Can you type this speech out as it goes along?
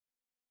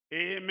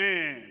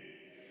Amen.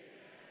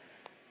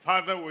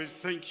 Father, we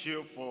thank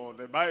you for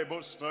the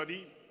Bible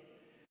study.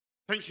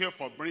 Thank you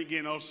for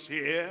bringing us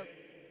here.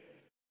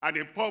 And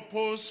the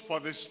purpose for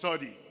the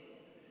study,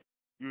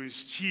 you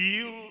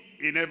instill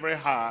in every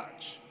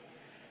heart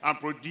and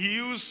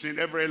produce in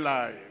every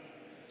life,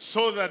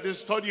 so that the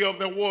study of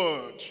the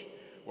word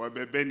will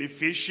be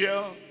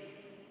beneficial,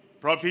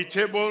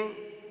 profitable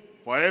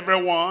for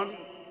everyone,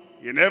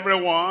 in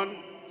everyone,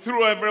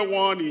 through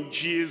everyone, in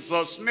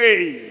Jesus'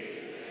 name.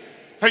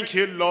 Thank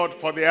you, Lord,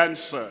 for the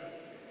answer.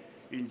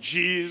 In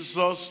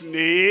Jesus'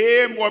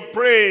 name we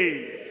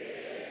pray.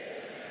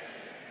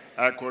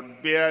 I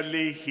could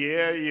barely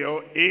hear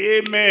you.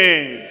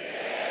 Amen.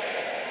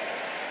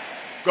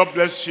 God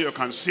bless you. You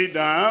can sit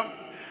down.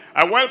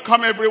 I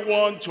welcome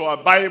everyone to our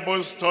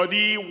Bible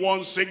study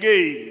once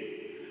again.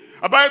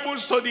 A Bible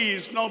study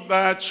is not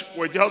that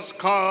we just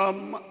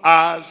come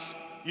as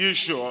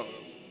usual.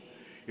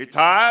 It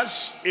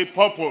has a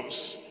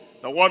purpose.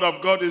 The Word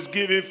of God is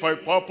given for a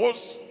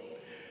purpose.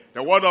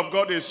 The Word of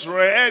God is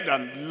read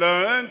and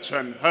learned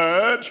and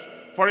heard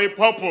for a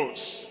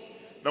purpose.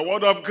 The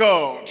Word of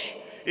God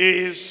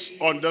is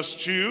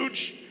understood,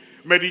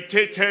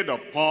 meditated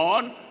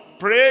upon,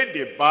 prayed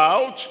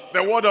about.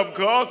 The Word of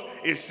God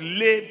is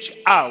lived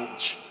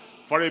out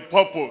for a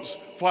purpose,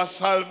 for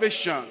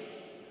salvation,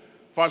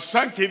 for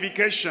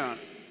sanctification,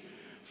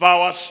 for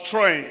our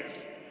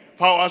strength,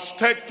 for our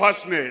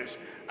steadfastness,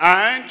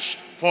 and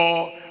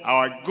for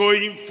our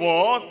going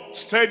forth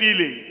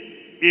steadily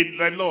in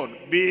the Lord,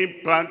 being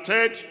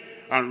planted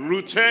and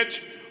rooted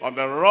on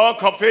the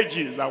rock of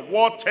ages, that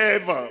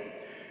whatever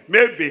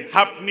may be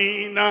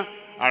happening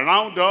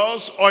around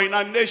us or in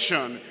our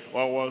nation, we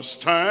will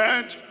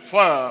stand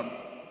firm,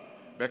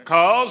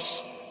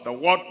 because the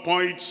word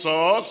points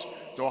us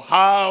to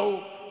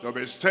how to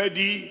be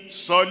steady,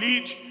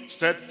 solid,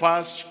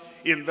 steadfast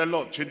in the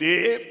Lord.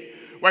 Today,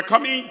 we're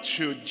coming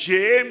to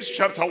James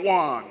chapter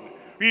 1,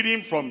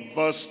 reading from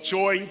verse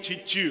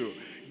 22.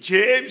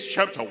 James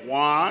chapter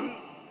 1,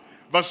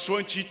 verse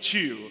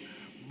 22.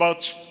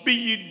 But be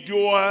ye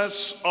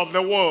doers of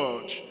the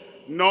word,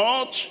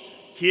 not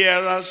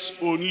hearers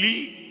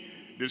only,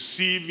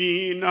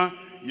 deceiving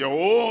your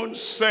own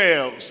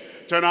selves.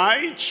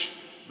 Tonight,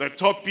 the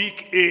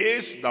topic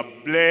is the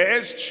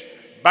blessed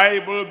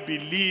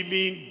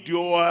Bible-believing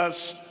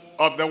doers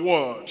of the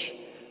word.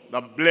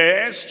 The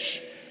blessed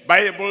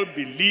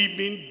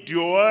Bible-believing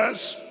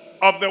doers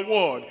of the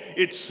word.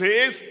 It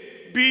says,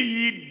 be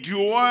ye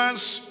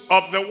doers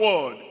of the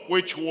word.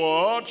 Which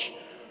word?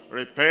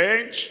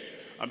 Repent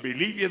and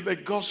believe in the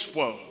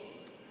gospel.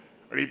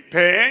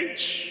 Repent.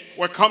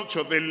 We come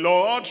to the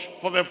Lord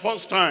for the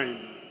first time.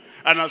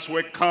 And as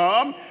we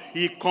come,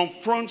 he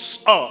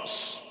confronts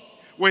us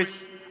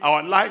with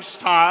our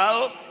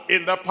lifestyle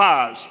in the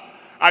past.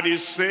 And he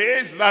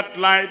says that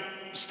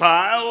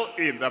lifestyle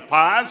in the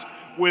past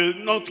will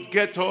not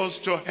get us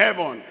to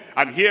heaven.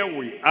 And here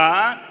we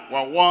are,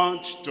 we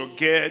want to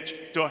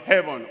get to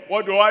heaven.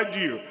 What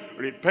do?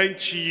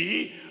 Repent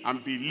ye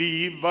and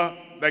believe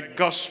the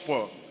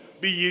gospel.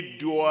 Be ye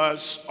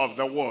doers of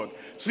the word.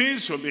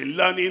 Since you've been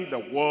learning the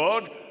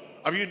word,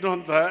 have you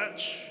done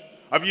that?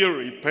 Have you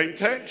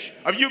repented?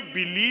 Have you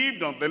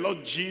believed on the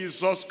Lord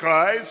Jesus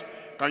Christ?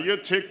 Can you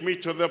take me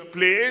to the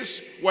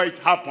place where it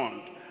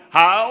happened?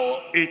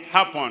 How it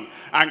happened?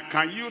 And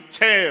can you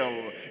tell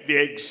the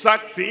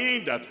exact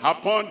thing that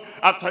happened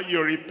after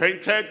you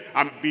repented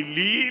and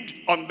believed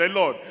on the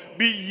Lord?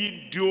 Be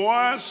ye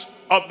doers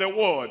of the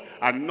word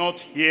and not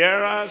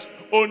hearers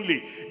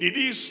only. Did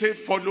he say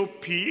follow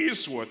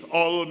peace with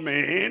all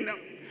men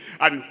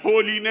and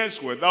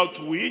holiness,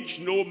 without which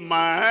no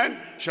man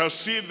shall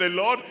see the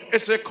Lord?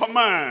 It's a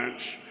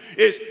command.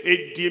 It's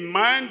a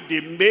demand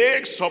he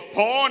makes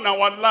upon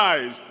our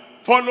lives.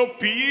 Follow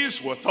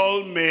peace with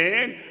all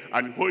men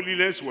and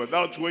holiness,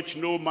 without which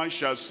no man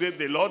shall see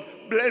the Lord.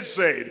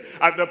 Blessed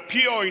are the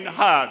pure in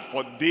heart,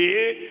 for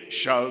they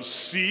shall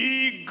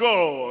see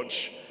God.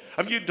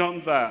 Have you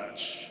done that?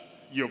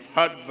 You've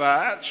heard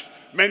that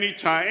many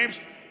times.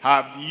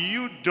 Have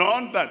you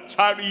done that?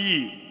 Tarry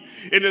ye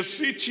in the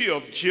city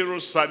of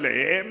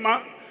Jerusalem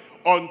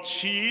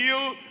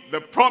until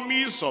the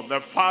promise of the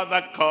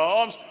Father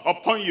comes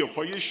upon you,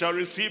 for you shall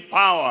receive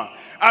power.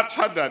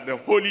 After that, the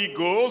Holy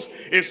Ghost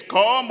is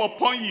come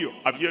upon you.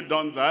 Have you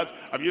done that?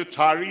 Have you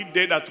tarried?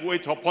 They that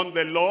wait upon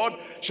the Lord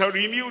shall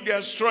renew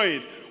their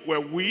strength. We're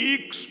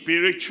weak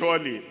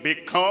spiritually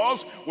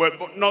because we've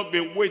not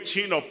been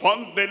waiting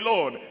upon the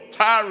Lord.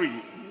 Tarry,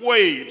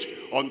 wait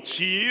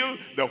until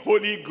the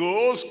Holy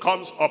Ghost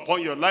comes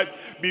upon your life.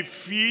 Be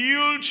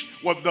filled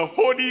with the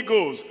Holy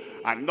Ghost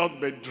and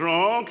not be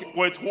drunk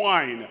with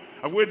wine.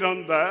 Have we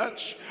done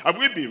that? Have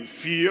we been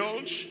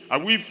filled? Are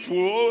we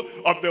full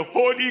of the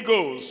Holy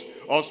Ghost?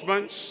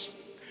 Husbands,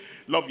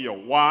 love your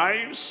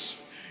wives,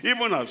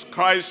 even as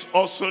Christ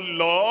also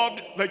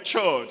loved the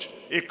church.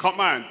 A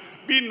command: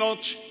 be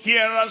not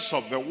hearers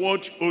of the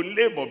word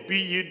only, but be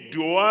ye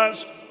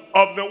doers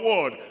of the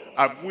word.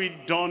 have we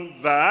done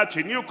that?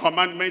 A new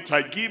commandment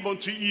I give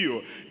unto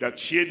you,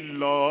 that ye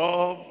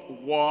love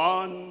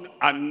one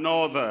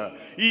another,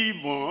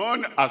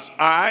 even as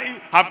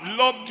I have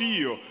loved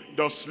you.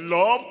 Does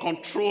love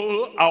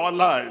control our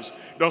lives?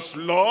 Does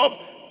love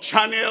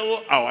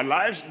channel our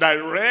lives,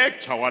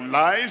 direct our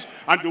lives?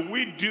 And do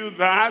we do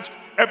that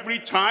every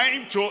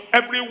time to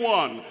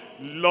everyone?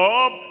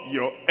 Love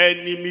your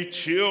enemy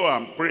too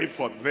and pray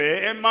for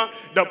them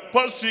that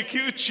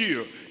persecute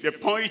you. The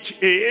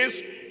point is,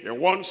 he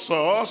wants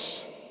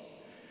us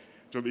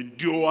to be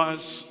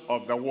doers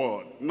of the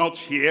word, not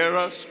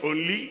hearers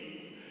only,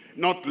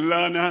 not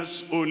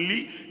learners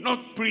only,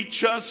 not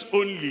preachers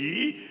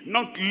only,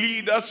 not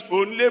leaders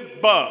only,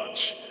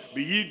 but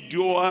be ye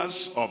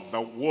doers of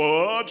the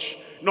word,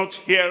 not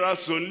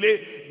hearers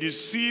only,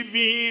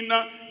 deceiving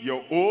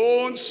your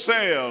own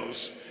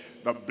selves.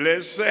 The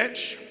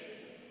blessed,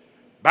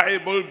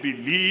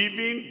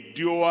 Bible-believing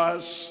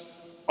doers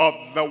of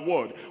the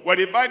word. We're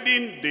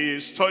dividing the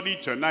study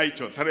tonight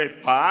to 3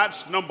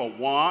 parts. Number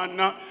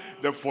 1,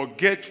 the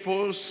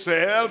forgetful,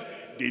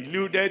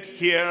 self-deluded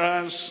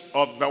hearers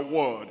of the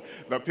word.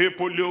 The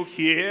people who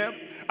hear,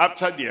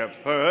 after they have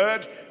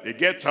heard, they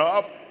get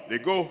up, they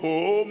go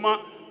home,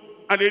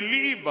 and they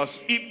live as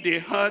if they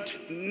heard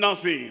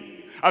nothing.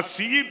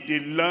 As if they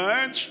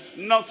learned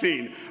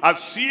nothing,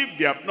 as if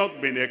they have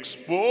not been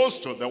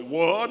exposed to the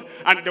word,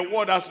 and the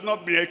word has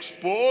not been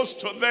exposed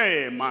to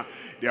them.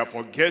 They are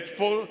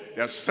forgetful,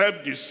 they are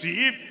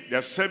self-deceived, they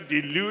are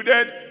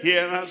self-deluded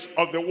hearers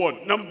of the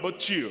word. Number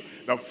 2,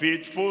 the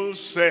faithful,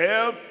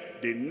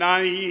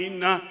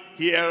 self-denying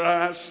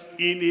hearers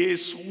in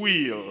his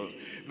will.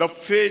 The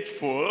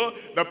faithful,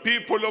 the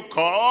people who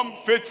come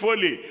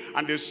faithfully,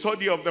 and the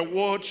study of the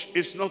word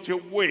is not a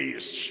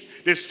waste.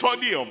 The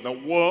study of the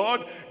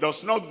word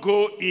does not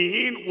go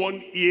in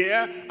one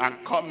ear and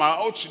come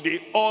out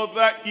the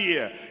other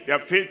ear. They are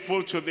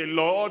faithful to the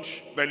Lord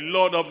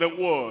of the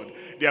word.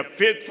 They are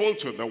faithful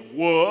to the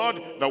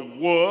word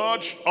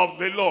of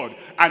the Lord.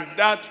 And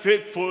that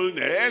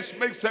faithfulness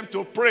makes them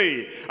to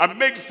pray and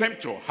makes them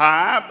to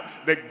have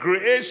the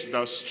grace,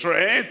 the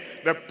strength,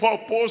 the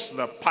purpose,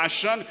 the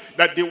passion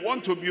that they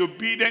want to be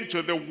obedient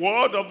to the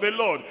word of the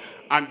Lord.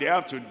 And they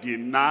have to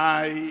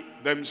deny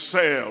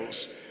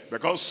themselves.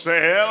 Because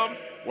self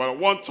will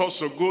want us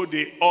to go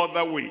the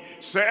other way.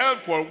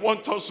 Self will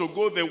want us to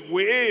go the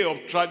way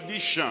of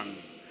tradition,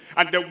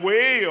 and the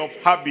way of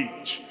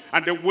habit,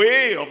 and the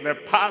way of the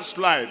past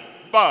life.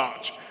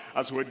 But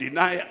as we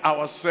deny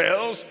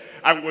ourselves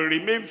and we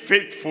remain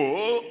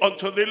faithful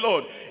unto the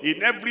Lord,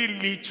 in every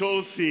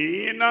little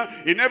thing,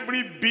 in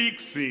every big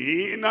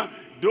thing,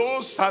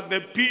 those are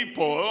the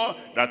people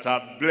that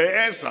are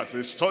blessed as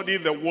they study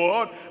the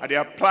word and they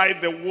apply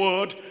the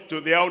word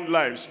to their own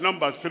lives.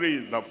 Number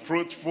 3, the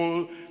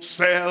fruitful,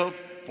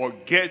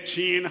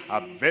 self-forgetting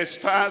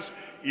harvesters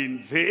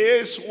in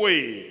this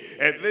way.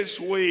 And this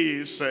way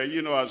is, as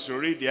you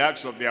read the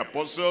Acts of the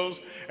Apostles,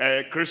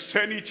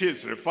 Christianity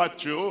is referred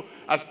to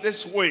as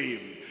this way.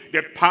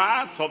 The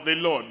path of the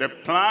Lord, the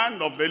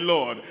plan of the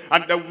Lord,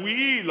 and the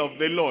will of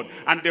the Lord,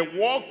 and the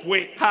walk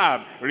we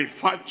have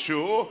referred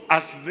to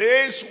as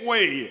this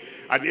way.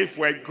 And if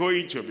we're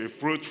going to be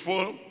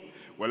fruitful,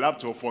 we'll have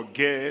to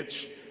forget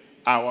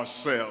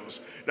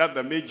ourselves. That's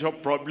the major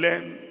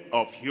problem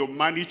of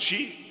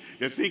humanity.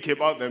 They think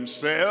about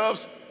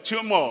themselves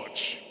too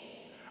much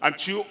and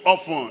too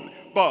often.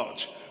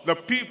 But the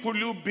people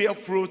who bear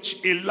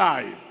fruit in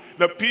life,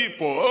 the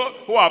people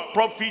who are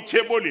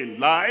profitable in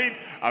life,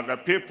 are the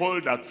people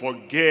that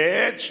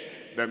forget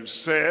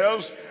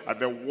themselves and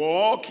they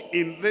walk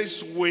in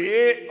this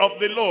way of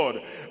the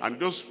Lord. And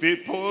those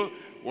people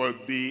will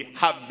be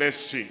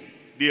harvesting.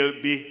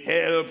 They'll be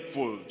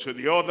helpful to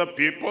the other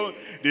people.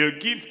 They'll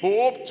give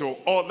hope to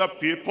other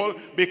people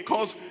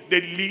because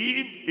they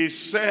live a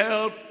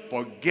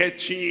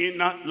self-forgetting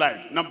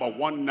life. Number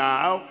 1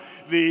 now,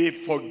 the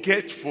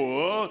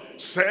forgetful,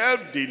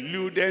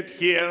 self-deluded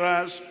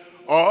hearers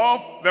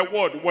of the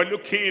word. We're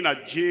looking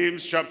at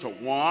James chapter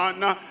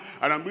 1, and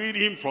I'm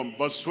reading from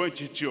verse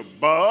 22.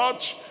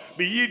 But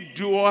be ye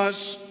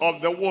doers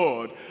of the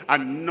word,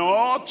 and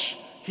not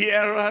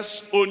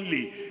hearers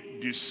only,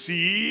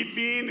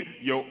 deceiving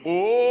your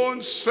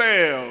own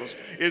selves.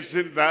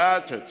 Isn't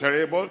that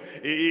terrible?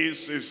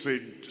 It's a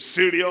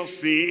serious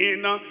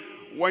thing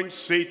when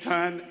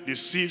Satan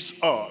deceives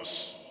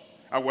us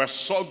and we're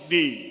sucked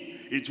in.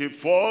 It's a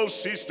false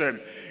system.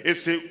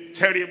 It's a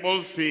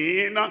terrible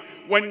thing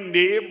when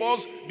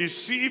neighbors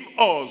deceive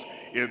us.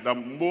 It's the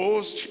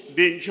most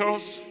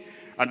dangerous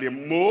and the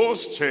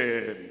most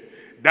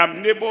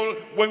damnable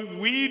when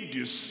we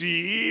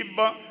deceive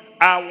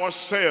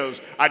ourselves.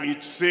 And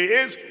it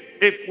says,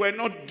 if we're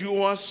not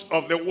doers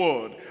of the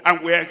word and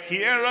we're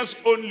hearers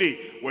only,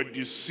 we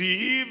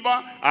deceive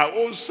our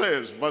own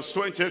selves. Verse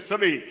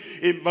 23.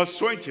 In verse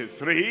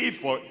 23,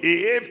 for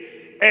if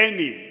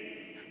any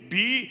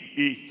be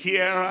a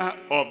hearer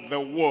of the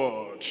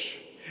word,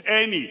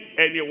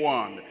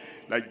 anyone,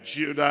 like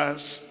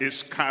Judas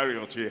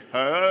Iscariot, he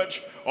heard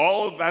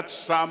all that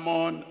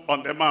sermon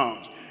on the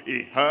mount.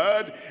 He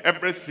heard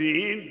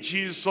everything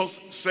Jesus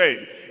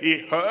said. He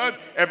heard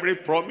every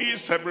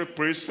promise, every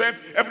precept,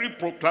 every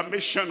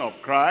proclamation of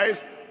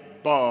Christ,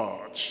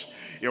 but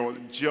he was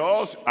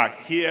just a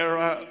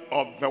hearer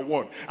of the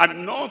word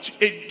and not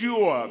a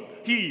doer.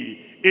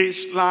 He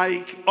is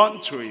like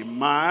unto a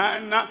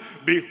man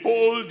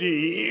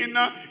beholding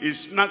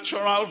his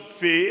natural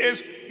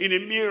face in a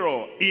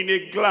mirror, in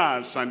a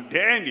glass. And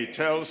then he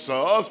tells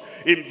us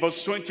in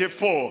verse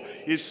 24,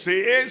 he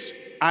says,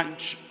 and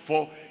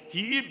for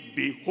he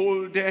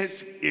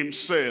beholdeth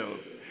himself,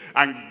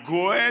 and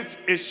goeth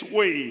his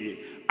way,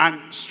 and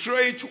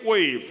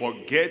straightway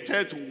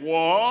forgetteth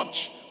what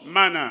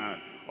manner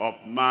of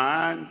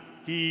man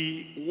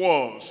he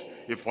was.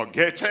 He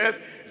forgetteth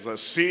he's a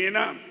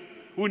sinner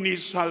who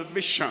needs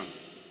salvation.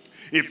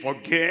 He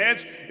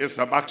forgets he's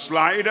a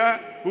backslider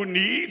who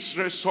needs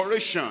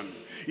restoration.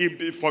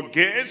 He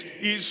forgets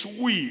he's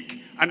weak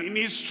and he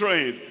needs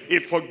strength. He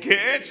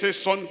forgets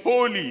he's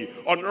unholy,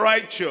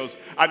 unrighteous,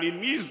 and he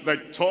needs the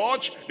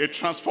touch, the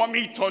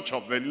transforming touch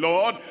of the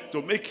Lord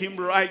to make him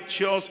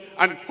righteous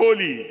and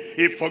holy.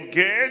 He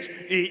forgets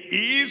he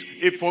is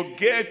a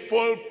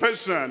forgetful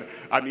person,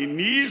 and he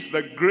needs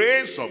the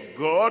grace of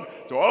God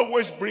to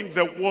always bring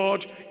the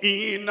word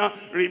in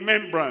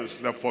remembrance.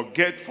 The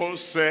forgetful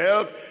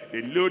self,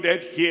 the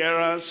deluded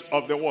hearers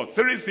of the word.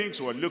 Three things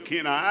we're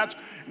looking at.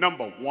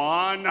 Number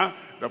one,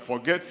 the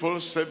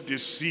forgetful,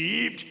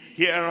 self-deceived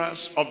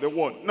hearers of the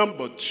word.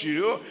 Number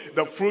two,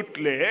 the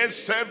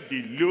fruitless,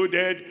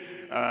 self-deluded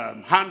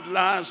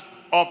handlers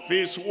of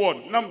his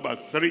word. Number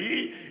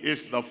three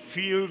is the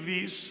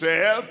filthy,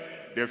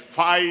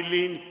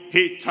 self-defiling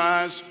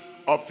haters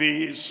of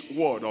his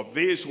word, of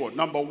this word.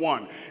 Number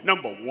one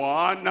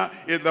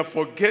is the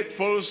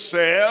forgetful,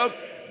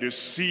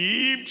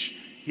 self-deceived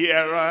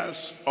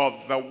hearers of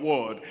the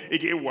word.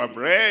 Again, we have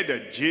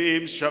read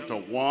James chapter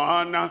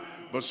 1,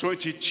 verse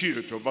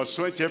 22 to verse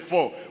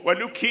 24. We're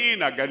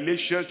looking at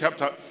Galatians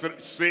chapter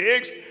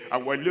 6,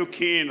 and we're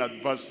looking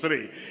at verse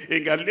 3.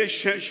 In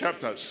Galatians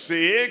chapter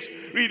 6,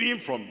 reading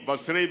from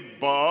verse 3,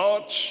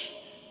 but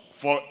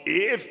for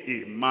if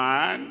a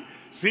man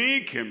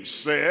think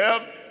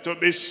himself to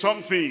be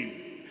something,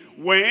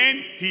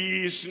 when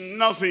he is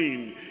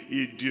nothing,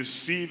 he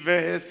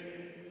deceiveth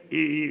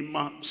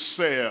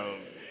himself.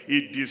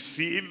 He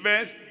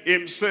deceiveth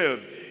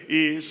himself.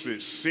 He is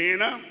a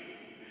sinner.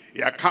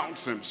 He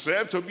accounts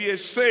himself to be a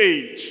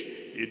saint.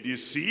 He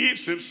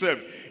deceives himself.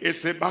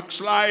 He's a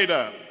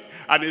backslider.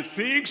 And he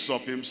thinks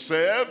of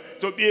himself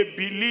to be a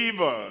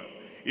believer.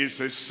 He's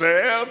a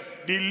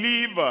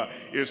self-believer.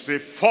 He's a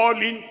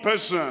fallen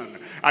person.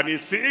 And he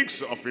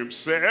thinks of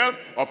himself,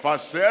 of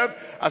herself,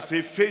 as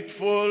a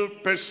faithful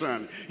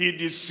person. He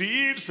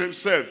deceives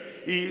himself.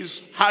 He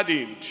is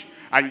hardened.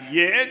 And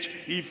yet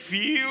he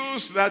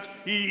feels that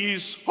he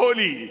is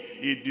holy.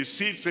 He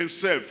deceives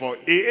himself. For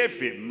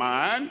if a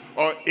man,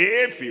 or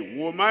if a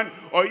woman,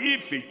 or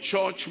if a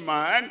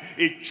churchman,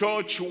 a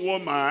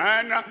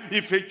churchwoman,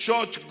 if a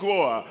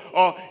churchgoer,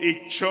 or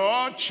a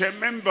church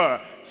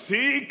member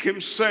think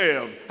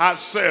himself,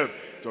 herself,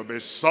 to be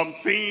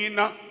something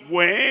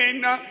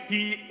when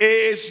he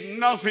is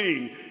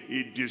nothing,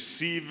 he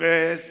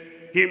deceiveth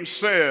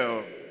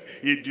himself.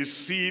 He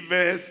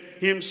deceiveth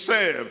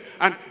himself.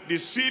 And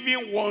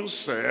deceiving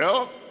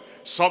oneself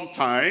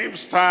sometimes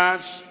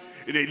starts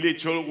in a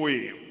little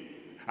way,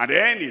 and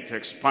then it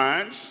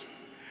expands,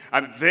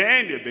 and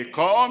then it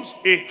becomes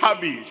a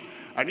habit.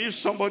 And if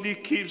somebody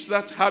keeps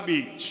that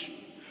habit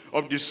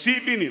of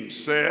deceiving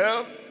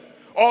himself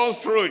all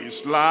through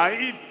his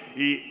life,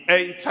 he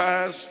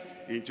enters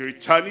into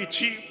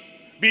eternity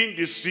being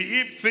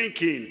deceived,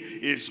 thinking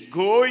he's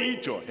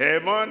going to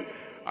heaven,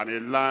 and he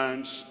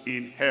lands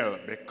in hell.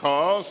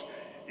 Because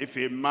if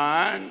a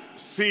man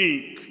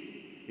think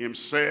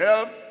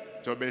himself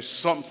to be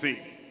something,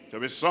 to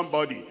be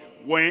somebody,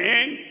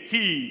 when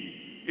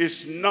he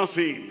is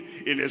nothing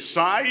in the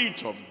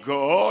sight of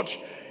God,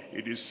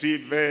 he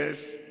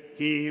deceiveth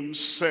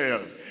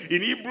himself.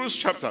 In Hebrews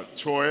chapter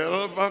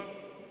 12,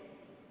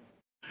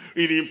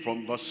 reading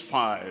from verse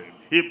 5.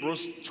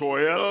 Hebrews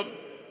 12,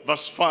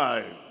 verse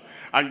 5.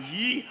 And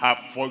ye have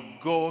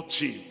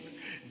forgotten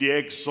the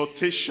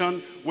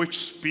exhortation which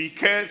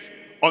speaketh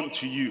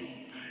unto you.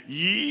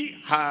 Ye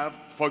have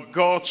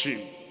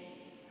forgotten.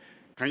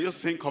 Can you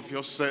think of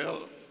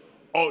yourself?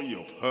 All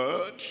you've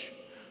heard,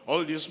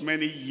 all these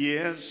many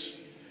years,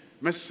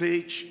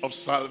 message of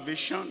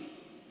salvation,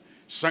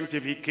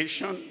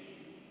 sanctification,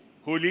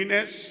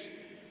 holiness,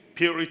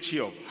 purity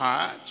of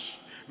heart,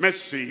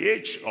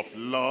 message of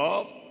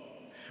love,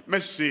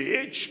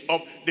 message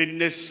of the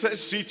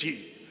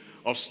necessity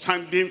of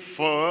standing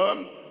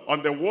firm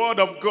on the word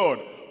of God,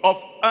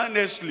 of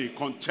earnestly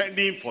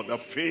contending for the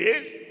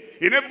faith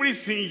in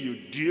everything you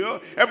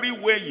do,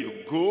 everywhere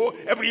you go,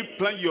 every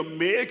plan you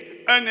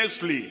make,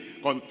 earnestly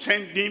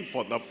contending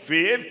for the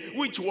faith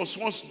which was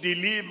once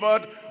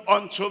delivered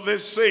unto the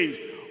saints.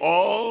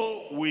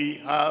 All we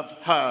have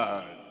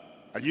heard.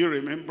 Are you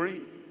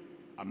remembering?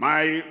 Am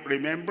I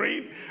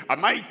remembering?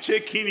 Am I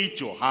taking it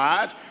to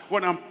heart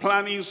when I'm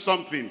planning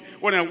something?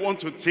 When I want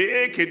to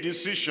take a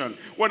decision?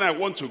 When I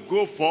want to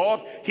go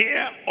forth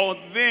here or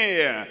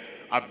there?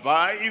 Have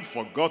I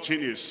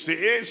forgotten, it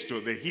says to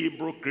the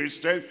Hebrew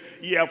Christians,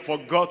 ye have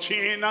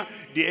forgotten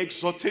the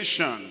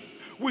exhortation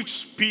which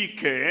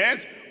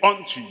speaketh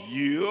unto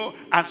you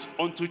as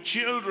unto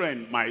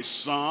children, my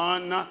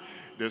son,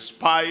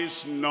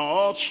 despise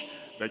not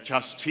the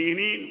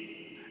chastening,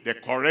 the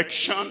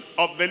correction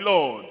of the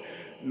Lord,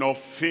 nor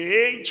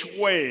faint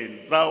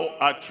when thou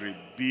art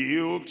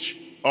rebuked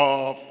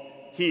of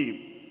him.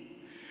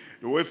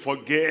 Do we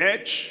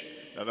forget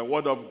that the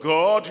word of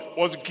God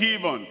was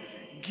given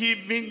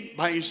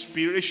by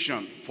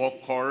inspiration for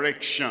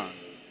correction,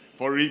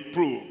 for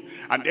reproof?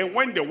 And then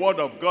when the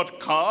word of God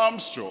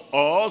comes to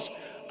us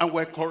and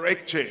we're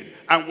corrected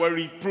and we're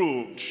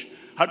reproved,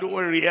 how do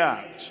we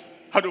react?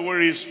 How do we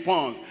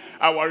respond?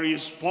 Our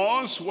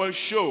response will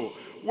show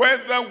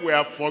whether we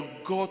have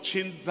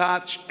forgotten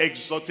that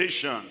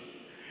exhortation,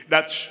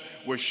 that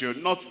we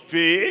should not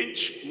faint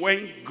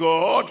when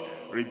God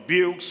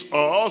rebukes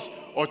us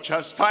or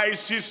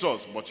chastises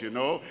us. But you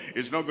know,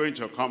 it's not going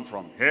to come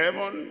from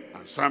heaven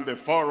and stand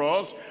before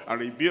us and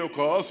rebuke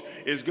us.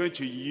 It's going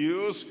to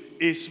use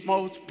his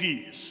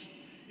mouthpiece,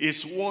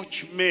 his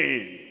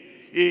watchmen,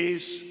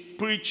 his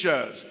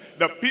preachers,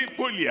 the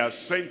people he has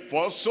sent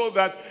for, so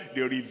that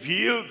they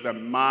reveal the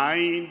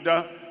mind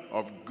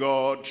of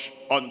God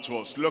unto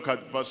us. Look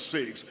at verse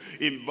 6.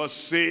 In verse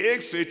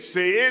 6 it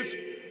says,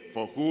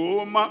 for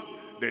whom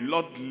the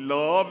Lord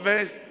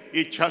loveth,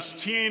 he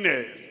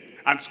chasteneth,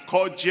 and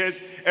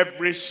scourgeth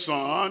every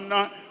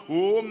son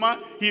whom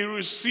he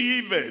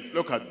receiveth.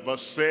 Look at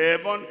verse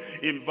 7.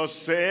 In verse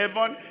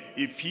 7,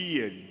 if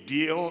he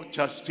endure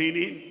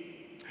chastening,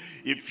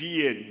 if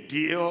he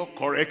endure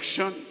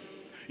correction,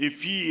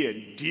 if he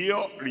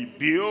endure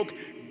rebuke,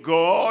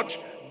 God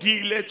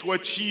dealeth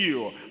with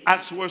you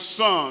as with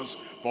sons.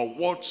 For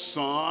what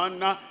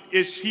son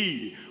is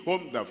he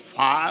whom the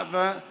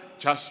Father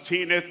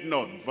chasteneth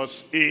not?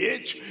 Verse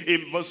 8.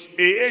 In verse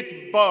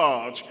 8,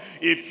 but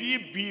if ye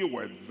be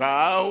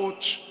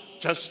without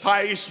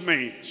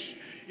chastisement,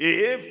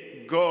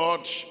 if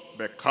God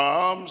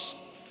becomes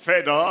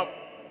fed up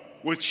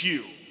with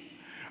you,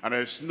 and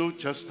there's no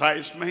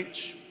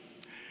chastisement,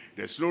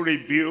 there's no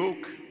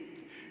rebuke,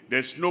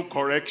 there's no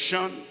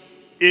correction,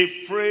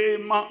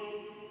 Ephraim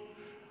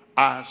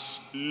has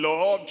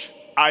loved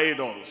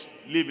idols,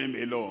 leave him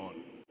alone.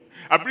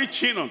 I've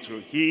reached in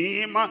unto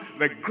him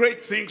the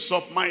great things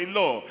of my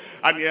law,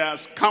 and he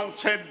has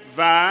counted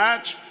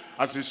that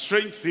as a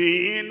strange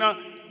thing,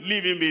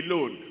 leave him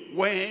alone.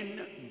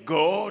 When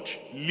God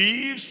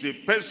leaves a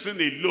person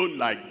alone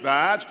like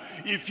that,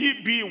 if he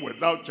be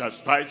without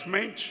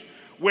chastisement,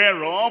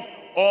 whereof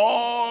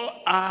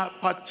all are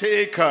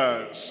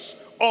partakers,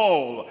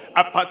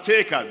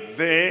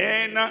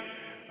 then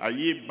are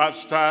ye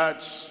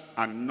bastards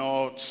and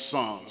not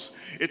sons.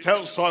 It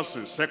tells us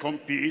in 2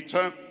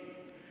 Peter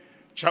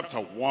chapter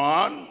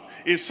 1,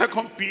 in 2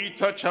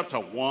 Peter chapter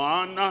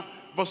 1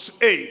 verse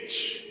 8,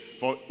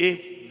 for if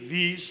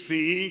these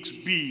things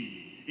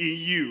be in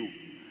you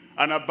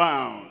and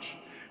abound,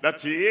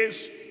 that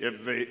is,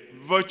 if the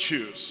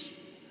virtues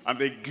and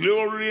the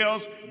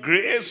glorious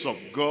grace of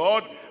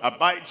God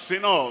abides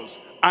in us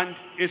and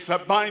is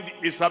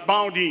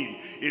abounding,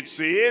 it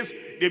says,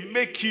 they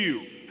make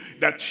you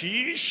that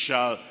ye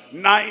shall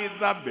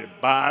neither be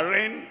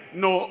barren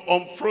nor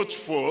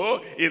unfruitful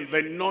in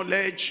the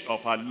knowledge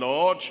of our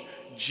Lord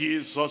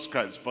Jesus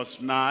Christ. Verse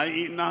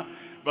 9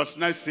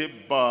 says,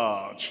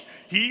 but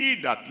he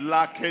that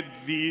lacketh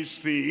these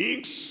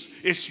things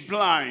is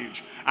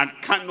blind and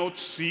cannot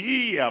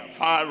see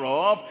afar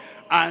off,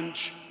 and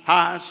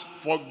has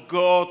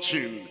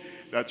forgotten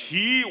that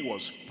he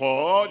was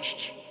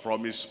purged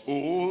from his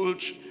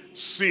old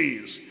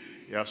sins.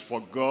 He has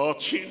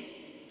forgotten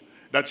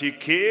that he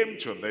came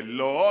to the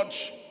Lord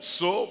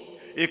so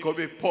he could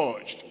be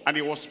purged, and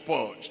he was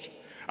purged,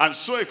 and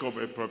so he could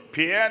be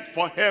prepared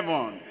for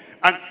heaven,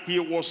 and he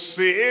was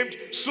saved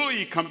so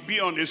he can be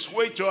on his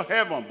way to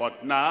heaven.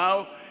 But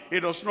now he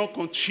does not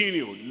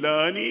continue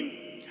learning,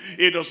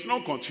 he does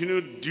not continue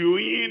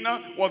doing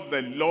what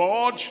the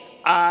Lord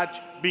had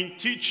been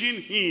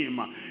teaching him.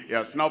 He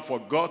has now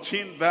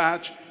forgotten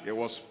that he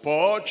was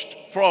purged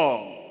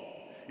from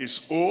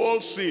his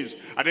old sins.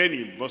 And then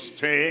in verse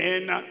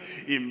 10,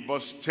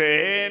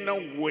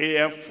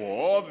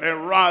 wherefore the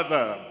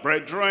rather,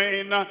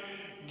 brethren,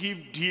 give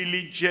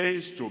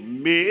diligence to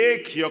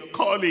make your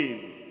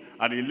calling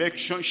and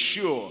election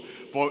sure.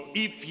 For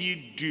if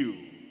ye do,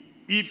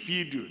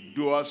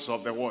 doers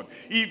of the word,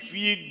 if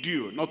ye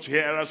do, not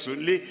hearers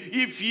only,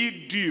 if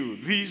ye do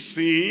these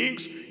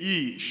things,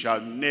 ye shall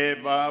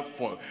never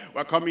fall.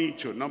 We're coming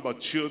to number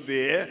 2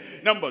 there.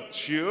 Number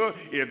 2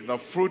 is the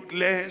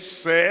fruitless,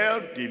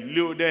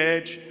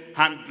 self-deluded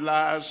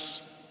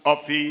handlers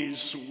of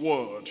his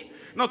word.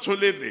 Not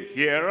only the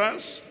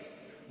hearers,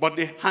 but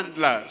the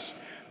handlers,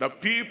 the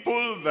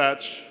people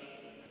that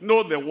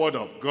know the word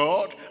of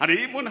God, and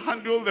they even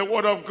handle the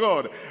word of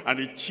God, and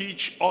they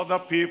teach other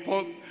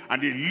people,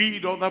 and they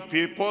lead other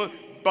people,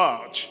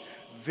 but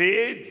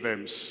they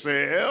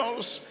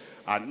themselves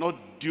are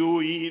not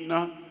doing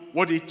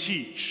what they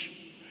teach.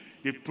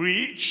 They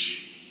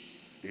preach,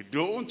 they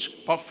don't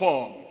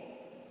perform.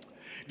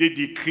 They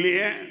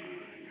declare,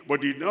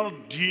 but they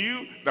don't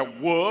do the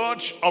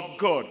word of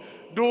God.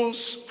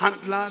 Those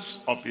handlers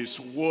of his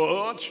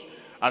word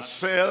are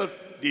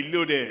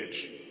self-deluded,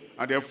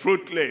 and they're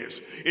fruitless.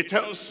 It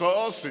tells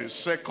us in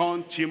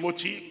 2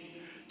 Timothy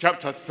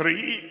chapter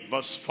 3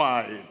 verse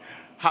 5,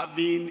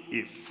 having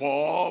a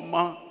form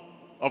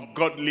of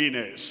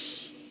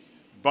godliness,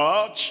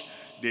 but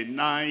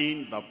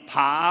denying the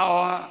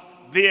power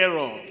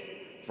thereof,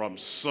 from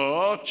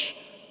such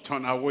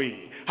turn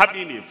away.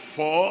 Having a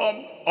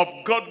form of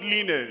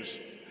godliness,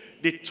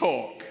 they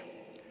talk,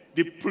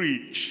 they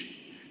preach,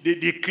 they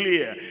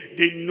declare,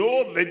 they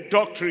know the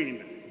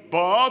doctrine,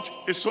 but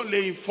it's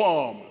only in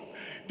form.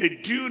 They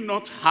do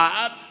not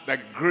have the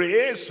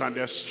grace and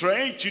the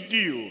strength to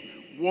do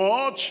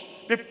what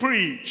they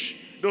preach.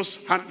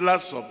 Those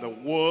handlers of the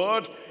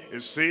word,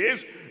 it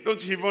says,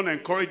 don't even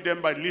encourage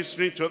them by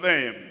listening to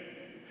them.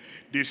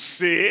 They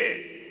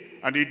say,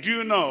 and they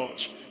do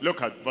not.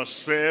 Look at verse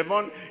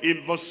 7.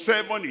 In verse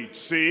 7 it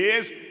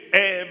says,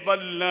 ever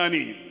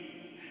learning,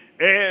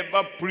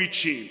 ever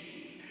preaching,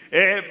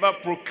 ever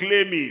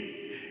proclaiming,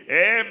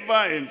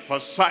 ever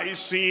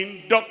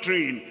emphasizing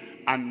doctrine,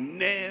 and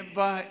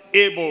never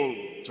able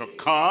to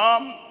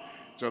come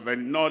to the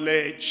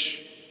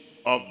knowledge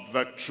of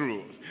the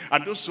truth.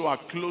 And those who are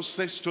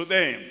closest to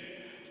them,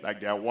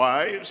 like their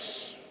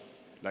wives,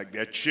 like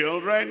their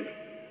children,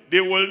 they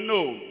will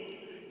know.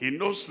 He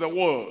knows the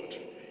word.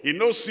 He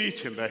knows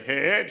it in the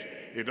head.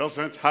 He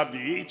doesn't have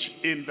it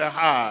in the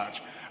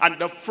heart. And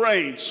the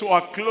friends who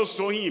are close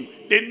to him,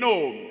 they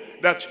know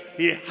that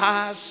he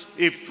has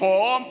a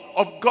form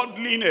of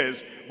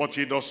godliness, but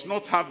he does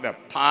not have the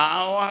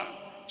power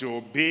to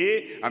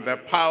obey and the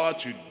power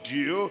to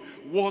do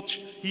what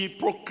he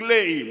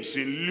proclaims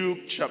in Luke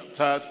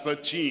chapter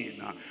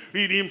 13.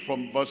 Reading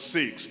from verse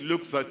 6,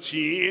 Luke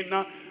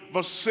 13,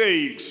 verse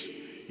 6,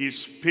 he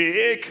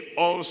spake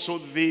also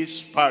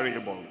this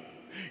parable.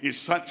 A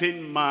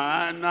certain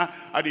man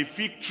had a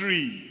fig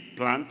tree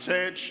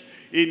planted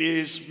in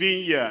his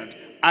vineyard,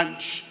 and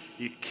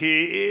he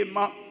came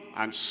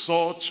and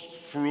sought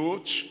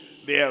fruit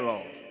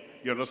thereof.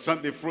 You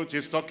understand the fruit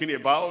he's talking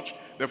about?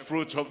 The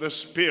fruit of the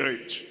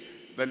Spirit,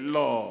 the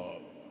love,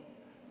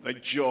 the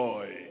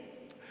joy,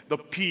 the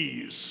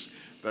peace,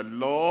 the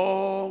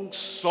long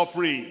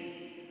suffering,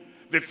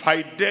 the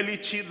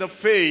fidelity, the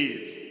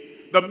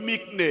faith, the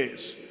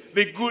meekness,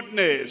 the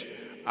goodness,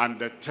 and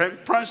the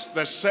temperance,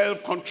 the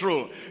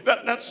self-control.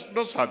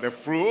 Those are the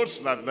fruits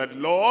that the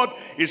Lord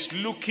is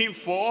looking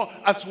for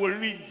as we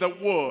read the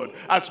word,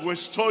 as we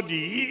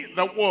study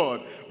the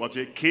word. But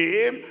he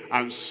came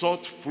and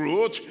sought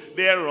fruit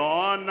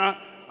thereon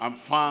and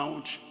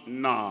found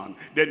none.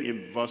 Then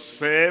in verse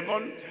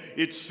 7,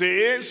 it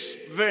says,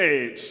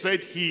 then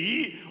said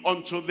he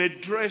unto the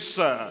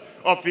dresser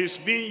of his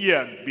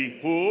vineyard,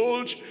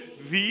 behold,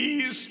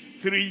 these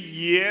 3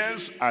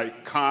 years I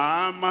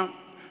come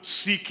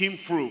seeking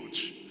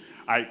fruit.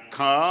 I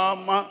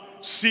come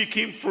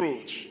seeking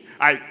fruit.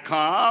 I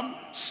come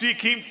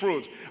seeking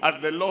fruit.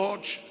 As the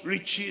Lord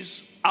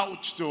reaches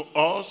out to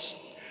us,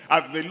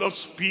 as the Lord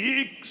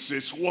speaks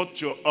his word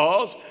to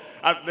us,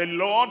 as the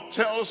Lord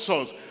tells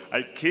us,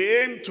 I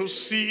came to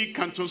seek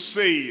and to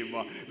save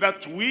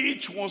that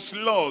which was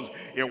lost.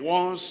 It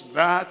wants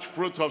that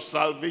fruit of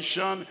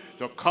salvation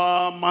to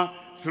come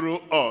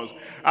through us.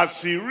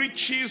 As he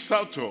reaches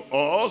out to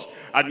us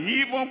and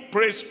even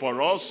prays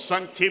for us,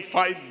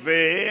 sanctify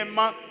them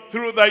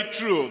through thy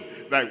truth.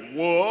 Thy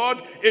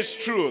word is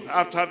truth.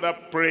 After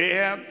that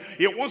prayer,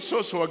 he wants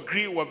us to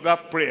agree with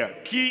that prayer.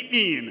 Key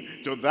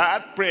in to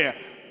that prayer.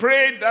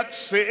 Pray that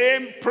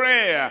same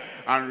prayer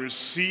and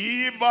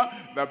receive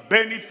the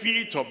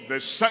benefit of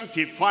the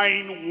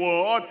sanctifying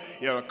word.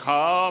 He'll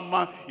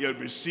come, he'll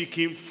be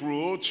seeking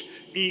fruit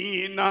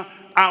in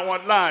our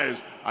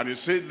lives. And he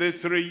said, the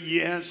 3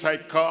 years I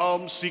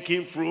come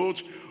seeking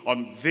fruit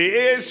on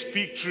this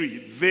fig tree,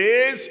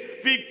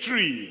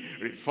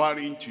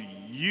 referring to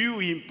you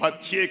in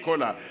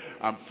particular,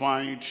 and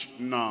find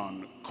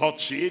none.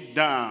 Cut it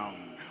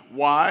down.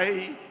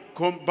 Why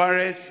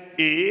cumbereth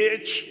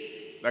it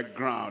the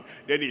ground?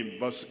 Then in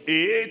verse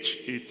 8,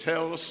 it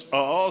tells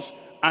us,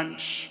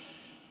 and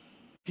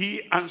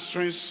he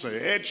answering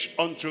said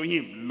unto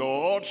him,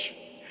 Lord,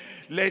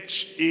 let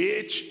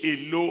it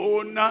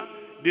alone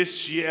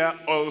this year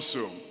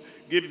also.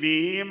 Give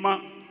him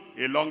a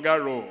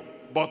longer robe,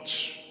 but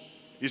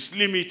it's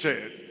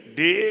limited.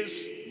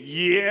 This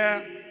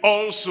year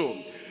also.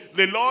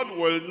 The Lord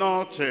will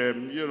not,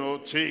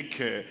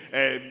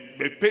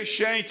 be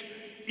patient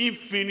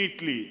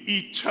infinitely,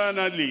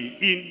 eternally,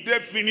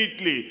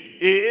 indefinitely,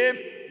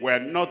 if we're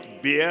not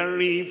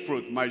bearing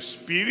fruit. My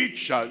spirit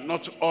shall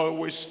not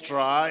always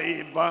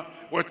strive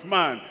with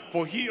man,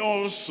 for he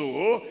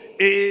also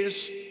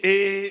is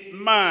a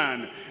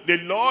man. The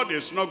Lord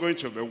is not going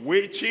to be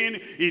waiting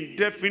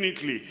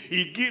indefinitely.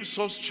 He gives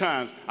us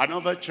chance.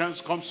 Another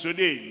chance comes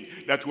today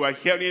that we are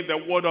hearing the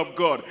word of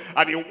God.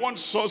 And he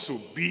wants us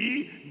to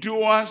be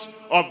doers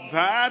of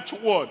that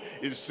word.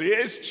 It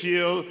says,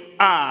 till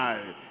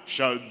I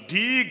shall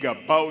dig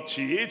about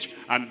it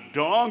and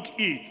dung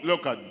it.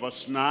 Look at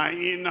verse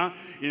 9.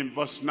 In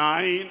verse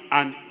 9,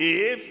 and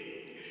if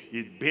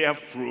it bear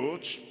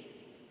fruit,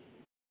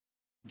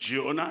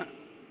 Jonah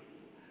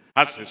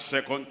has a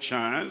second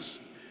chance.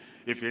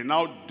 If he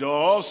now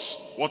does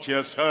what he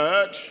has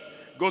heard,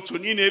 go to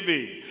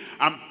Nineveh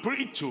and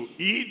preach to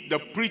it the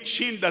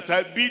preaching that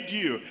I bid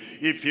you.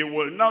 If he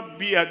will not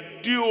be a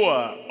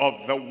doer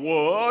of the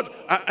word,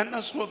 and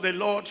that's what the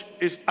Lord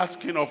is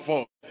asking of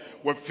us.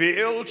 We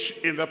failed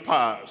in the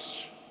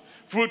past,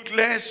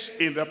 fruitless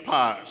in the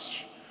past,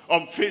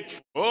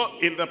 unfaithful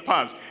in the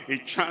past. A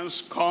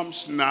chance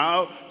comes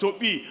now to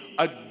be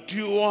a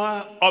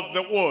doer of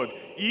the word.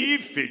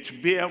 If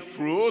it bear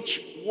fruit,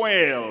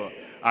 well,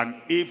 and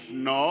if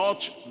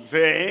not,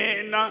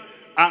 then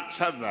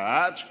after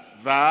that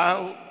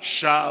thou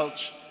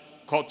shalt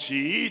cut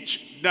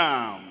it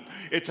down.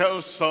 It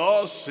tells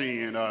us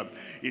in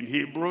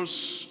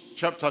Hebrews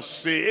chapter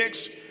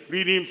 6,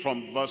 reading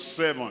from verse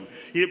 7.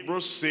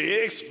 Hebrews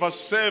 6 verse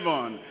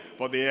 7.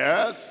 For the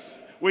earth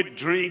which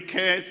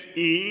drinketh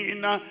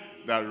in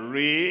the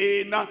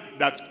rain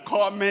that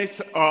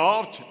cometh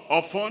out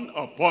often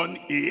upon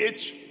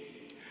it,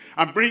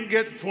 and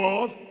bringeth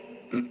forth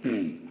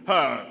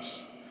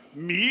herbs,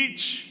 meat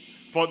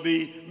for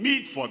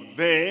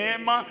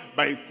them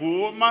by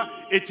whom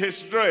it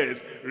is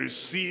dressed,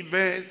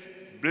 receiveth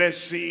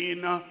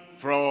blessing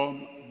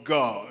from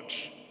God.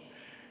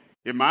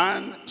 A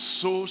man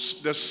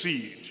sows the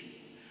seed,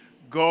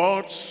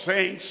 God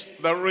sends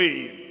the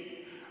rain,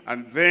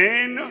 and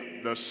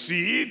then the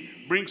seed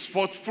brings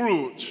forth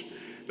fruit.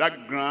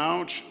 That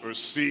ground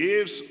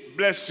receives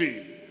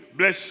blessing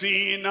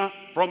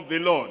from the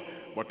Lord.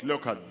 But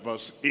look at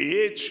verse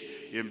 8.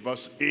 In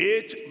verse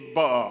 8,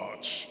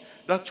 but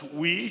that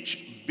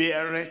which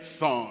beareth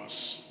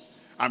thorns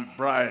and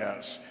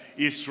briars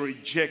is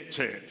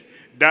rejected.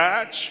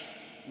 That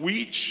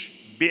which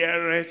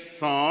beareth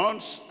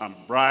thorns and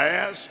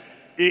briars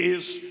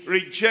is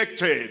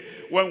rejected.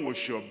 When we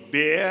shall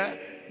bear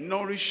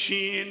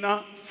nourishing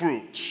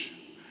fruit,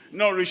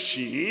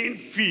 nourishing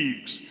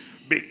figs,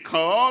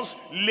 because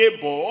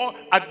labor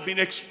had been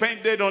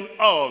expended on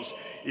us.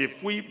 If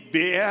we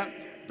bear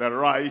the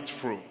right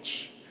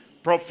fruit,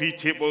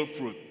 profitable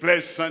fruit,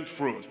 pleasant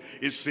fruit,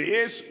 it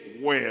says,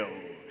 well,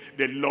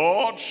 the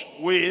Lord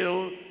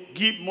will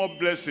give more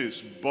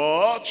blessings.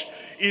 But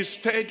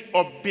instead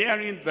of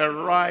bearing the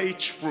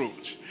right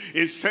fruit,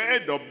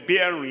 instead of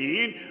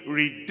bearing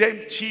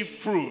redemptive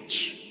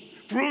fruit,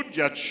 fruit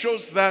that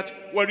shows that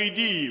we're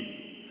redeemed,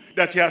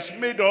 that he has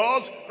made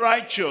us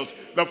righteous,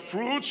 the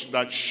fruit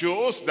that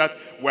shows that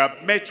we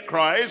have met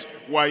Christ,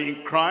 we're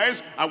in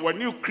Christ, and we're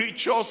new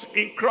creatures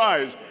in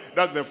Christ.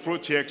 That's the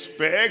fruit he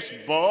expects.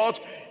 But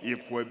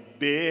if we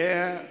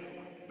bear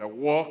the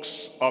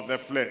works of the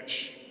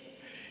flesh,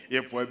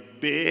 if we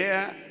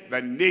bear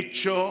the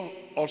nature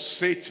of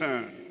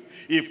Satan,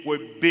 if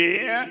we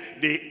bear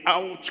the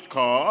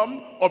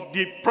outcome of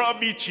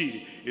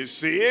depravity, it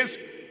says,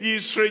 he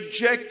is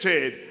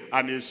rejected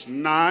and is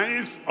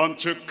nigh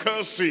unto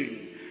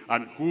cursing,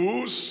 and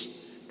whose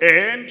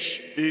end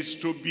is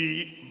to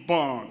be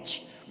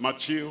burnt.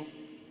 Matthew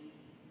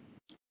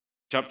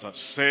chapter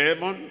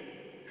 7,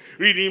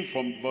 reading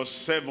from verse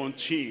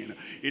 17,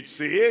 it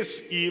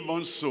says,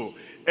 even so,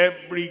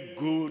 every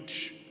good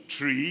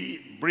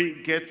tree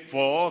bringeth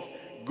forth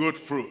good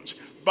fruit,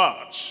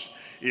 but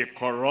a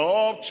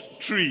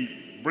corrupt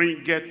tree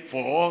bringeth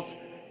forth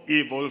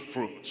evil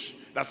fruit.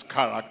 That's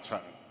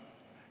character,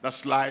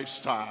 that's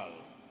lifestyle,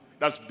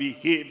 that's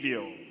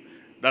behavior,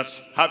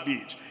 that's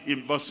habit.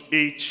 In verse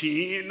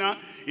 18,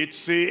 it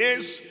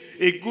says,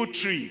 a good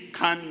tree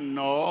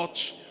cannot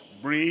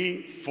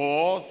bring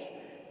forth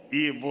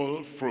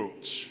evil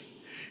fruit.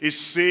 A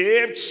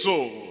saved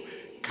soul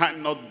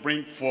cannot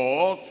bring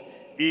forth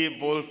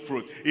evil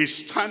fruit. A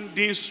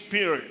standing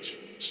spirit,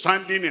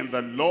 standing in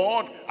the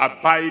Lord,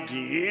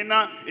 abiding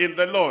in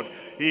the Lord,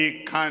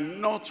 he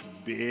cannot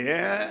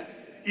bear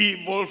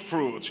evil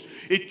fruit.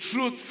 A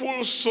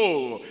truthful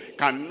soul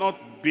cannot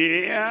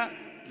bear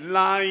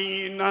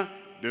lying,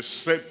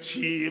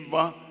 deceptive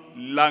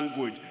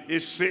language.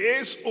 It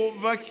says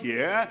over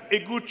here, a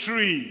good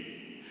tree,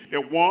 the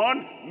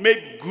one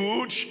made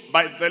good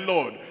by the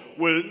Lord,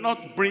 will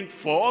not bring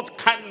forth,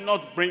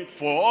 cannot bring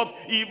forth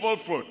evil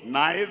fruit.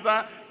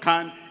 Neither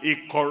can a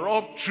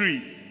corrupt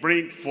tree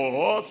bring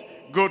forth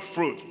good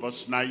fruit.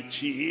 Verse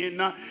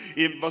 19,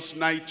 in verse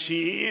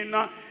 19,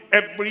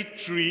 every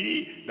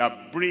tree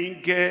that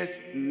bringeth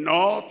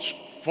not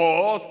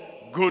forth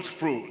good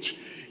fruit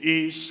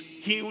is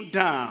hewn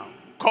down,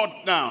 cut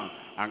down,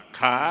 and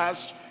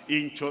cast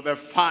into the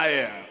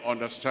fire.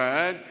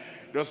 Understand?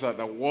 Those are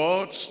the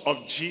words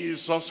of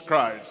Jesus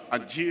Christ.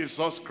 And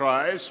Jesus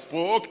Christ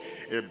spoke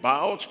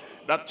about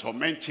that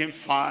tormenting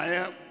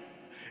fire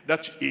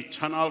that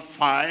eternal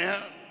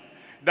fire,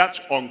 that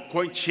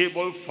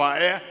unquenchable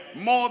fire,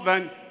 more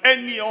than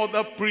any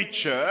other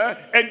preacher,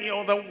 any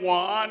other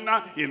one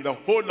in the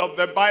whole of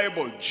the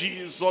Bible.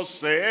 Jesus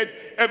said,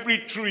 every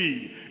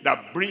tree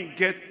that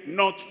bringeth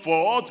not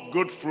forth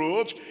good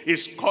fruit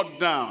is cut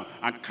down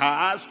and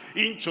cast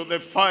into the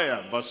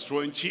fire. Verse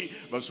 20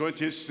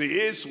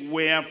 says,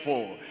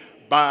 wherefore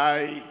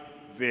by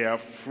their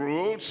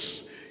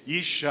fruits ye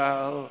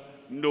shall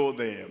know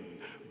them.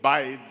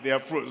 By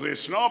their fruits.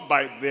 It's not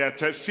by their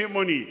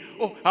testimony.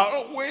 Oh, I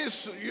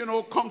always,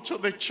 come to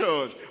the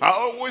church. I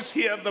always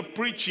hear the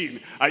preaching.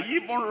 I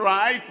even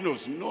write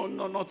notes. No,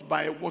 not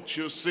by what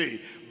you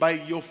say.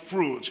 By your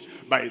fruit.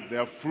 By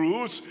their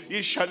fruits,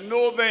 ye shall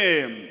know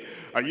them.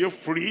 Are you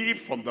free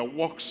from the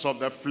works of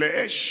the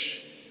flesh?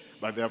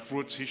 By their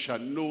fruits ye shall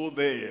know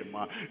them.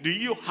 Do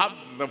you have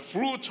the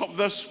fruit of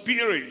the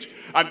Spirit?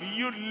 And do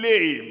you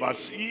live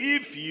as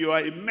if you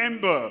are a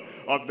member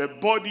of the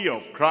body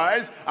of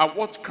Christ? And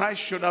what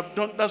Christ should have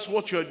done, that's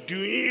what you're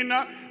doing.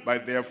 By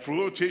their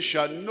fruit ye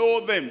shall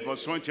know them.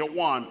 Verse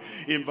 21.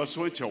 In verse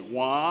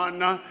 21,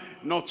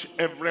 not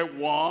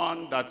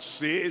everyone that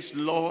says,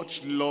 Lord,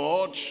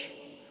 Lord.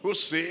 Who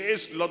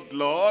says, Lord,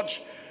 Lord?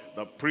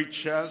 The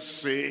preachers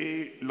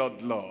say,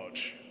 Lord, Lord.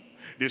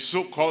 The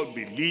so-called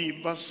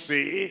believers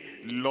say,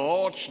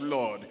 Lord,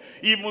 Lord.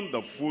 Even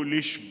the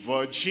foolish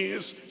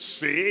virgins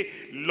say,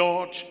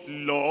 Lord,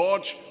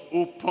 Lord,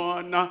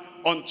 open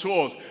unto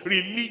us.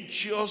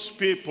 Religious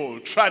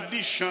people,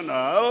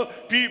 traditional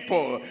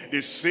people,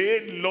 they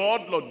say,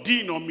 Lord, Lord.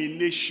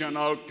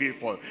 Denominational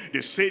people,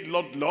 they say,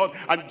 Lord, Lord.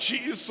 And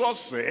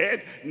Jesus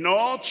said,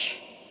 not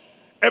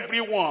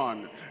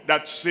everyone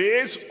that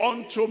says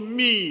unto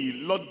me,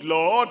 Lord,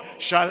 Lord,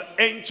 shall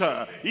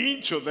enter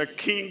into the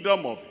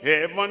kingdom of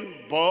heaven,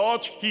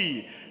 but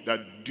he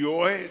that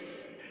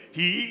doeth,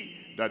 he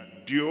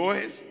that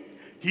doeth,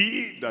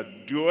 he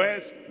that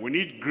doeth, we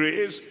need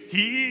grace.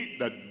 He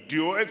that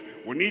doeth,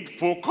 we need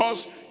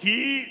focus.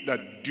 He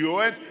that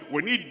doeth,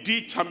 we need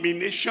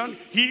determination.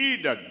 He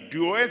that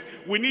doeth,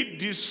 we need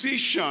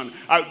decision.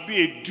 I'll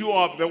be a doer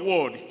of the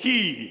word.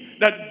 He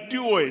that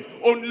doeth,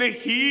 only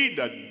he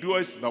that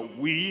doeth the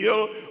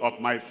will of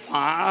my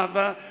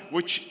Father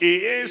which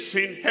is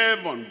in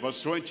heaven.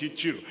 Verse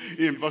 22.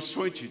 In verse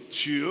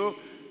 22,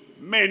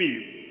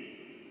 many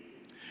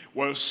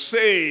will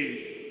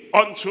say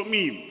unto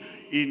me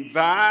in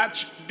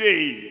that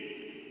day,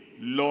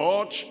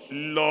 Lord,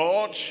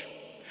 Lord,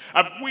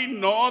 have we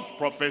not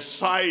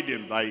prophesied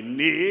in thy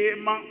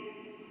name?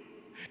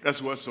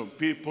 That's where some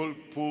people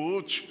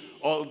put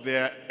all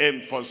their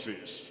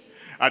emphasis.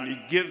 And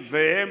it gives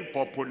them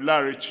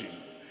popularity.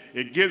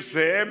 It gives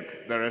them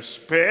the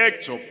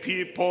respect of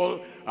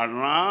people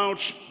around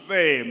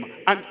them.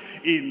 And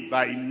in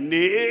thy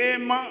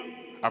name,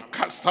 I've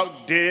cast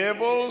out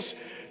devils.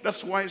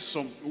 That's why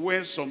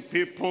where some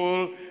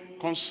people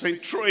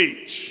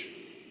concentrate.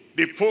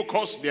 They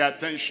focus their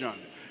attention.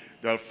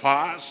 They'll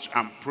fast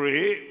and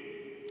pray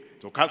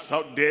to cast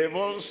out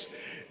devils.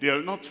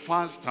 They'll not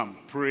fast and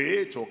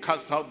pray to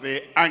cast out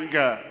the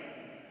anger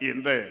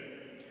in them,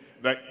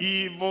 the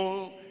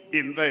evil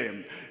in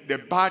them, the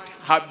bad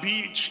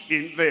habit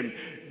in them,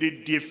 the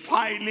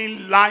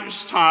defiling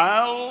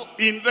lifestyle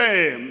in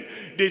them.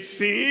 They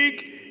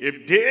think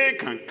if they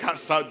can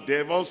cast out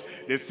devils,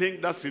 they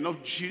think that's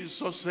enough.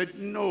 Jesus said,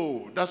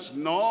 no, that's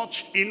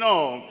not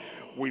enough.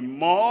 We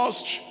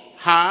must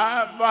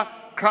have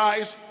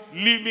Christ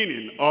living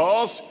in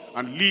us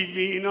and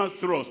living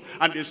through us.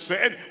 And they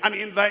said, and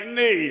in thy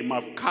name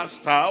I've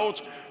cast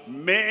out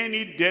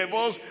many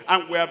devils,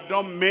 and we have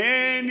done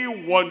many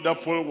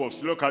wonderful works.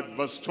 Look at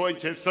verse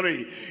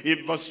 23.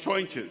 In verse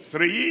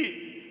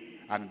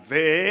 23, and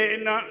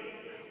then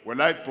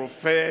will I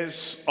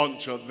profess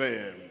unto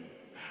them,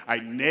 I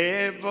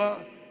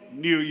never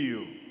knew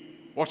you.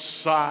 What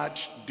sad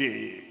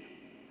day.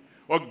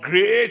 What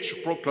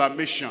great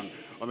proclamation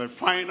on the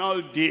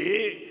final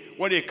day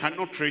when they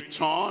cannot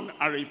return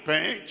and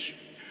repent.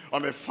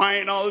 On the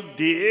final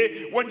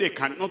day when they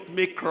cannot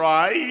make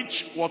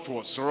right what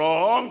was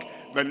wrong.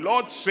 The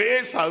Lord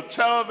says, I'll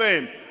tell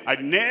them, I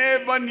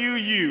never knew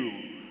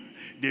you.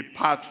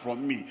 Depart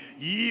from me,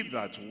 ye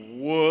that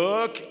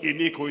work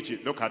iniquity.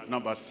 Look at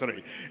number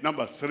 3.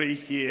 Number 3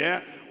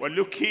 here, we're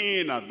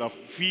looking at the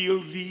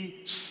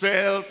filthy,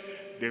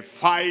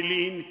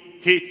 self-defiling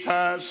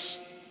haters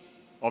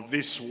of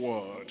this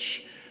world.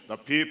 The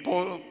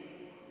people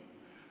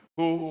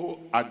who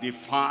are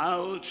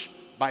defiled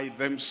by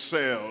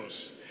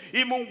themselves,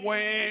 even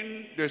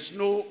when there's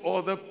no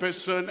other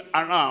person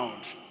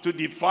around to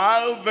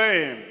defile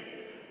them.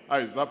 How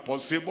is that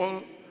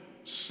possible?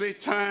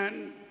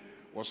 Satan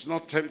was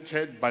not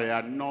tempted by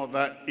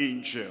another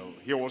angel.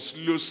 He was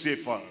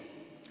Lucifer.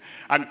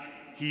 And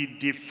he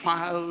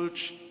defiled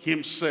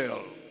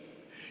himself.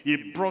 He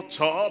brought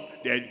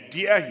up the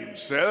idea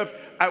himself,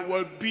 I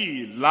will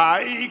be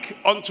like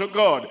unto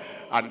God.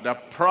 And the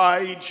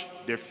pride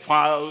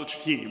defiled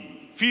him.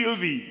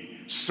 Filthy,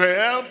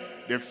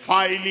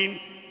 self-defiling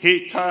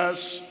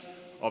haters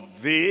of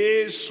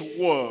this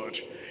world.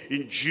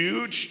 in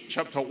Jude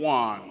chapter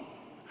 1,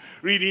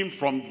 reading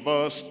from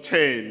verse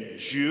 10.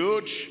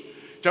 Jude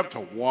chapter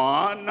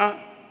 1,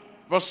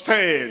 verse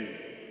 10.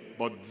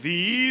 But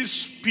these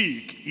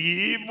speak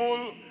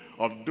evil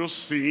of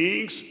those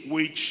things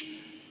which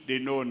they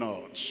know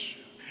not.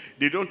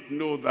 They don't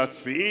know that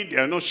thing, they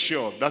are not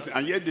sure of that,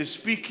 and yet they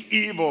speak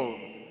evil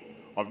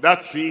of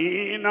that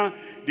thing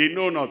they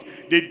know not.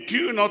 They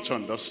do not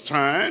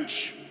understand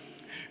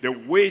the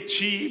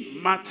weighty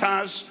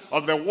matters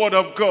of the word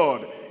of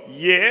God,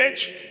 yet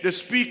they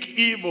speak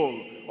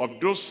evil of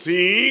those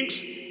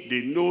things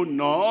they know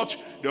not,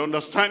 they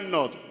understand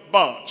not.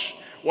 But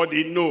what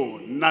they know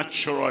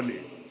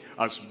naturally,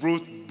 as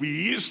brute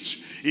beasts,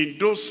 in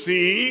those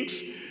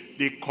things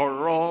they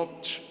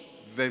corrupt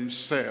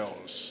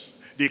themselves.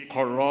 They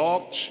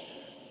corrupt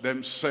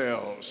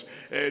themselves.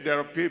 There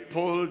are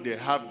people, they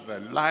have the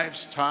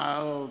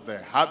lifestyle, the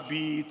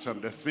habit,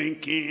 and the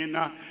thinking,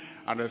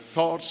 and the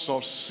thoughts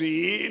of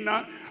sin.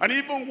 And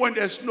even when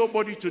there's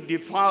nobody to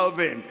defile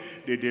them,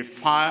 they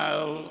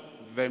defile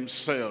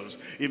themselves.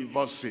 In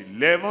verse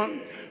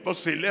 11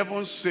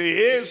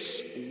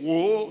 says,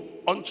 woe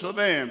unto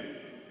them,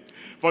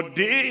 for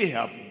they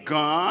have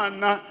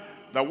gone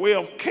the way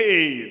of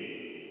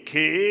Cain.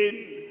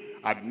 Cain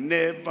had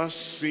never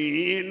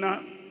seen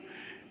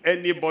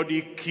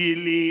anybody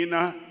killing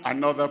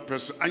another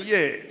person, and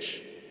yet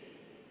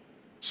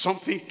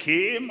something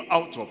came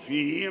out of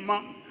him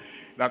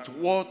that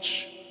what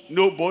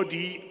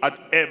nobody had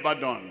ever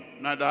done,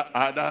 neither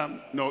Adam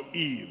nor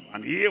Eve,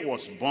 and he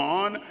was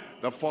born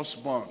the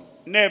firstborn.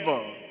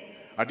 Never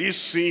had he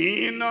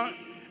seen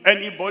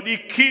anybody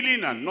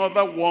killing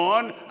another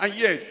one, and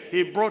yet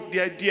he brought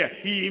the idea,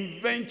 he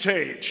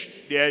invented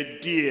the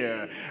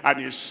idea, and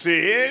he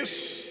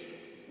says,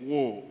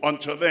 woe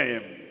unto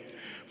them,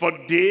 for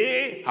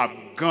they have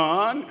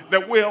gone the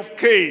way of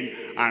Cain,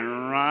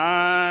 and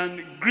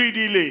ran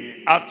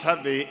greedily after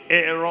the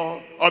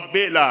error of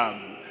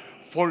Balaam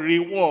for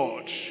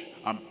reward,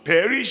 and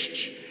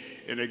perished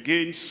in the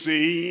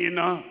gainsaying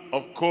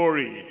of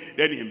Kumuyi.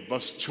 Then in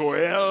verse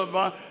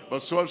 12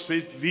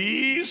 says,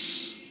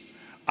 these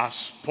are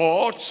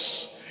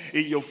sports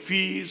in your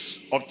feast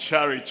of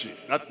charity.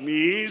 That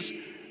means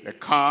they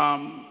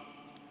come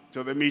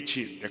to the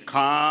meeting, they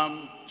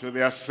come to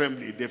the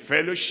assembly, the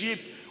fellowship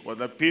with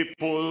the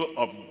people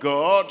of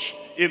God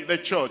in the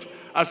church,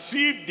 as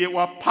if they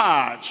were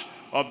part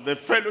of the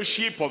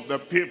fellowship of the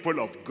people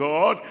of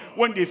God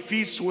when they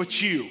feast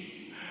with you,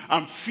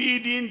 and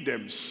feeding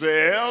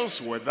themselves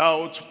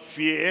without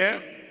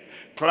fear.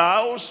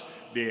 Clouds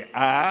they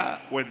are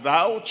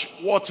without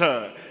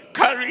water,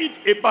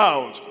 carried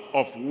about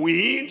of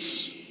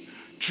winds,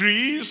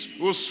 trees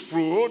whose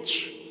fruit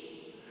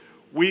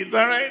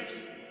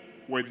withereth,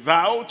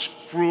 without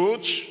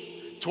fruit,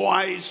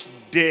 twice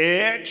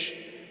dead,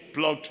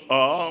 plucked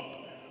up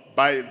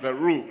by the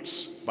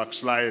roots,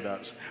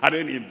 backsliders. And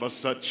then in verse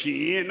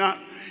 13,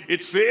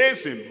 it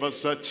says in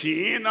verse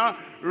 13,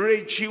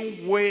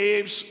 raging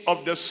waves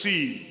of the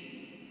sea,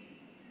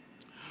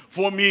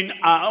 foaming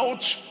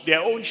out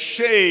their own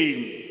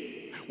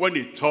shame. When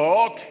they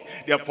talk,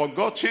 they are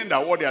forgetting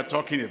that what they are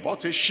talking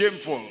about is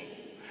shameful.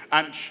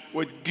 And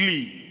with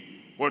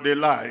glee, with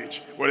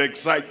delight, with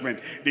excitement,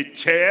 they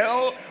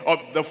tell of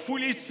the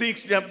foolish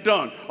things they have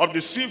done, of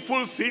the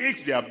sinful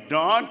things they have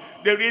done.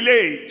 They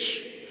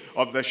relate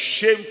of the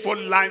shameful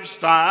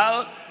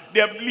lifestyle they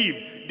have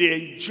lived.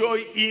 They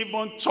enjoy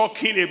even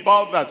talking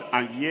about that,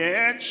 and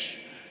yet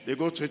they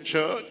go to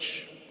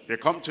church, they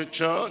come to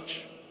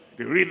church,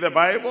 they read the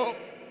Bible,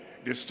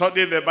 they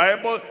study the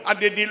Bible, and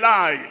they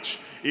delight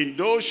in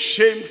those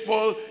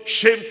shameful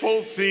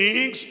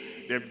things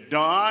they've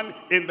done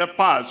in the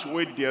past,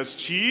 which they're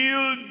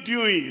still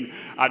doing.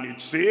 And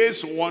it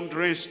says,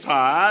 wandering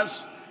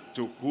stars,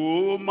 to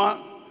whom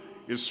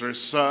is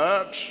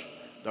reserved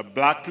the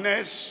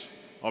blackness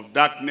of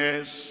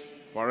darkness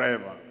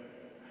forever.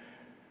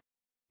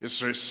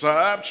 It's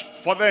reserved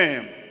for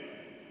them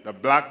the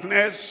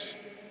blackness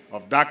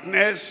of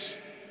darkness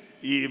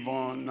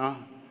even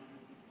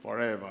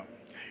forever.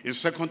 In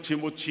 2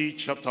 Timothy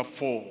chapter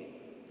 4,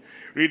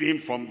 reading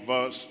from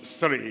verse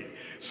 3.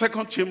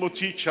 2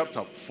 Timothy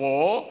chapter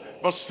 4,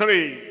 verse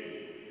 3.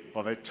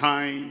 For the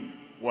time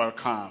will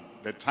come.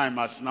 The time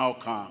has now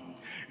come.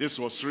 This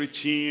was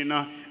written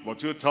about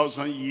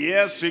 2,000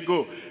 years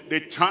ago.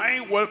 The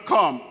time will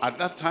come at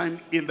that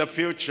time in the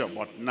future.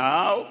 But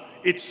now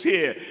it's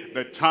here.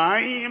 The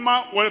time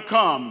will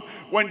come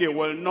when they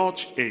will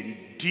not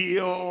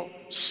endure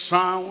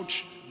sound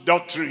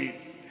doctrine.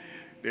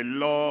 They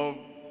love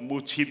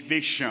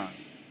motivation.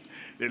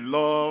 They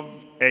love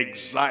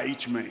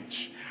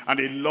excitement. And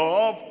they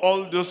love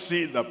all those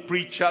things the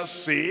preachers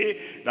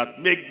say that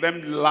make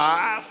them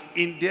laugh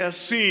in their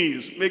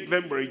sins, make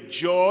them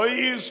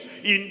rejoice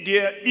in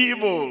their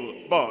evil.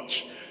 But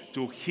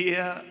to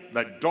hear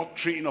the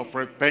doctrine of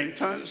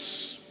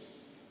repentance,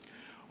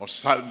 of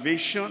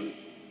salvation,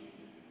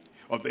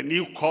 of the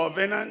new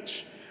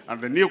covenant,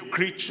 and the new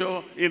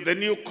creature in the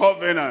new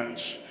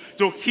covenant,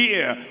 to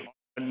hear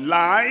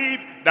life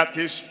that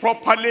is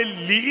properly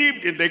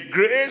lived in the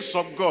grace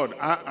of God,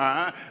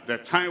 the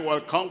time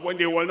will come when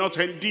they will not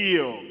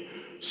endure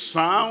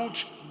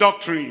sound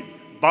doctrine,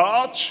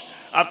 but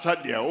after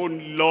their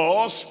own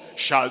laws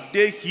shall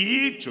they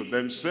heap to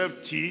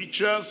themselves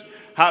teachers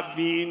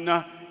having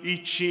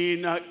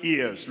itching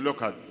ears.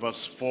 Look at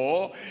verse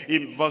 4.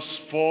 In verse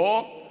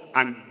 4,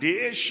 and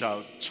they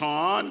shall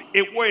turn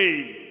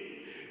away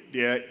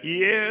their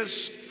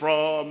ears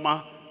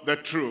from the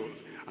truth,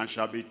 and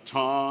shall be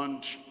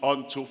turned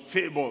unto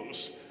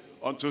fables,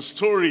 unto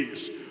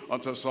stories,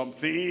 unto some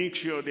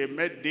things, they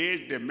met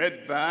this, they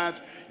met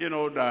that,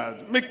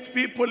 that make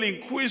people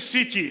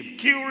inquisitive,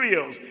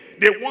 curious.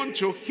 They want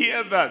to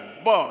hear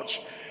that, but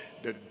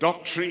the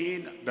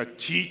doctrine, the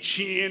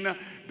teaching,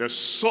 the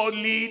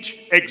solid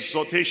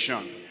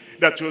exhortation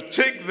that will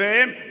take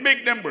them,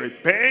 make them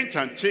repent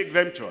and take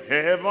them to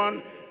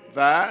heaven,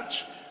 that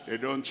they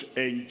don't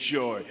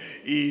enjoy.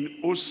 In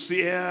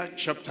Hosea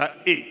chapter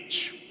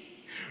 8,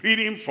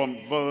 reading from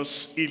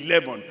verse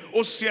 11.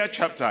 Hosea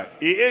chapter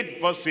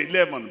 8 verse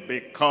 11.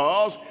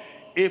 Because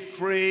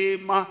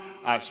Ephraim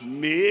has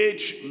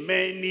made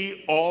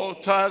many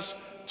altars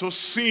to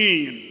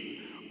sin,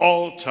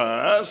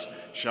 altars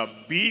shall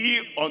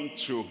be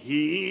unto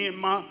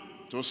him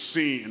to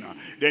sin.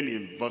 Then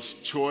in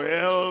verse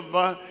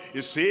 12,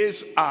 it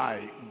says,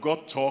 I,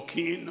 God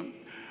talking,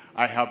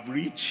 I have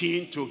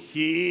written to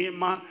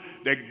him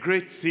the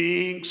great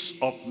things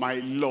of my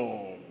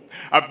law.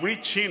 I've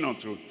written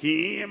unto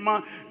him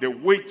the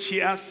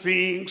weightier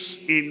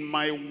things in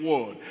my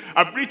word.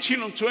 I've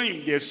written unto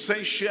him the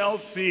essential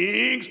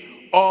things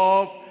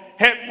of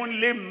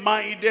heavenly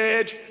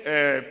minded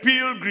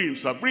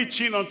pilgrims. I've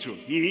written unto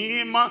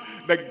him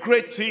the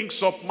great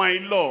things of my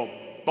law.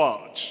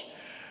 But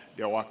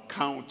they were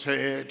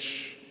counted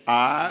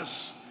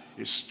as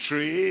a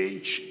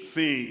strange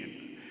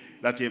thing,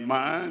 that a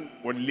man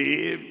would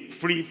live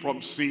free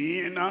from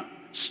sin,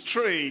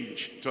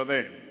 strange to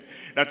them.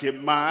 That a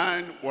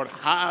man would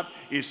have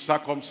a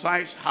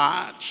circumcised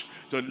heart,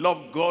 to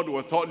love God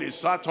with all his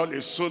heart, all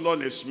his soul, all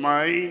his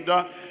mind.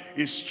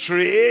 A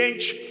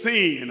strange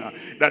thing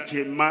that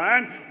a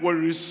man will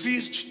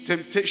resist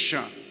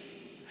temptation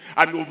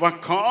and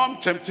overcome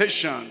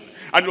temptation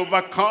and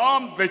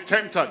overcome the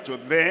tempter. To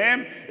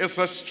them, it's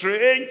a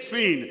strange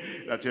thing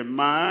that a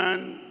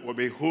man will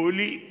be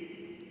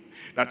holy,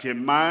 that a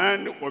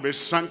man will be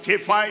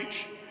sanctified,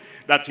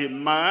 that a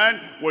man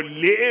will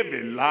live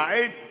a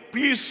life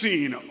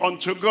pleasing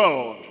unto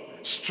God.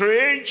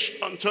 Strange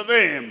unto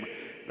them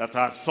that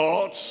our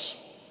thoughts,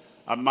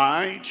 our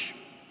mind,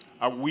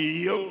 our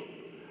will,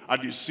 our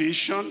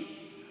decision,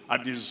 our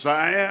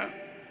desire,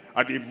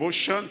 our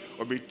devotion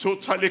will be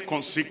totally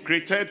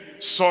consecrated,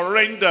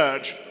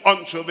 surrendered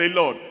unto the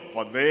Lord.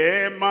 For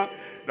them,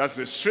 that's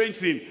the strange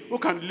thing. Who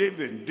can live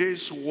in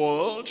this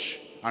world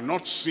and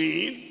not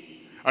sin,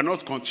 and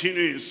not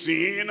continue in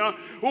sin?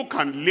 Who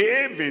can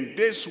live in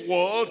this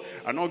world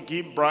and not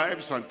give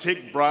bribes and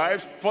take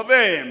bribes? For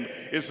them,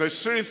 it's a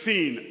strange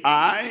thing.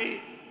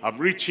 I have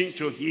written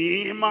to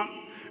him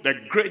the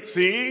great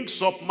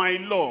things of my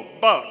law,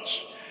 but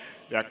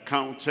they are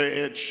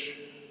counted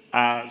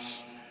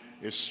as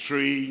a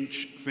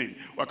strange thing.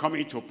 We're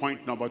coming to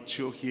point number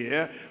 2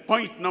 here.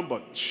 Point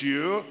number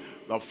 2,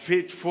 the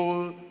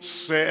faithful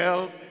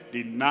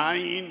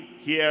self-denying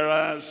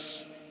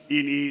hearers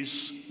in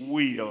his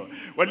will.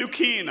 We're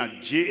looking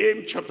at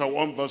James chapter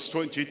 1 verse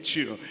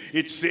 22.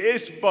 It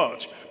says,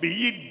 but be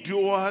ye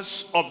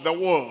doers of the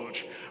word,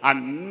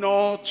 and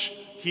not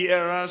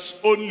hearers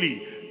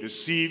only,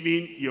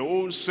 deceiving your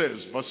own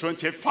selves. Verse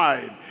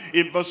 25.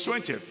 In verse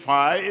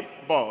 25,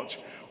 but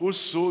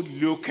whoso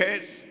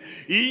looketh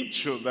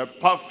into the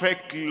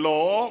perfect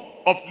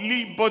law of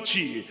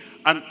liberty,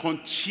 and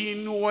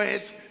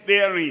continueth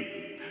therein,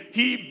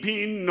 he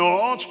being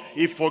not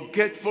a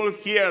forgetful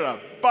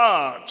hearer,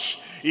 but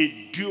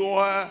a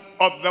doer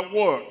of the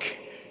work,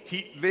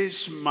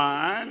 this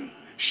man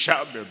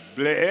shall be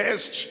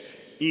blessed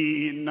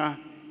in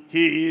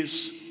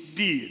his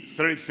deed.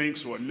 3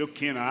 things we're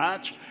looking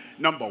at.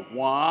 Number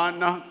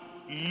 1,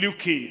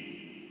 looking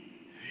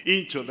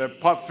into the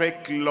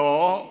perfect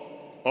law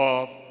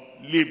of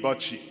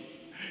liberty.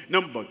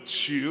 Number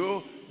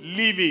 2,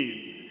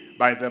 living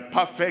by the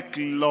perfect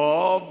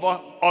love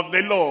of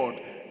the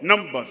Lord.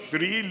 Number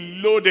 3,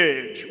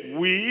 loaded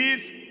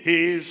with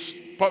his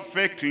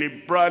perfect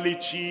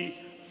liberality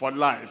for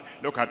life.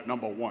 Look at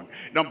number 1.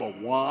 Number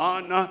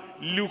 1,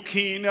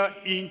 looking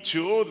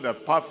into the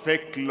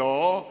perfect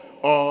law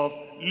of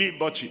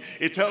liberty.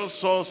 It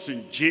tells us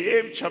in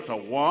James chapter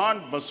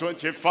 1 verse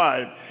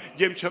 25.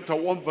 James chapter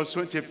 1 verse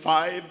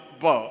 25,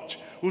 but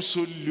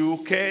whoso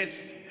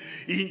looketh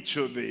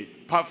into the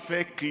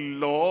perfect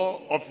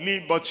law of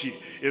liberty,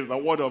 is the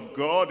word of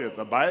God, is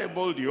the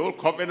Bible, the old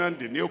covenant,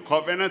 the new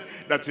covenant,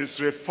 that is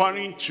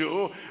referring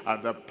to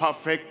the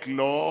perfect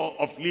law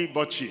of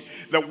liberty.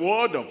 The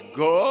word of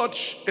God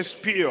is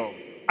pure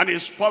and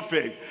is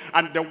perfect,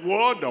 and the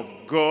word of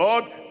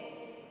God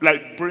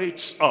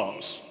liberates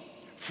us,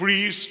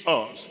 frees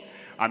us,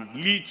 and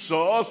leads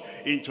us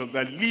into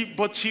the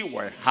liberty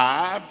we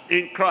have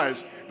in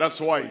Christ.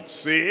 That's why it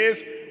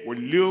says we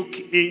look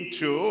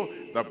into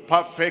the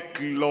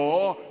perfect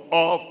law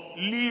of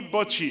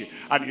liberty.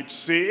 And it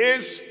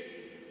says,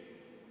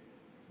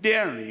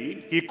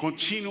 therein, he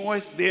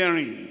continueth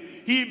therein,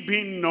 he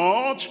be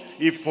not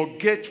a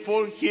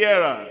forgetful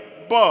hearer,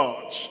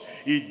 but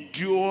a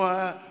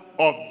doer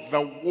of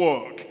the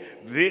work.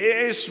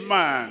 This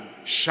man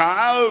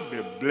shall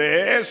be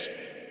blessed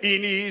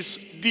in his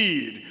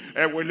deed.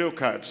 And we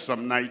look at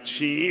Psalm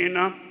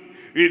 19,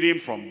 reading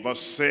from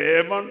verse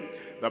 7,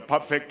 the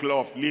perfect law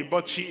of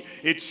liberty.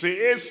 It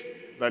says,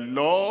 the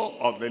law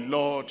of the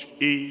Lord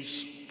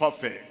is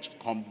perfect,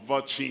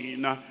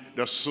 converting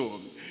the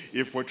soul.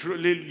 If we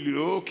truly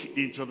look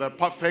into the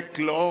perfect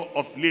law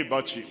of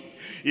liberty,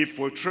 if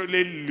we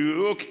truly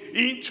look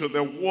into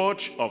the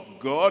word of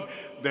God,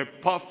 the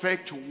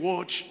perfect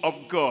word of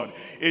God,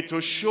 it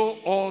will show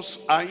us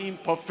our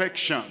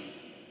imperfection.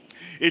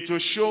 It will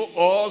show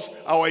us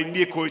our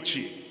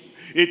iniquity.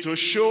 It will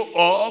show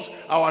us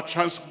our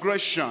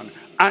transgression.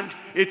 And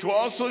it will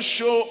also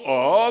show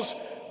us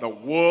the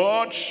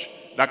word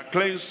that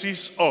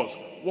cleanses us.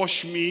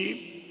 Wash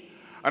me,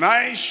 and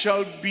I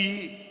shall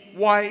be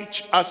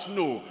white as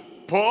snow.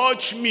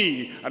 Purge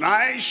me, and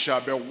I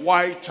shall be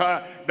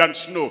whiter than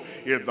snow.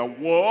 It's the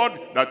word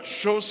that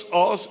shows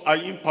us our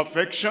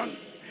imperfection,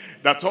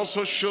 that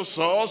also shows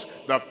us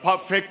the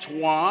perfect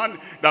one,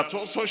 that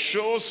also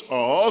shows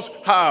us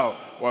how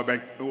we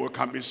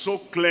can be so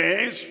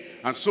cleansed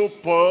and so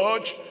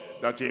purged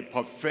that he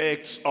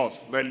perfects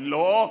us. The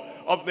law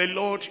of the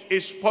Lord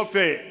is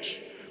perfect,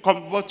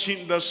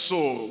 converting the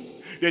soul.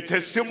 The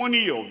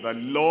testimony of the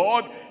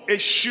Lord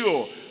is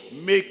sure,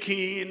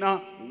 making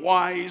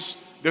wise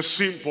the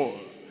simple,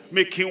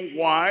 making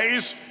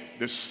wise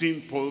the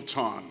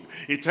simpleton.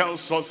 It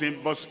tells us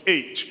in verse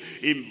 8.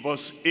 In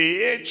verse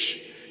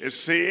 8, it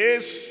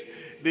says,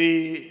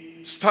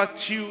 the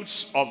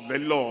statutes of the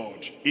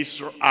Lord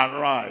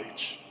are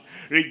right,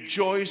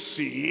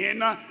 rejoicing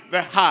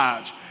the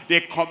heart.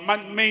 The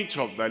commandment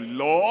of the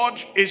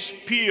Lord is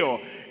pure,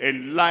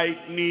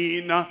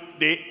 enlightening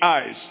the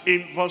eyes.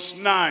 In verse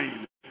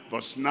 9,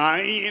 the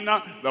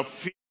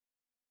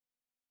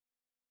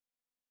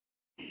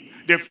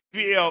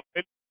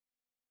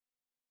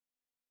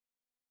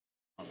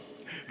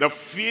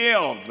fear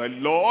of the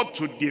Lord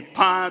to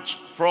depart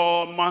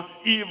from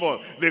evil.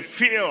 The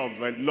fear of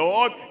the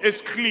Lord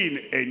is clean,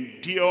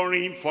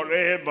 enduring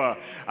forever.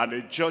 And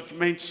the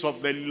judgments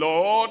of the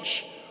Lord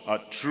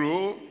are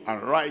true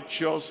and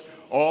righteous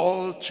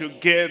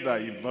altogether.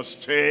 In verse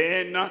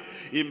 10,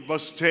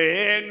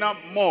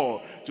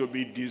 more to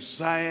be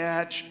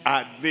desired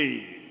are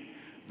they.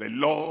 The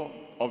law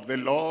of the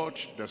Lord,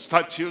 the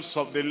statutes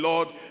of the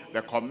Lord,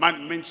 the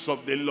commandments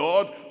of the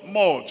Lord,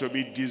 more to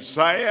be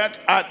desired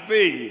are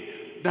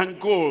they than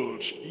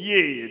gold,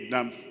 yea,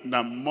 than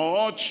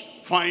much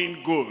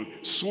fine gold,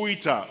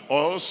 sweeter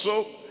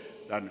also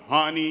than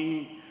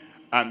honey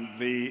and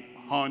the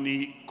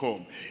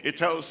honeycomb. It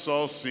tells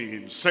us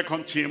in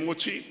 2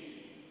 Timothy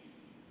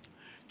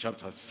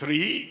chapter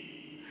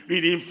 3,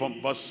 reading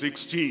from verse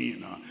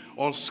 16,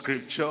 all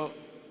scripture,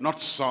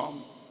 not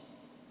some,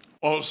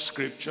 all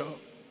scripture,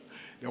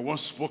 the one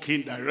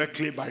spoken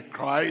directly by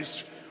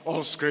Christ,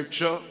 all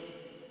scripture,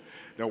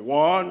 the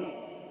one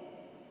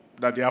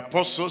that the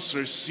apostles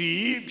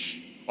received,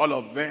 all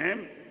of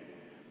them,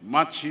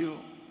 Matthew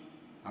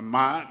and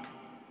Mark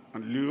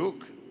and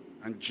Luke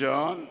and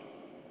John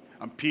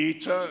and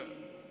Peter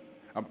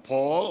and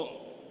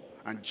Paul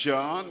and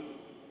John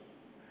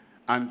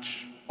and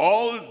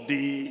all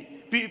the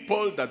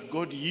people that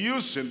God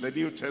used in the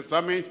New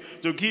Testament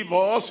to give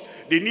us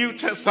the New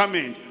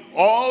Testament,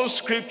 all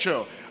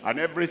scripture and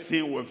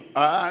everything we've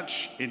heard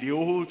in the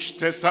Old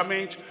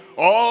Testament,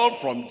 all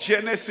from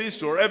Genesis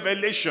to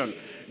Revelation,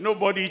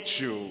 nobody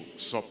to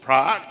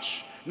subtract,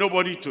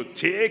 nobody to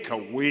take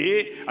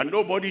away, and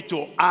nobody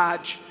to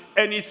add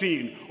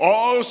anything.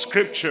 All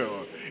scripture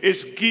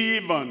is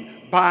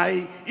given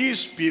by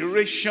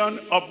inspiration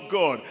of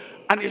God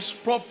and is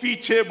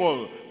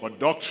profitable for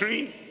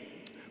doctrine,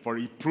 for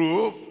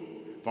reproof,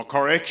 for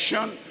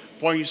correction,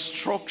 for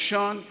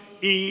instruction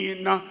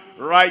in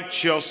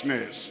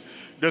righteousness.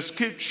 The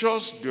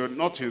scriptures do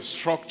not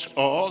instruct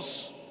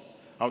us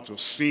how to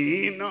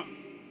sin,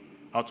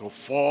 how to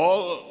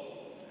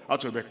fall, how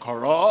to be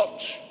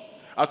corrupt,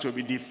 how to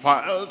be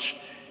defiled.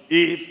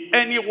 If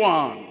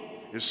anyone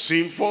is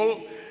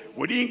sinful,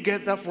 we didn't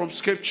get that from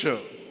scripture.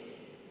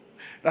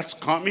 That's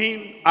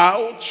coming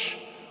out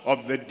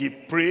of the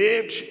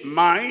depraved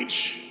mind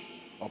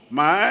of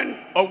man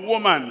or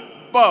woman.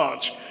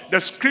 But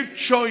the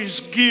scripture is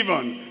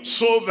given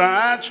so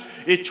that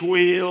it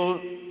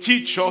will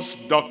teach us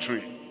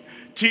doctrine,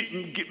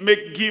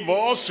 give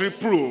us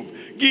reproof,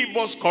 give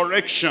us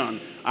correction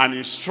and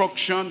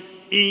instruction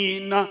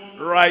in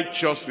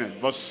righteousness.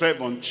 Verse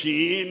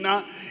 17,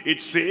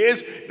 it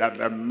says that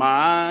the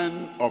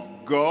man of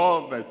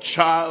God, the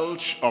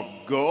child of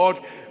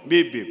God,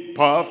 may be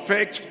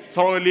perfect,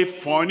 thoroughly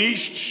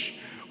furnished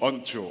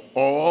unto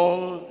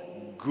all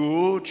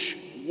good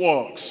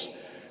works.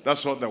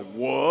 That's what the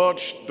word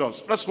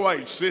does. That's why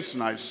it says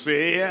in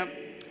Isaiah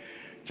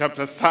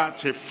chapter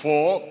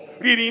 34,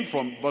 reading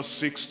from verse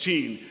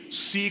 16,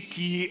 seek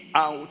ye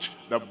out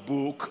the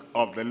book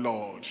of the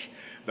Lord.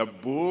 The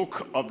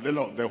book of the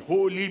Lord, the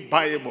Holy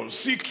Bible.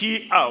 Seek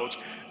ye out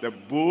the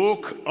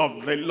book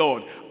of the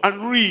Lord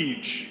and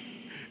read.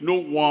 No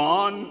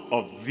one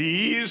of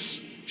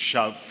these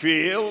shall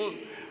fail,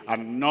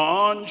 and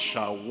none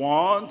shall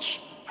want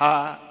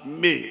her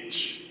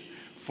mate.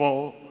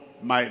 For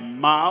my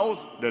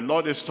mouth, the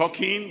Lord is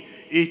talking,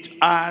 it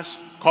has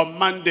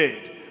commanded,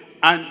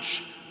 and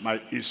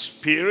my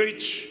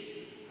spirit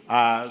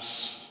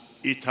as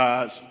it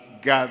has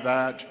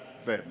gathered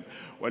them.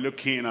 We're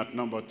looking at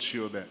number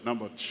 2 then.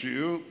 Number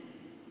 2,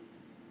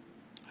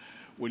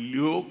 we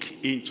look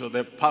into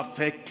the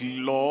perfect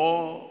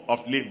law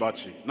of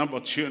liberty. Number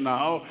 2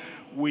 now,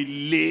 we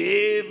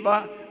live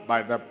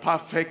by the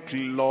perfect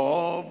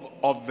love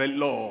of the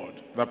Lord.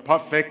 The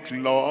perfect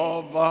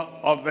love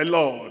of the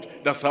Lord.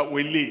 That's how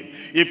we live.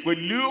 If we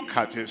look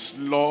at his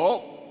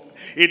law,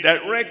 it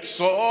directs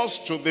us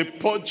to the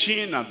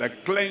purging and the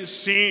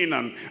cleansing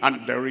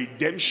and the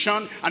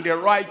redemption and the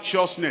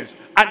righteousness.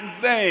 And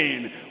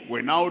then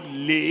we now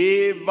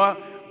live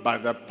by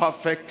the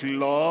perfect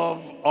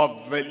love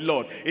of the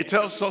Lord. It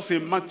tells us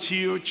in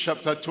Matthew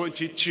chapter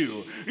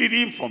 22,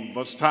 reading from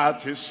verse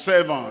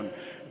 37,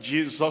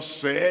 Jesus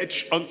said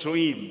unto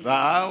him,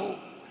 thou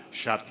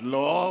shalt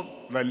love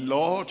the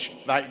Lord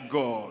thy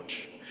God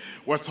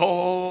with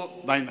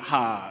all thine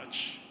heart,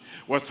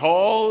 with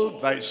all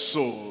thy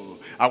soul,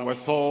 and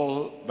with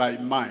all thy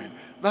mind.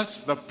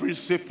 That's the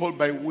principle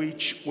by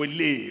which we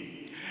live.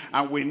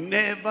 And we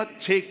never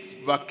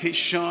take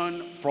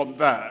vacation from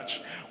that.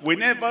 We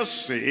never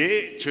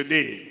say,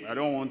 today, I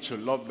don't want to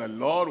love the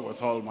Lord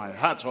with all my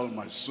heart, all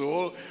my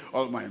soul,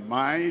 all my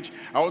mind.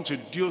 I want to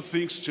do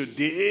things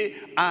today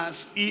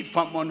as if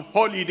I'm on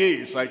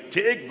holidays. I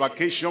take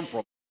vacation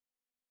from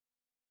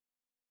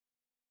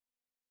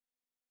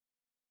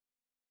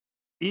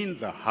in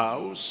the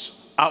house,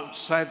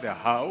 outside the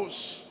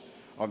house,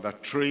 on the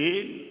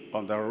train,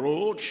 on the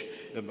road,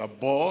 in the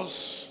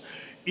bus,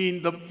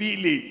 in the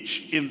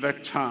village, in the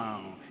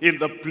town, in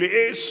the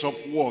place of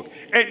work,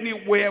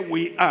 anywhere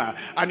we are,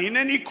 and in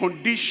any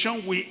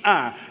condition we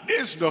are.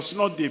 This does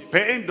not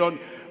depend on,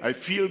 I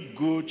feel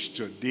good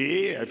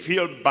today, I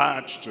feel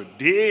bad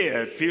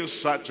today, I feel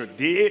sad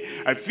today,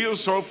 I feel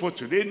sorrowful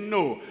today.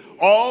 No.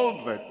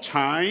 All the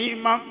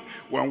time,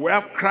 when we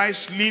have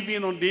Christ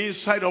living on the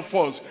inside of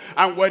us,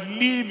 and we're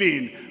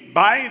living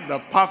by the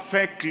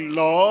perfect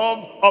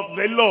love of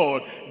the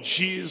Lord,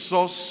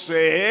 Jesus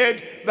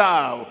said,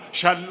 thou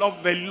shalt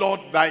love the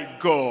Lord thy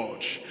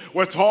God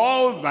with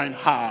all thine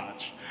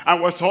heart,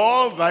 and with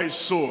all thy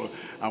soul,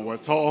 and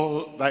with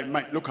all thy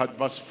mind. Look at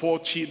verse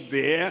 40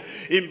 there.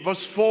 In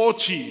verse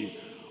 40,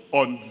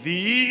 on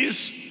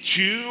these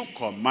 2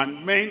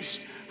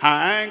 commandments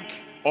hang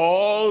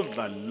all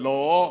the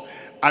law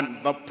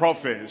and the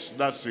prophets.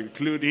 That's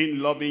including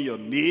loving your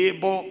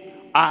neighbor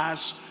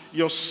as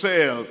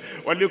yourself.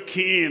 We're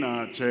looking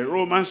at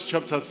Romans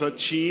chapter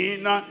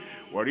 13.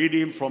 We're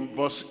reading from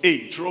verse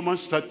 8.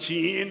 Romans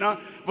 13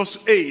 verse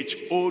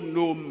 8. Owe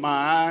no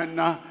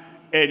man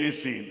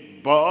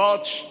anything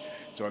but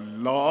to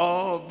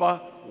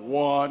love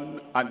one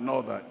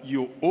another.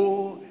 You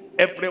owe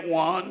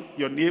everyone,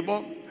 your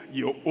neighbor,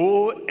 you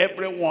owe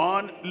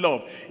everyone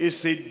love.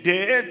 It's a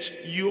debt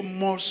you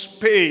must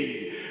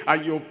pay.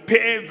 And you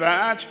pay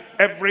that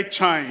every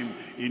time.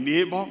 A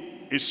neighbor,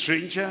 a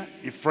stranger,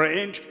 a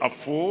friend, a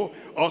foe,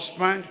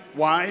 husband,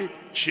 wife,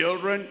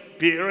 children,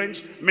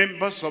 parents,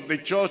 members of the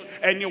church,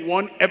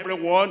 anyone,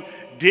 everyone.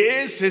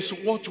 This is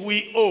what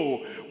we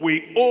owe.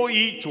 We owe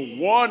it to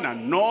one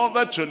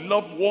another, to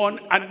love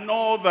one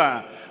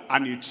another.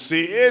 And it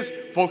says,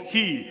 for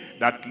he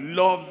that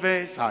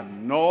loveth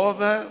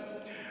another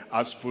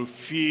has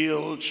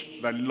fulfilled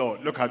the law.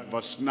 Look at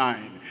verse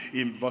 9.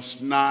 In verse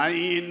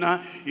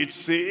 9, it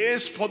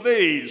says, for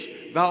this,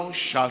 thou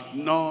shalt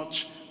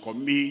not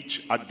commit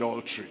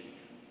adultery.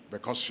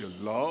 Because you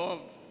love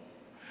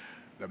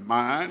the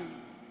man,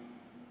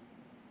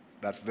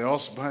 that's the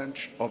husband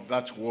of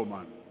that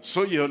woman.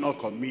 So you'll not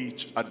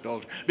commit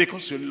adultery.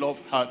 Because you love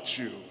her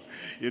too.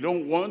 You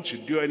don't want to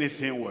do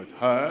anything with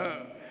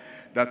her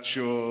that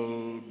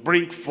will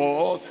bring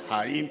forth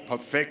her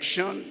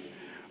imperfection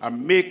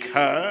and make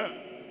her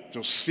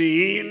to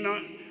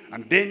sin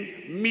and then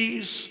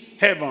miss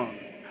heaven.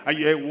 And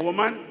you're a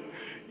woman,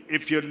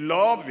 if you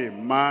love a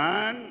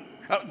man,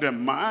 the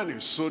man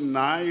is so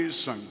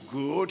nice and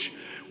good,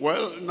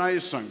 well,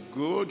 nice and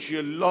good,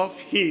 you love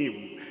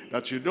him,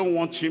 that you don't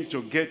want him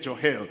to get to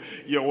hell.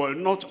 You will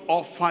not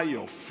offer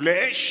your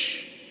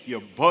flesh,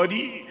 your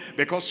body,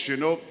 because you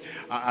know,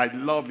 I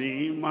love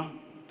him,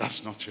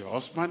 that's not your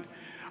husband.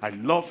 I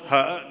love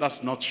her,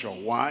 that's not your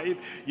wife.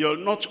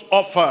 You'll not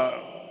offer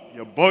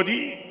your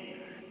body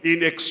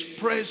in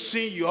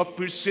expressing your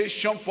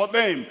appreciation for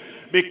them.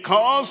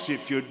 Because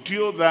if you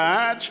do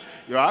that,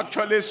 you're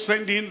actually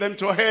sending them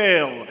to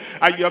hell.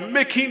 And you're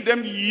making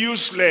them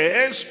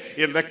useless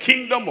in the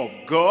kingdom of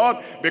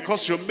God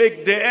because you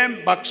make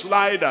them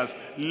backsliders.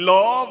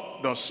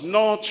 Love does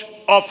not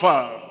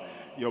offer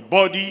your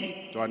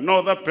body to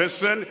another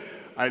person.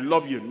 I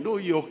love you. No,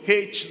 you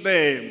hate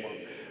them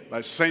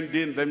by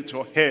sending them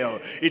to hell.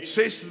 It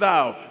says,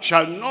 thou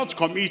shalt not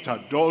commit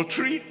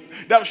adultery,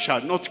 thou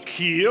shalt not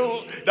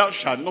kill, thou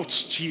shalt not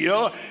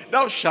steal,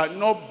 thou shalt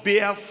not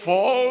bear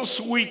false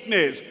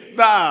witness,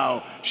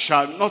 thou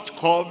shalt not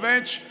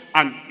covet.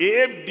 And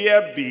if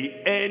there be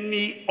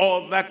any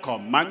other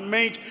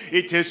commandment,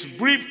 it is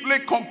briefly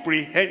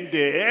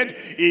comprehended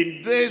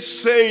in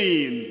this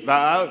saying,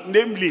 thou,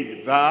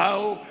 namely,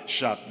 thou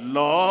shalt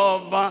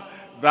love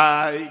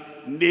thy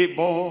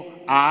neighbor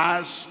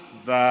as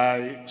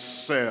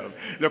thyself.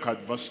 Look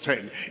at verse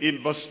 10.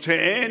 In verse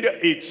 10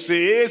 it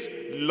says,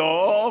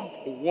 love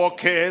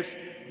worketh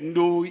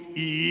no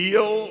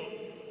ill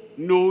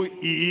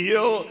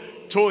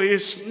to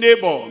his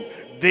neighbor.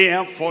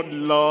 Therefore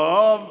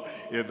love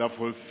is the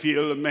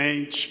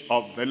fulfillment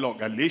of the law.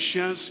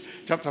 Galatians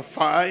chapter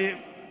 5,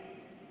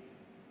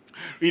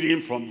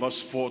 reading from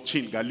verse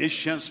 14.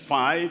 Galatians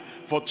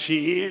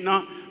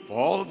 5:14. For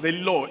all the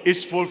law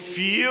is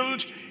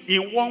fulfilled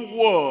in one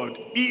word,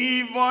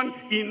 even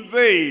in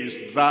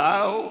this,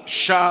 thou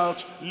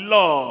shalt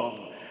love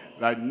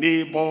thy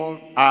neighbor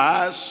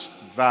as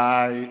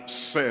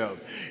thyself.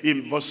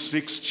 In verse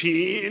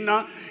 16,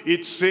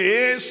 it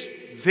says,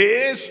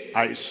 this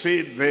I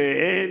say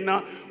then,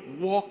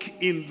 walk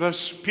in the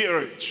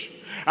Spirit,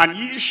 and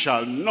ye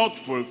shall not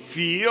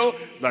fulfill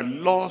the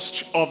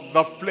lust of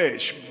the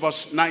flesh.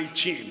 Verse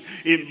 19.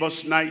 In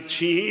verse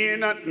 19,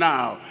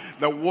 now,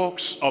 the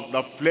works of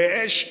the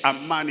flesh are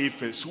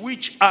manifest,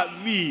 which are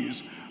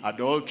these: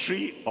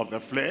 adultery of the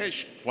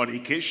flesh,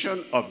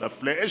 fornication of the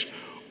flesh,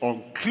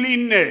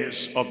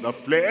 uncleanness of the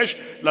flesh,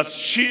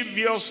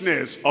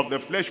 lasciviousness of the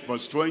flesh.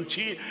 Verse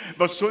 20.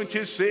 Verse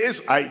 20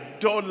 says,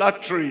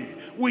 idolatry,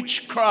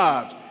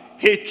 witchcraft,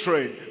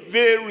 hatred,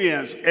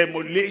 variance,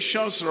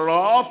 emulations,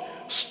 wrath,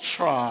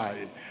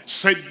 strife,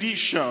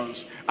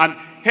 seditions, and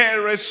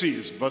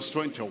heresies. Verse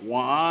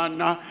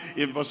 21.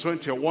 In verse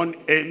 21,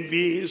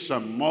 envies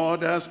and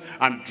murders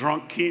and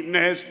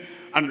drunkenness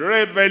and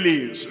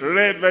revelings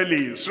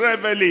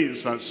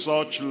and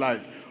such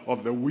like,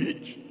 of the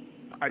which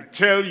I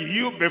tell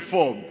you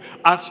before,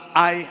 as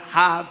I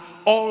have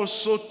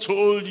also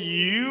told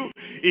you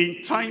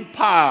in time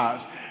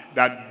past,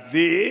 that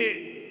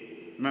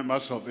they,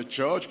 members of the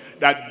church,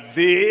 that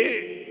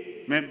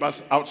they,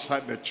 members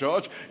outside the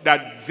church,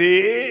 that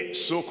they,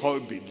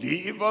 so-called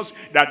believers,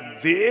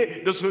 that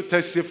they, those who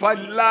testify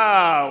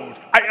loud,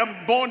 I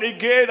am born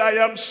again, I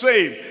am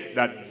saved,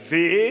 that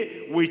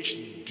they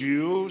which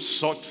do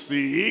such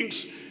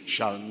things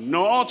shall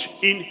not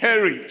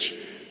inherit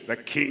the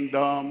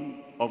kingdom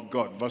of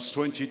God. Verse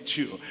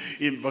 22.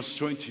 In verse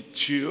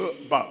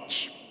 22, but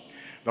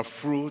the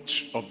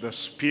fruit of the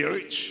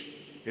Spirit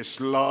is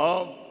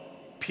love,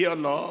 pure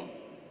love,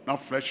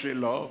 not fleshly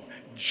love,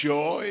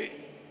 joy,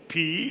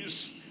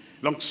 peace,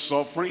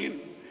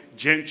 long-suffering,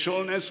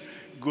 gentleness,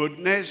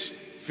 goodness,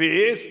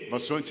 faith.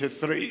 Verse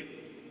 23,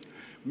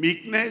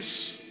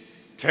 meekness,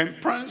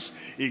 temperance.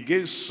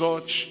 Against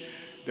such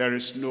there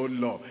is no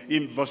law.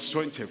 In verse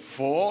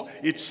 24,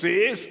 it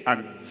says,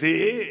 and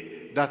they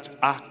that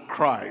are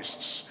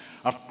Christ's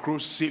have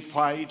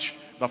crucified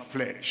the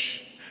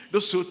flesh.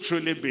 Those who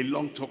truly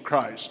belong to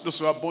Christ, those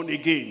who are born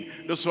again,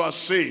 those who are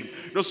saved,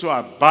 those who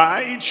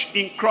abide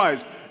in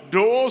Christ,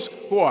 those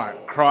who are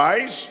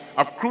Christ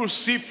have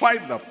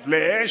crucified the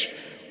flesh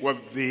with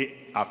the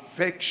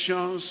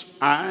affections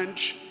and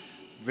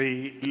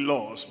the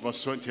laws.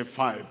 Verse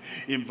 25.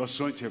 In verse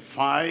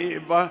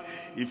 25,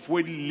 if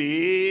we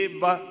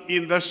live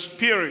in the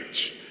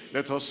Spirit,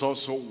 let us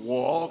also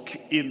walk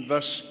in the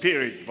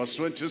Spirit. Verse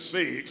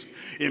 26.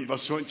 In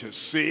verse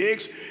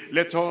 26,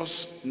 let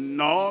us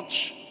not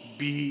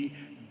be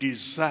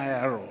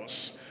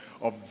desirous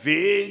of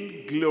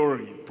vain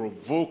glory,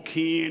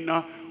 provoking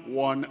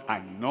one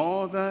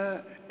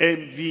another,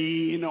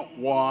 envying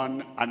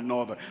one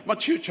another.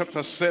 Matthew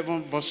chapter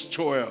 7, verse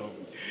 12.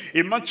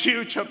 In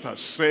Matthew chapter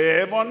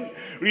 7,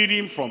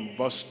 reading from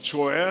verse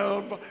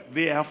 12,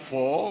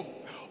 therefore,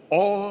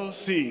 all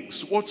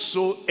things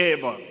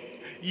whatsoever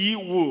ye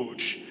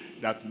would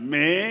that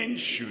men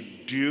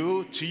should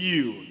do to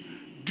you,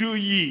 do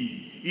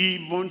ye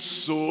even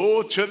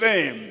so to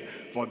them.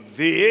 For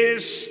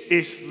this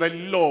is the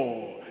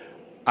law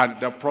and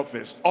the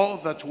prophets. All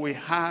that we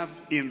have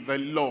in the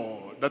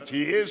law, that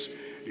is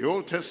the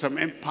Old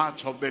Testament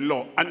part of the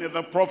law, and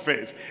the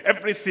prophets,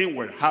 everything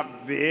we have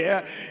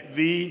there,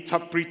 the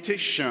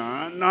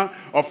interpretation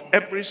of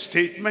every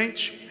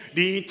statement,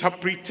 the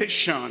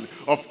interpretation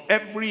of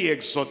every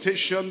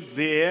exhortation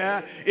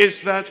there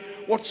is that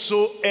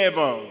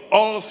whatsoever,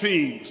 all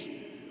things,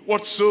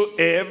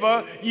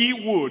 whatsoever ye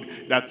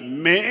would that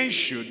men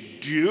should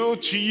do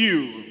to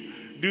you,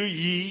 do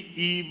ye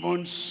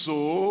even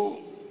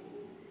so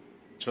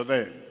to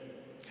them.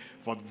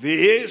 For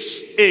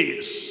this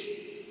is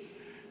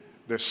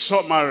the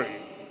summary,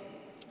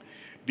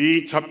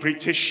 the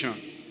interpretation,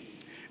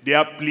 the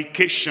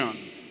application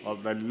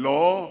of the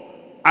law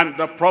and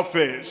the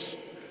prophets.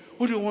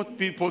 What do you want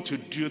people to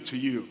do to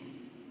you?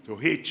 To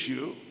hate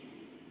you?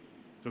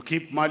 To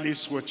keep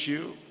malice with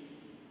you?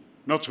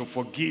 Not to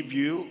forgive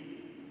you?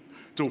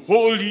 To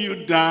hold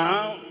you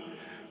down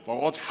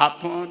for what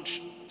happened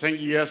 10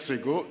 years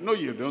ago? No,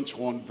 you don't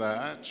want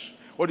that.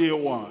 What do you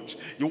want?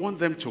 You want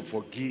them to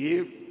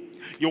forgive.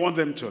 You want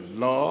them to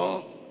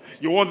love.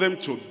 You want them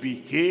to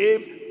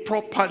behave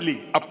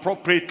properly,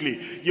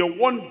 appropriately. You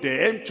want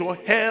them to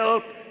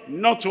help,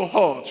 not to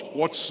hurt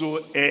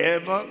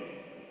whatsoever.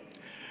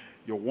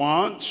 You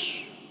want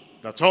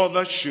that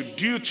others should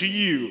do to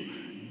you,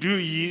 do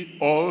ye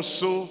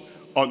also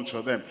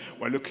unto them.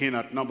 We're looking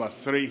at number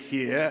 3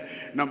 here.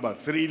 Number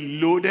 3,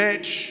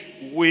 loaded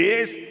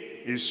with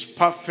his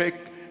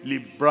perfect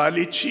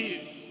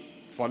liberality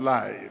for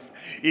life.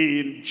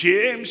 In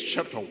James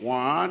chapter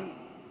 1,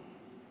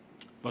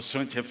 verse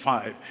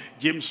 25.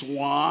 James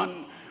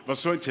 1,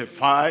 verse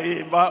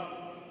 25.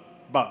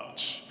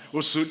 But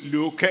whoso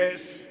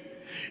looketh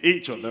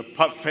into the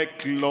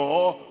perfect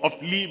law of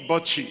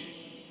liberty,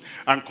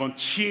 and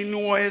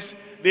continueth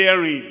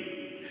therein,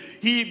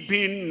 he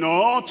being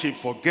not a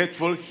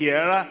forgetful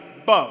hearer,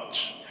 but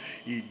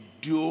a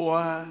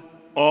doer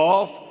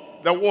of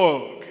the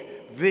work,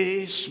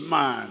 this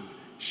man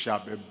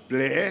shall be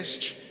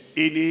blessed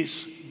in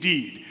his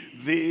deed.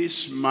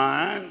 This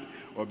man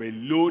will be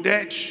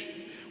loaded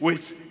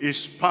with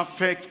his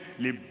perfect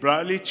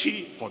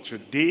liberality for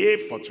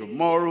today, for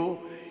tomorrow,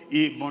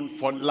 even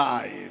for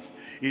life.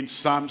 In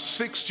Psalm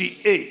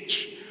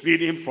 68,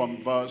 reading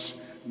from verse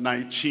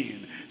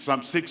 19.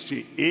 Psalm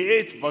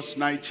 68, verse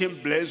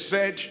 19,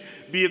 blessed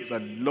be the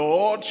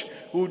Lord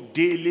who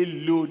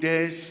daily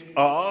loadeth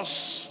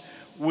us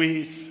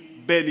with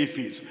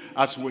benefits,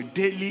 as we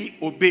daily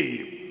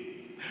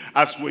obey,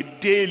 as we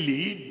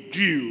daily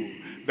do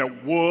the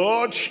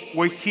word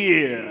we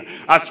hear,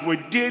 as we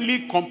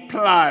daily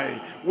comply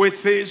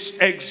with his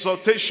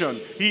exhortation.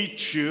 He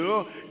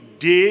too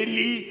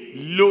daily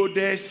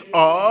loadeth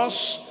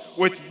us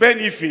with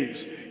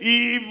benefits,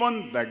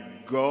 even the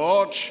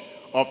God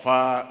of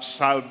our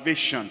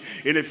salvation.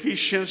 In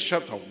Ephesians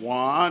chapter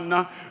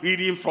 1,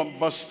 reading from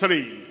verse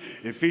 3.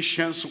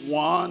 Ephesians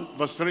 1,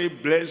 verse 3,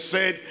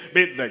 blessed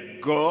be the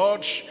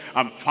God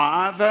and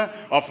Father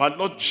of our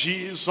Lord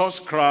Jesus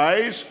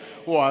Christ,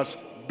 who has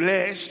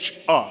blessed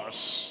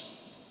us,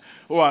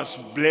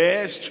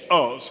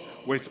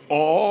 with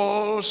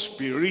all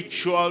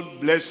spiritual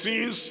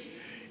blessings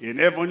in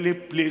heavenly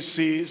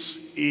places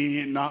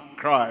in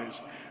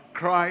Christ.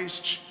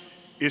 Christ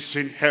is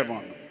in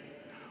heaven.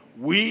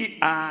 We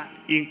are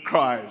in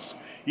Christ.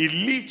 He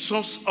lifts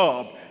us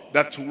up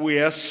that we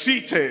are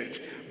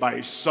seated by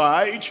his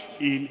side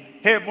in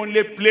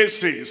heavenly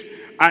places,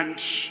 and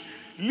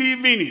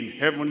living in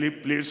heavenly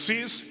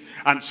places,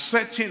 and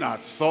setting our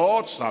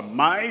thoughts, our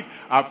mind,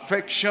 our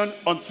affection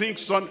on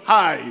things on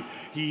high.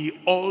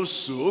 He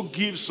also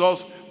gives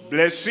us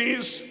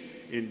blessings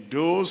in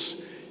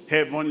those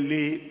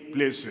heavenly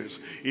places.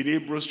 In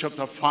Hebrews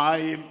chapter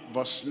 5,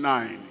 verse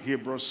 9.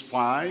 Hebrews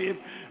 5,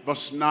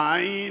 verse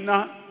 9.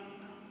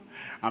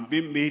 And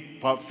being made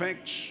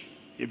perfect,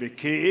 he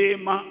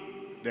became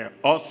the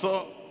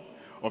author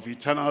of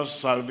eternal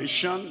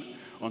salvation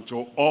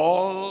unto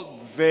all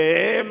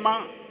them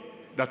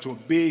that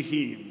obey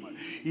him.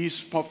 He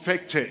is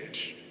perfected,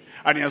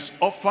 and he has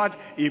offered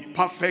a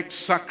perfect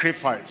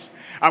sacrifice,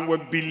 and we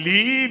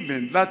believe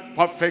in that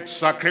perfect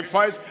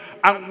sacrifice,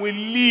 and we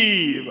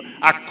live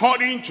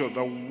according to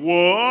the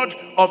word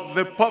of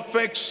the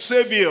perfect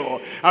Savior.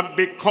 And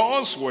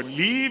because we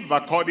live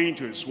according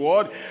to his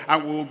word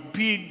and we're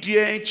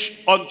obedient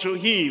unto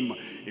him,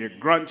 he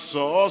grants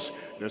us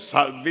the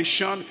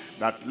salvation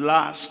that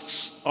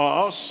lasts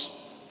us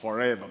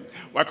forever.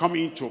 We're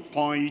coming to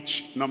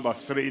point number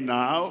 3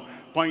 now.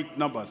 Point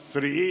number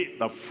 3,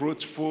 the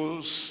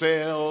fruitful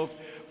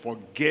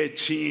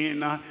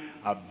self-forgetting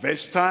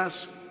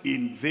harvesters.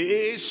 In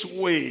this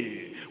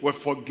way, we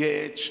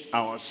forget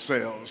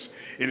ourselves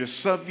in the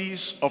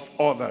service of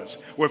others.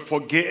 We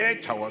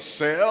forget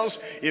ourselves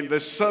in the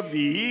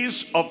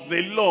service of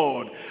the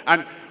Lord.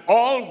 And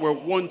all we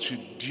want to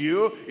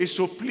do is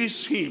to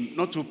please him,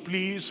 not to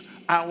please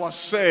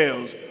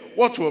ourselves.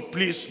 What will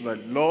please the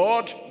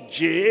Lord?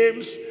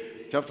 James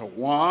chapter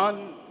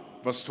 1,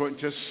 verse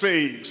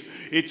 26.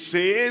 It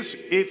says,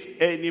 if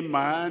any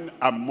man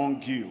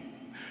among you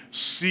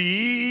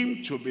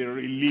seem to be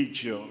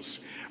religious,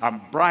 and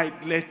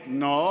bridleth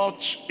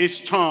not his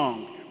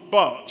tongue,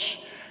 but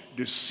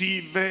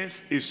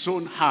deceiveth his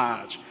own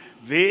heart,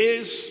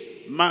 this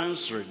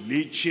man's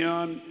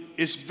religion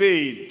is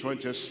vain.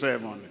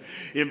 27.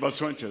 In verse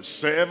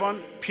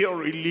 27, pure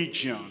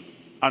religion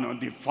and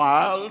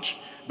undefiled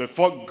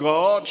before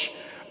God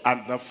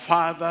and the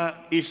Father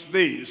is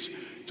this,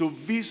 to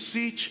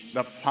visit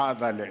the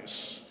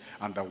fatherless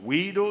and the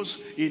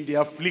widows in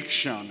their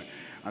affliction,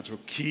 and to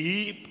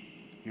keep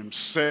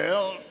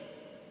himself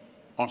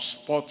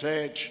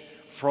unspotted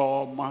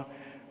from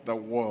the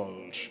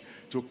world.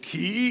 To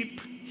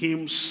keep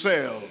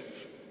himself.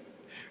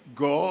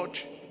 God,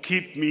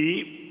 keep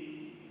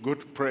me,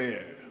 good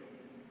prayer.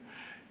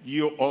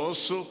 You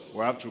also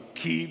will have to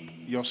keep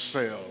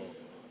yourself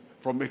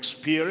from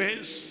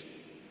experience,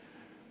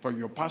 from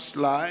your past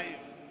life,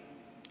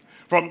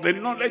 from the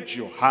knowledge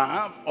you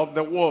have of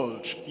the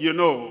world. You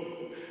know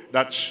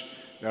that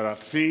there are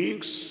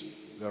things,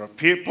 there are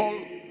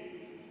people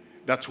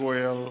that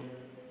will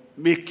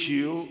make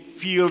you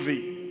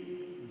filthy,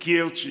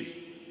 guilty,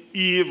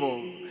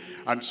 evil.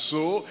 And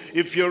so,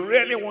 if you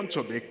really want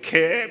to be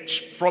kept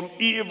from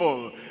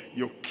evil,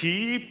 you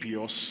keep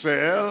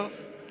yourself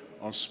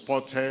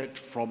unspotted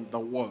from the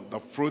world. The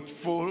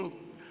fruitful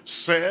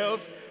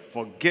self,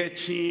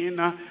 forgetting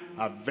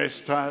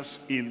investors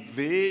in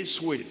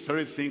this way.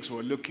 Three things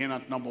we're looking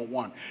at. Number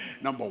one,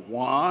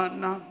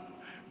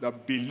 the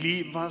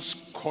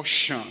believer's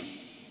caution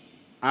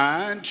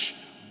and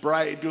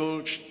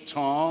bridled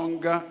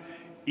tongue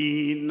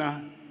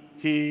in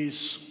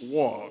his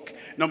work.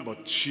 Number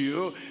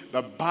two,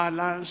 the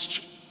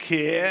balanced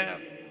care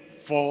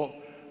for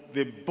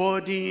the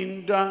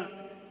burdened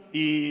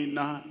in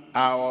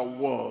our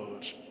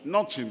world.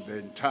 Not in the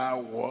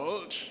entire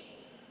world.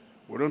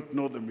 We don't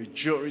know the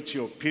majority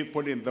of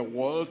people in the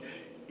world.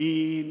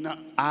 In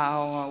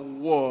our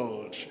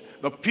world,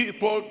 the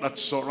people that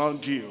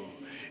surround you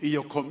in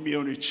your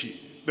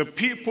community, the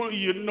people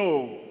you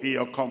know in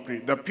your company,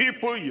 the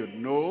people you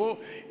know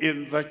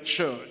in the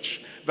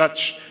church, that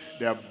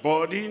they are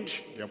burdened,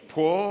 they are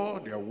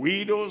poor, they are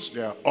widows,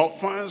 they are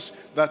orphans,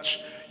 that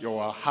you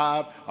will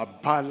have a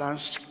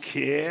balanced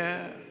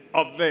care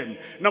of them.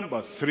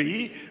 Number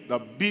three, the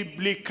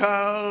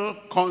biblical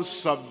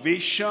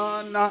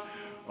conservation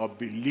of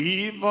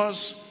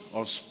believers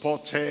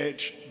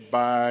unspotted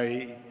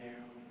by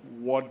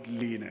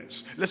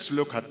worldliness. Let's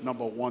look at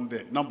number one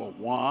there. Number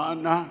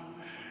one,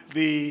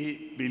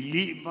 the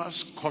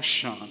believer's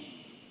caution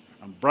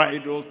and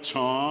bridled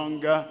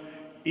tongue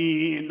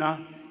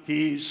in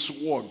his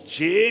word.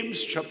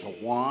 James chapter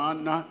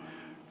 1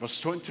 verse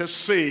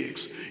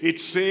 26,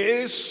 it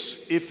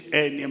says, if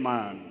any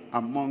man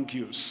among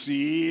you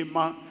seem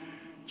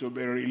to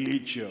be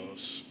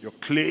religious, you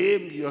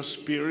claim you're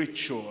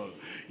spiritual,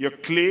 you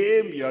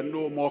claim you're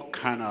no more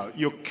carnal,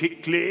 you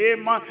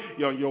claim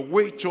you're on your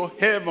way to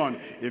heaven.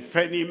 If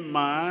any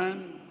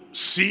man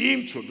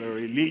seem to be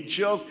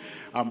religious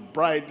and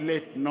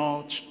bridleth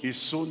not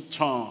his own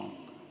tongue,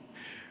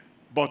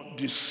 but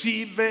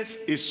deceiveth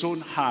his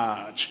own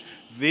heart,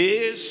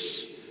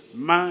 this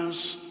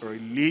man's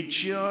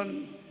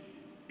religion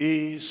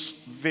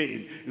is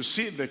vain. You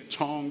see the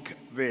tongue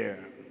there.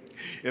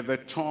 If the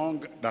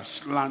tongue that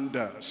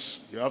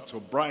slanders, you have to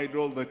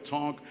bridle the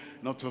tongue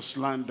not to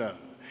slander.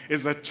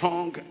 It's the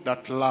tongue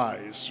that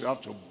lies. You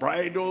have to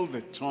bridle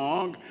the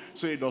tongue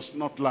so it does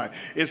not lie.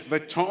 It's the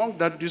tongue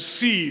that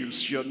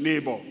deceives your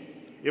neighbor.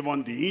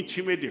 Even the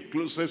intimate, the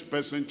closest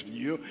person to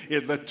you,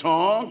 is the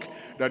tongue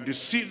that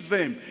deceives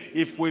them.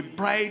 If we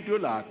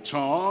bridle our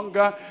tongue,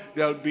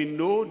 there'll be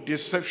no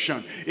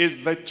deception.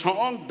 It's the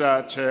tongue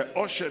that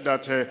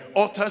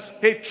utters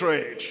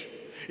hatred.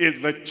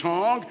 It's the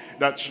tongue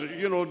that,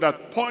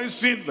 that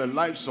poisons the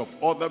lives of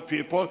other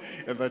people.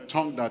 It's the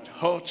tongue that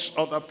hurts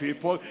other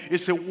people.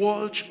 It's a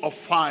world of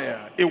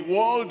fire, a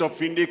world of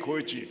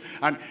iniquity.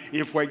 And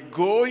if we're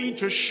going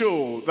to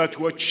show that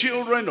we're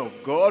children of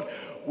God,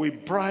 we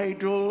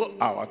bridle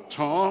our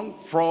tongue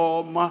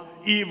from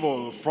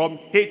evil, from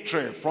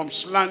hatred, from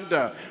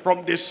slander,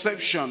 from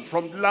deception,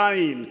 from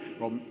lying,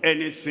 from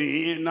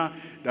anything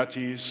that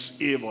is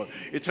evil.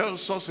 It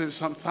tells us in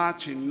Psalm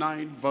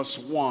 39 verse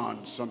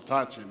 1, Psalm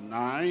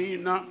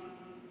 39,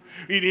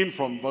 reading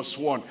from verse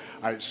 1,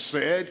 I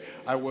said,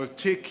 I will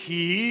take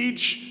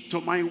heed to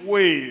my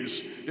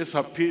ways. These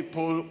are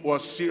people who are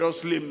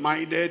seriously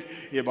minded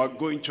about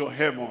going to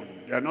heaven.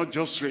 They are not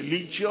just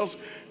religious,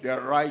 they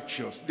are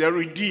righteous, they are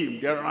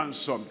redeemed, they are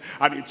ransomed.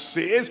 And it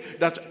says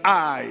that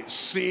I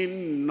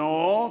sin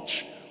not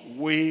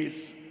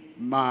with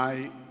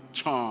my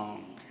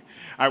tongue.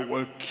 I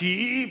will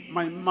keep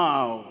my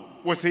mouth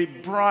with a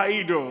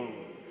bridle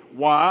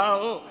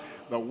while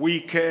the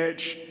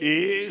wicked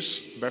is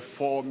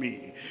before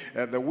me.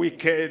 The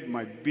wicked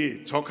might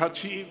be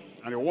talkative,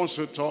 and he wants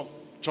to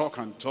talk,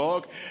 and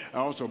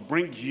also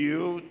bring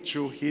you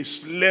to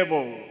his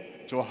level,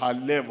 to her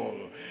level.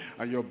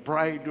 And you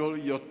bridle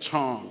your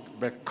tongue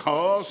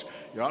because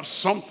you have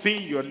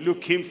something you're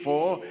looking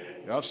for.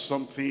 You have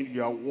something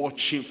you are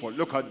watching for.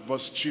 Look at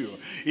verse 2.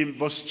 In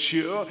verse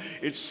 2,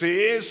 it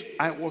says,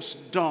 I was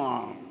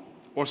dumb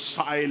or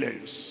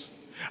silence.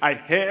 I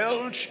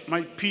held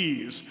my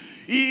peace,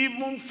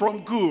 even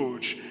from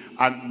good,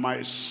 and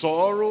my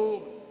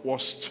sorrow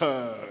was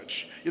stirred.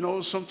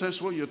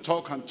 Sometimes when you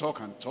talk,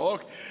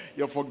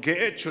 you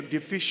forget your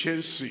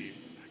deficiency.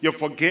 You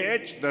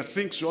forget the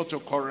things you ought to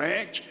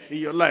correct in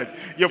your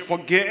life. You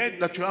forget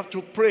that you have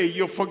to pray.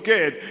 You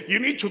forget. You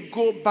need to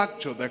go back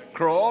to the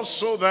cross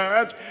so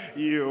that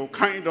you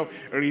kind of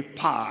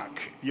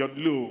repack your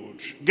load,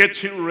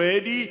 getting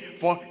ready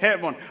for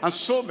heaven. And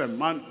so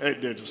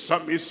the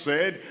psalmist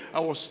said, I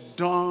was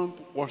dumb,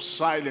 was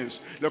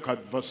silenced. Look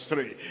at verse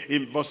 3.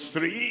 In verse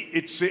 3,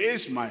 it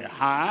says, my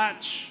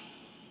heart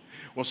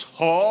was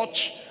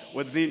hot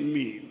within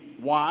me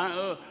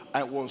while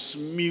I was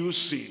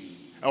musing.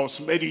 I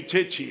was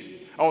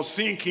meditating, I was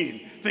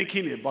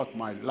thinking about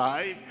my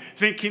life,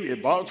 thinking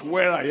about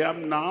where I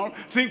am now,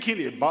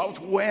 thinking about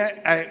where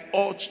I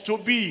ought to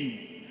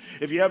be.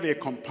 If you have a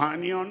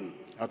companion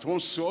at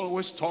once,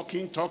 always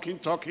talking,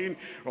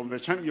 from the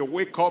time you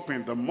wake up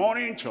in the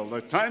morning till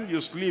the time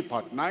you sleep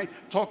at night,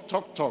 talk.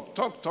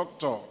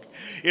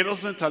 It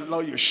doesn't allow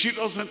you, she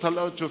doesn't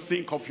allow you to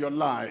think of your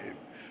life.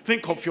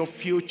 Think of your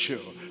future.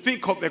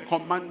 Think of the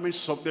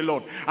commandments of the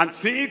Lord. And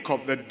think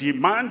of the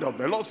demand of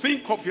the Lord.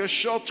 Think of your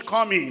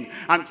shortcoming.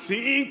 And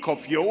think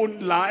of your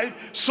own life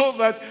so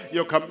that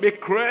you can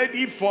make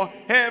ready for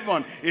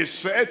heaven. He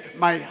said,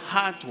 my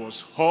heart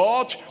was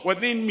hot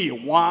within me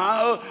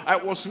while I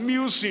was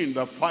musing.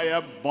 The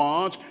fire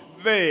burnt.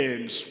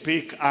 Then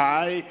speak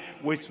I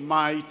with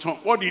my tongue.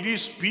 What did he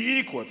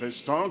speak with his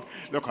tongue?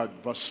 Look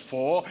at verse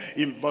 4.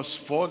 In verse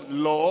 4,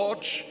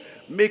 Lord,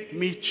 make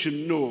me to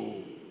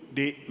know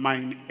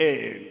mine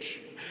end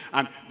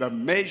and the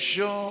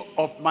measure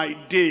of my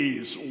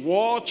days,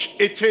 what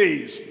it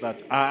is,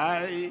 that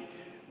I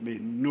may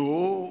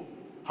know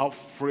how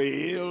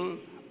frail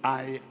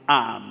I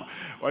am.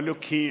 We're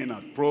looking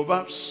at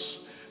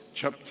Proverbs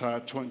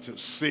chapter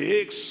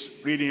 26,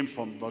 reading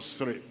from verse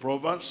 3.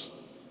 Proverbs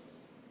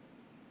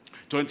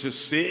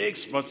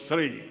 26 verse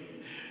 3.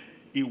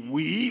 He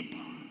weep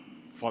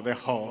for the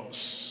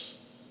horse,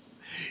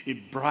 he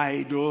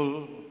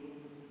bridle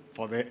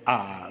for the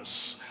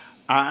ass,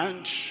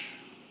 and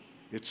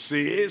it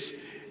says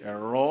a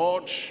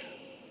rod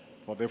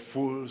for the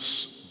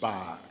fool's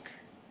back.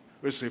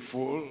 Where's a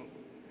fool?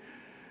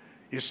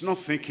 He's not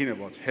thinking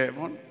about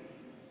heaven.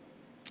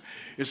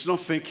 He's not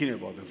thinking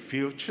about the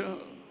future.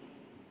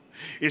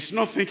 He's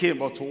not thinking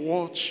about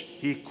what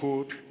he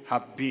could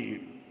have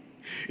been.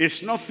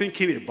 He's not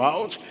thinking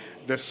about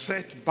the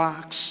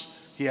setbacks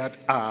he had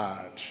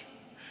had.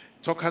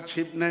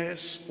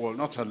 Talkativeness will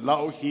not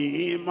allow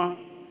him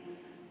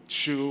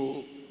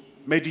to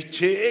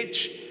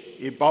meditate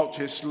about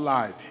his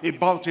life,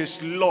 about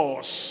his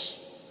loss.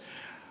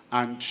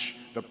 And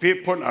the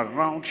people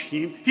around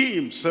him, he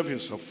himself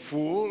is a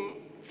fool,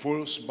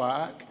 fool's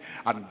back.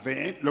 And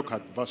then, look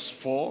at verse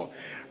 4,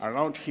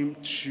 around him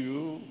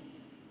too,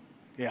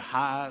 he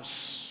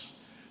has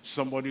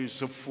somebody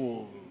who's a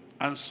fool.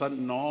 Answer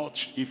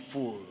not a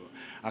fool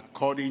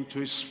according to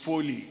his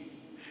folly,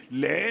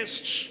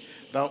 lest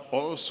thou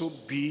also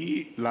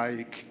be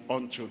like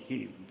unto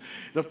him.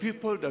 The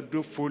people that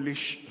do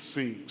foolish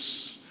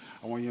things,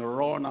 and when you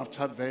run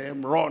after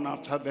them,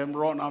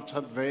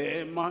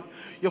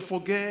 you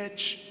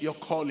forget your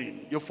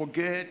calling, you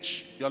forget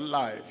your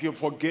life, you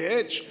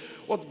forget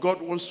what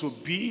God wants to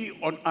be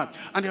on earth.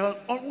 And there will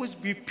always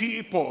be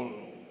people,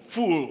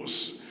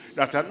 fools,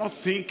 that are not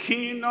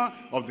thinking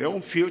of their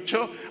own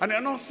future, and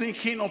they're not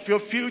thinking of your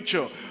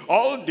future.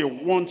 All they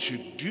want to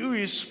do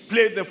is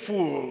play the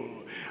fool.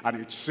 And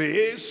it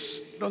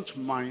says, don't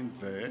mind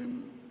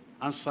them.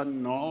 Answer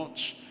not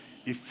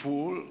a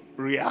fool.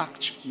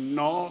 React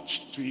not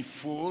to a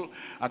fool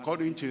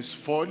according to his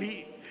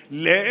folly,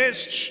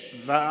 lest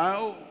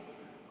thou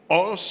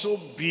also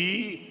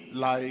be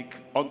like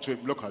unto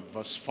him. Look at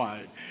verse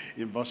 5.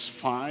 In verse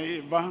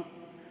 5,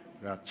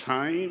 there are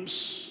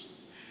times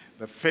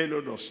the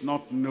fellow does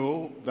not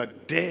know the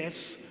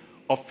depth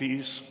of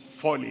his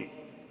folly,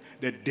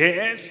 the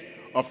depth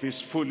of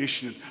his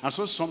foolishness. And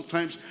so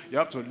sometimes you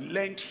have to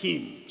lend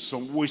him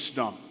some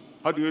wisdom.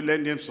 How do you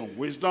lend him some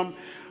wisdom?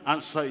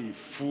 Answer a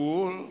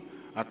fool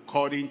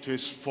according to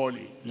his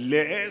folly,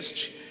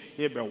 lest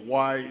he be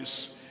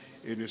wise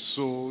in his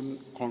own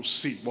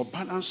conceit. But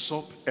balance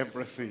up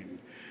everything.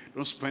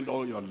 Don't spend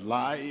all your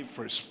life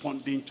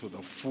responding to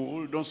the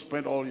fool. Don't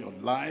spend all your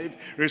life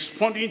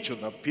responding to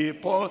the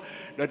people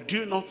that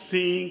do not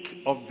think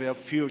of their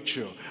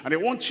future. And they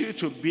want you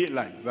to be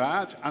like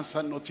that.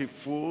 Answer not a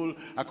fool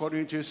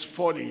according to his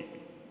folly,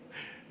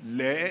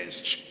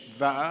 lest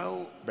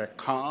thou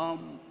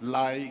become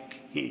like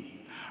him.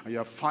 And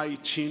you're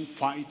fighting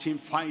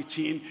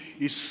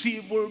a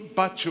civil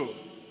battle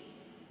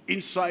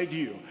inside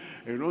you.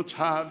 You don't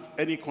have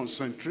any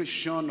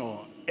concentration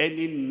or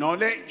any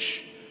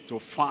knowledge to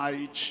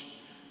fight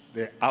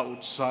the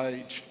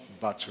outside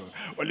battle.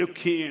 We're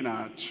looking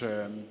at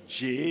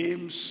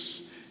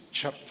James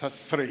chapter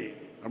 3.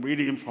 I'm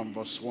reading from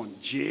verse 1.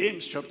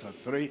 James chapter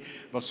 3,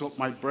 verse 1.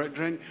 My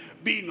brethren,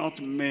 be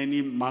not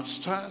many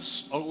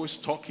masters, always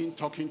talking,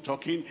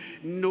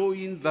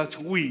 knowing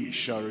that we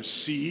shall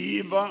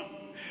receive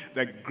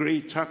the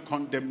greater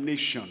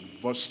condemnation.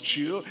 Verse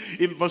 2,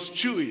 in verse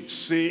 2 it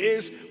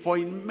says, for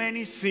in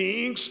many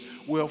things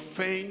we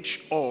offend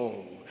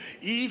all.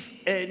 If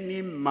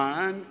any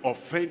man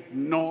offend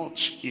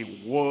not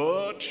in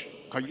word,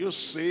 can you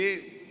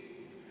say,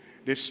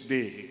 this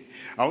day,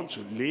 I want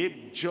to live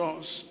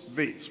just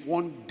this,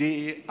 one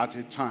day at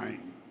a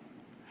time.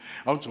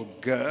 I want to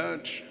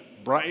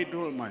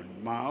bridle my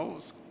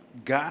mouth,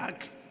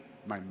 gag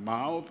my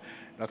mouth,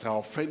 that I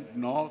offend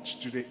not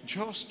today,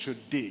 just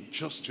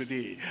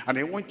today. And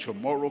then when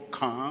tomorrow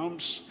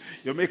comes,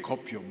 you make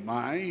up your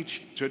mind,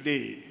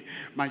 today,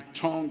 my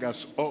tongue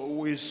has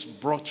always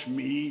brought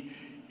me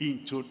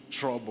into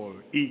trouble,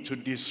 into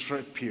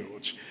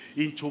disrepute,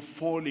 into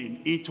falling,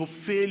 into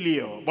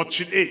failure. But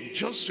today,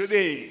 just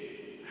today,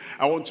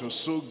 I want to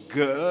so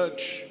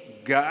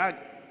gag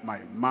my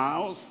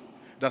mouth,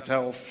 that I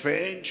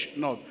offend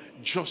not,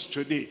 just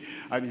today.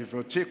 And if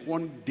you take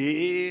one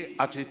day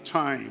at a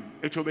time,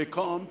 it will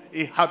become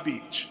a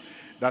habit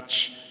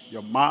that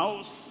your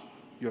mouth,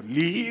 your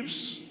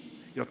lips,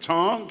 your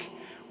tongue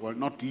will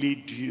not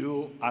lead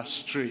you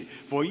astray.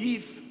 For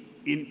if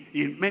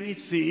in many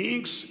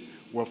things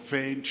we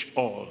offend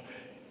all,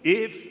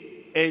 if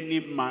any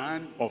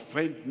man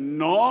offend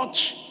not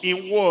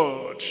in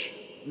word,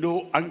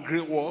 no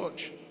angry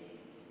word,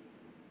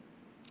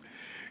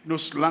 no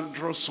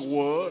slanderous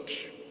word,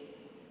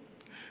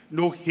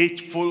 no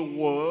hateful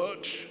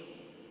word,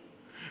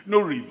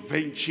 no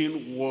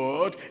revenging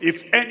word.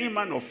 If any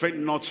man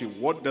offend not in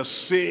word, the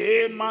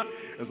same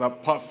is a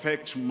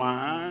perfect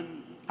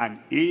man, and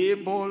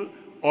able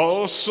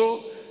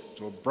also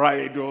to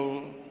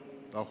bridle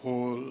the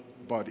whole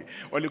body.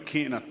 We're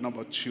looking at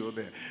number 2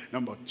 there.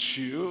 Number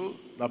 2,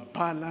 the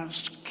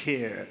balanced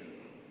care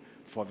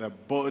for the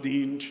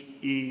burdened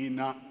in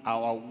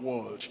our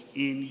world,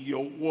 in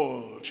your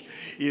world,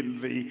 in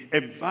the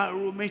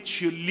environment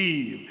you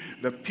live,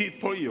 the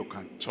people you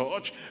can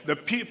touch, the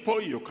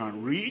people you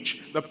can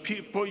reach, the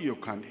people you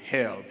can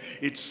help.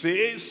 It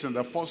says in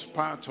the first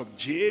part of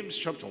James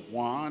chapter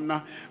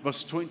 1,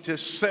 verse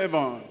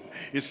 27,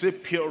 it says,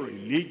 pure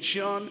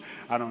religion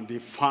and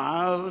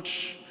undefiled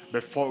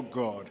before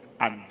God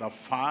and the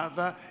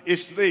Father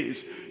is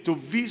this, to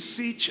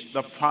visit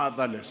the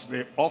fatherless,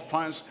 the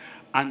orphans,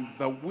 and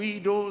the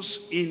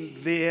widows in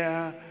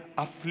their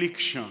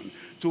affliction,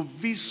 to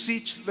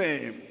visit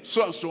them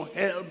so as to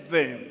help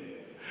them,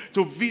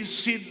 to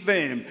visit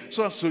them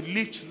so as to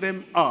lift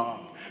them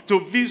up, to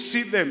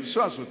visit them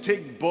so as to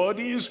take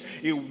burdens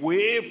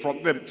away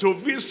from them, to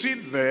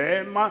visit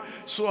them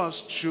so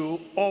as to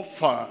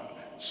offer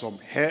some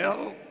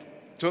help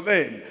to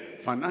them,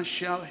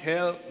 financial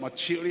help,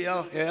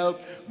 material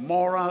help,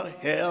 moral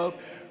help,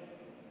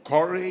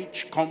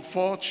 courage,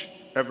 comfort,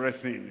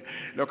 everything.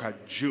 Look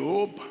at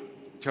Job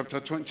chapter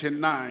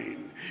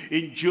 29.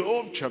 In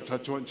Job chapter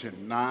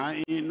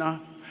 29,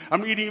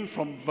 I'm reading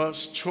from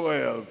verse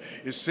 12.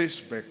 It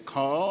says,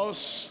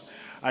 because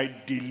I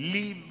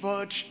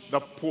delivered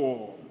the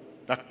poor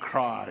that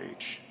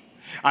cried,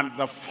 and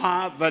the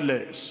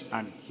fatherless,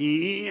 and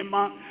him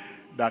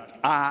that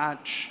had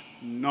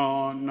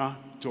none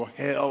to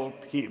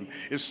help him.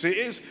 It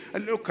says, I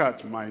look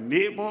at my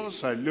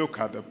neighbors, I look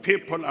at the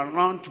people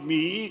around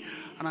me,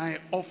 and I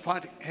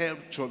offered help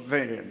to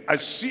them. I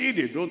see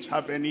they don't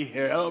have any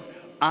help,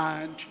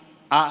 and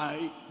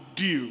I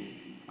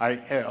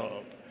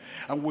help.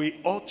 And we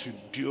ought to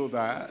do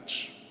that.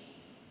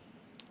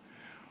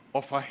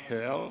 Offer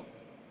help,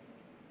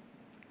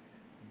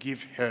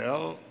 give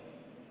help,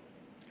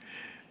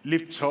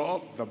 lift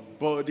up the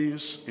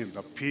burdens in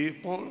the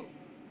people,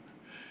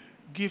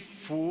 give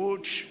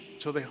food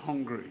to the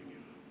hungry,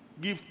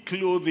 give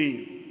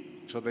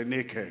clothing to the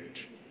naked,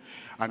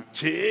 and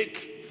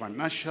take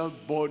financial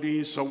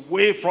burdens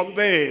away from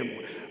them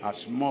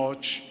as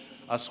much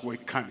as we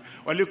can.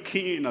 We're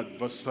looking at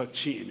verse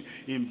 13.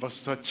 In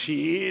verse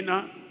 13,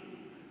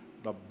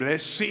 the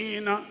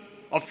blessing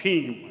of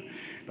him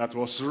that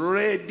was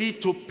ready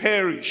to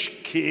perish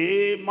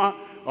came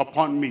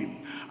upon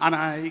me, and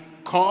I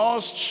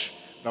caused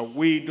the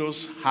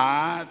widow's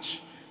heart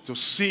to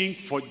sing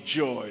for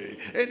joy.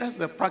 And that's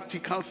the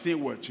practical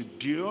thing we're to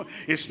do.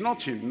 It's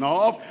not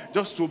enough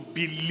just to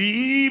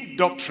believe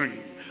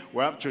doctrine.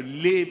 We have to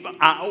live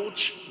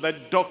out the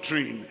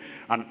doctrine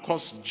and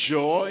cause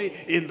joy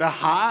in the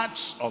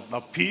hearts of the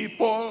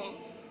people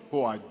who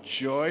are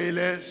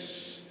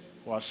joyless,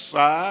 who are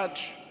sad,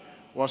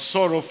 who are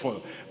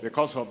sorrowful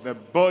because of the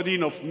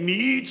burden of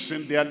needs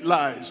in their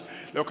lives.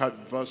 Look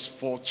at verse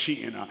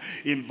 14.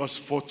 In verse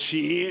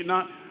 14,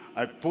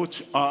 I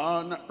put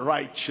on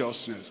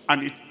righteousness,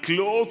 and it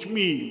clothed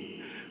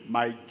me.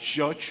 My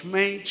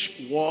judgment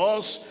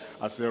was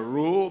as a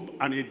robe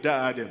and a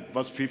diadem.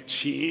 Verse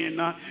 15.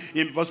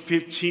 In verse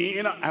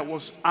 15, I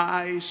was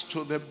eyes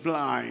to the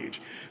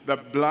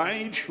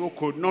blind who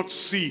could not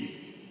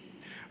see.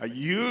 I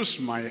used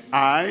my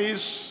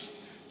eyes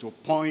to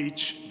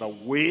point the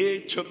way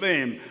to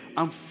them,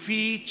 and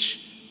feet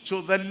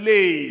to the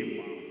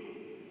lame.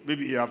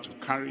 Maybe you have to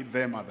carry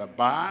them at the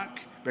back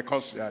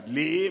because they are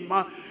lame.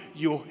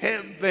 You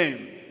help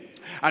them.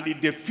 and the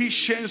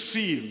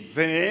deficiency in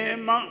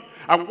them,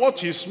 and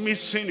what is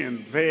missing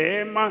in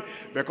them,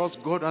 because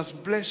God has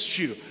blessed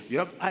you. You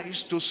have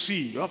eyes to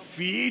see, you have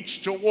feet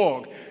to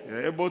walk,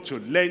 you're able to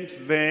lend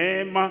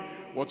them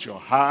what you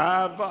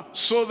have,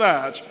 so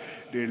that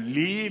they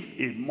live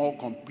a more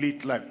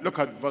complete life. Look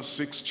at verse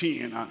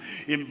 16.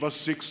 In verse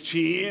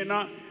 16,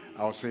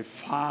 I'll say,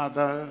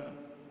 Father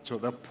to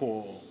the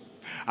poor,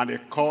 and the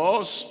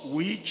cause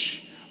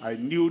which I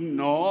knew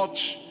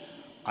not,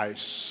 I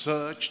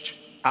searched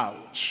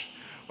out.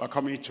 We're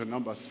coming to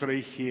number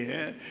 3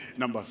 here.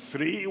 Number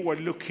 3, we're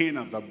looking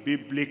at the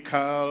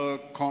biblical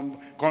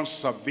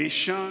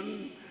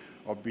conservation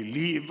of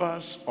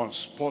believers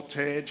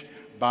unspotted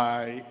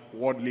by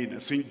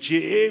worldliness. In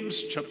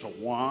James chapter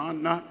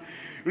 1,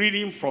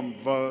 reading from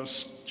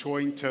verse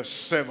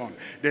 27,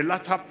 the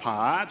latter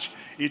part,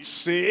 it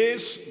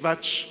says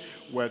that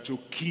we're to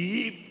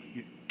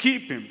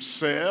keep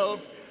himself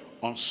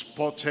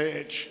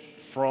unspotted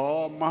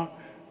from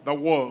the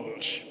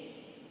world.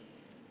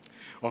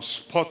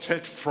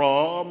 Unspotted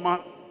from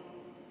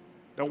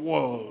the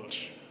world.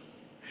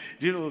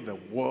 Do you know the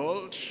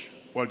world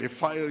will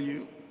defile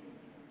you?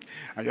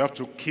 And you have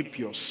to keep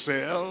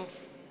yourself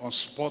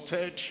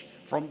unspotted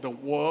from the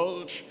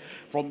world,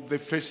 from the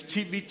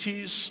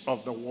festivities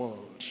of the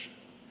world,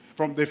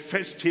 from the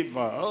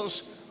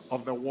festivals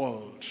of the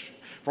world,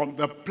 from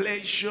the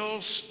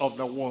pleasures of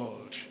the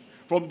world,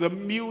 from the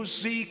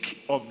music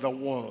of the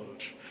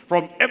world,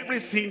 from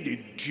everything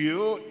they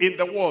do in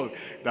the world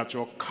that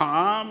will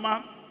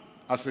come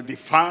as a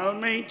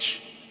defilement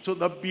to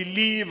the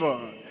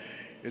believer.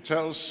 It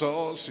tells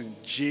us in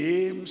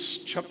James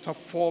chapter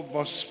 4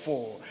 verse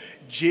 4.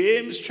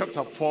 James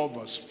chapter 4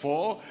 verse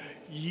 4,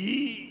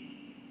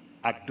 ye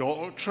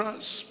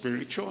adulterers,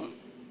 spiritual,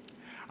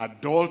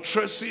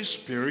 adulteresses,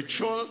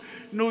 spiritual,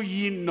 know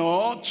ye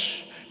not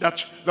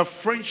that the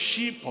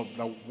friendship of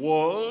the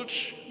world,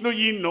 know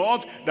ye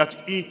not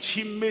that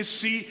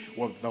intimacy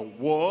with the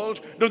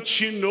world,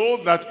 don't you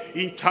know that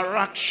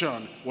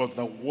interaction with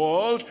the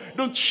world,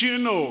 don't you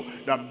know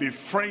that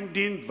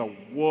befriending the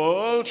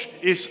world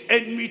is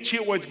enmity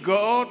with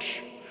God?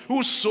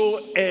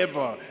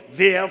 Whosoever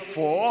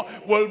therefore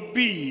will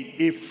be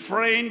a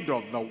friend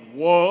of the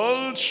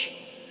world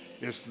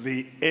is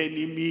the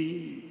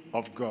enemy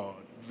of God.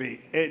 The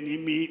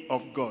enemy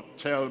of God.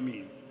 Tell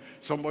me,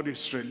 somebody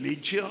is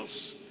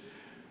religious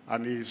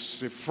and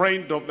is a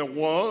friend of the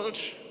world,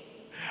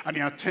 and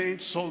he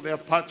attends all their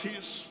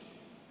parties,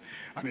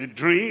 and he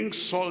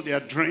drinks all their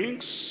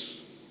drinks,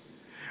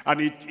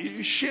 and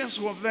he shares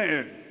with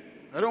them.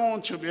 I don't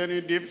want to be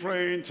any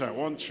different. I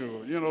want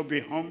to,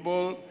 be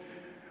humble.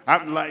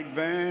 I'm like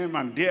them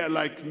and they're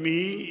like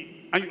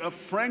me. And you are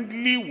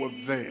friendly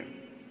with them,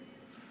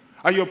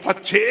 and you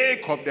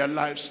partake of their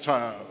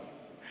lifestyle.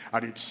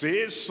 And it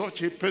says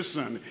such a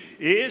person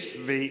is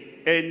the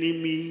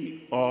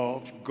enemy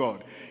of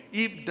God.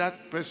 If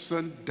that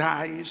person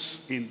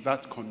dies in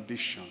that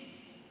condition,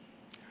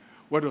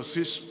 where does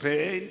he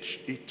spend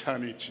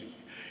eternity?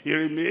 He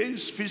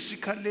remains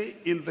physically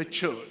in the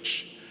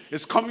church.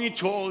 He's coming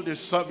to all the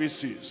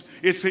services.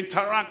 He's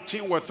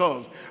interacting with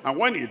us. And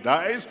when he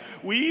dies,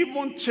 we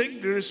even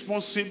take the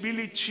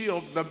responsibility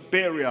of the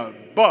burial.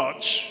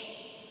 But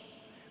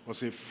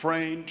was a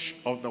friend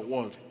of the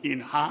world in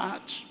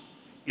heart,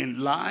 in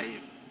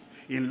life,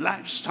 in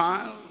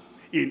lifestyle,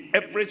 in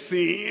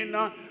everything.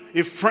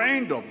 A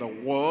friend of the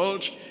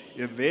world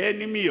is the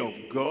enemy of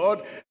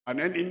God. An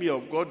enemy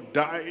of God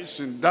dies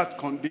in that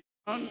condition.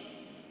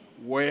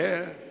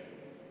 Where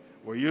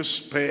will you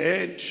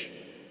spend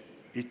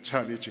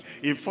eternity?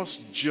 In 1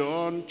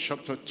 John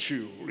chapter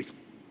 2,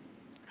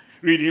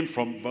 reading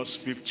from verse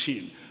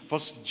 15.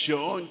 1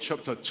 John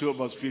chapter 2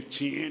 verse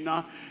 15,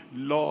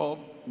 love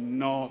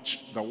not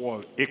the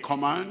world. A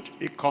command,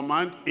 a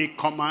command, a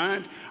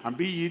command, and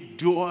be ye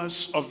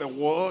doers of the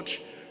word,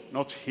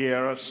 not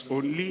hearers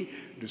only,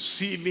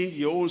 deceiving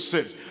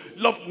yourselves.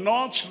 Love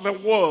not the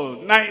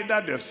world,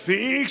 neither the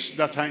things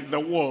that are in the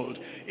world.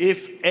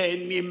 If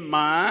any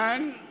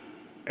man,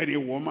 any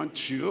woman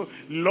too,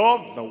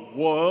 love the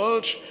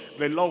world,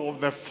 the love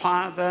of the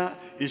Father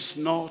is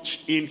not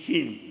in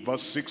him.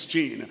 Verse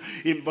 16.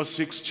 In verse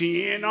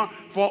 16,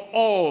 for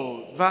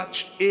all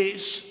that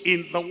is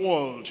in the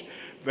world,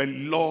 the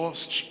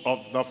lust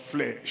of the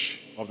flesh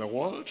of the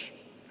world,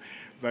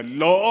 the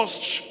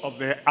lust of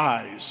the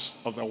eyes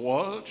of the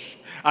world,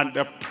 and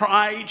the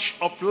pride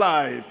of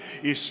life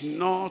is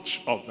not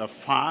of the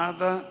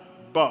Father,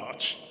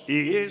 but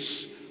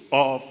is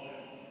of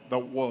the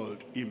world.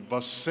 In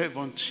verse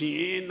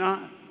 17,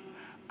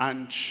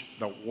 and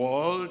the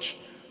world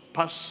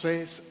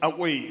passeth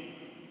away.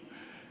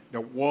 The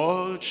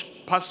world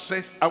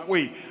passeth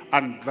away,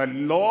 and the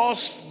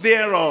lust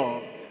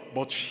thereof,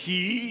 but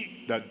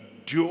he that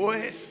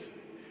doeth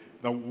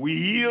the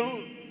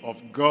will of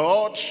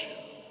God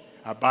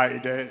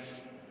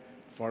abideth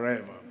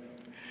forever.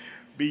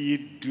 Be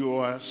ye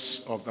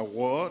doers of the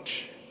word,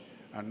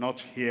 and not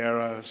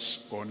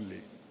hearers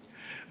only.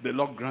 The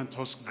Lord grant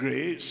us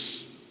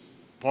grace,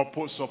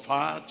 purpose of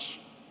heart,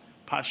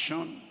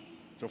 passion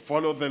to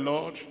follow the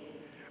Lord,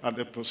 and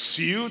the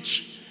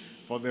pursuit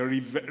for the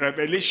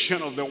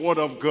revelation of the Word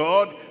of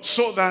God,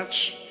 so that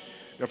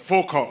the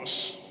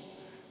focus,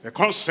 the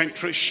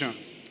concentration,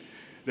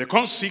 the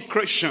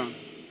consecration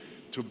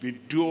to be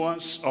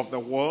doers of the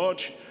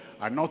Word,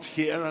 and not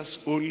hearers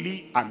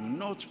only, and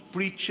not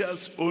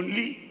preachers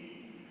only.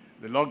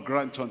 The Lord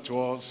grant unto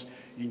us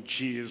in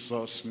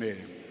Jesus'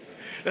 name.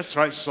 Let's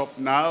rise up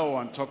now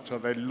and talk to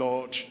the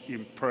Lord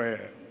in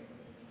prayer.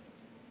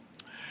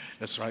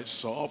 Let's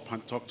rise up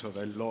and talk to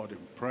the Lord in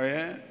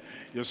prayer.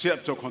 You still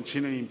have to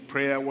continue in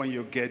prayer when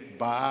you get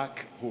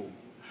back home.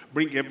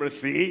 Bring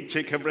everything,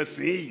 take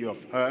everything you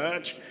have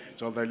heard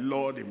to the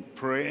Lord in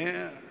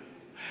prayer.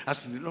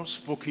 Has the Lord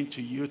spoken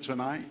to you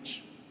tonight?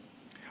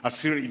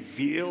 Has he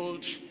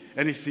revealed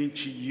anything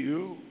to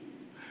you?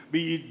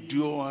 Be ye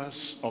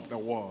doers of the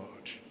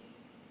word.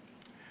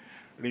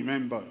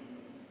 Remember,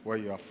 where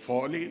you are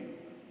falling,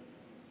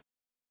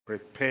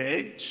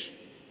 repent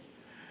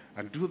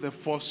and do the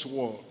first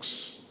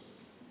works.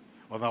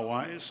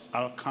 Otherwise,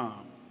 I'll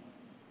come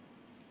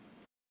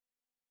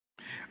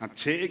and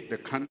take the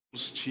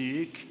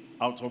candlestick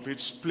out of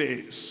its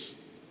place,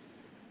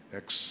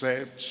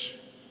 except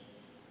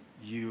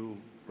you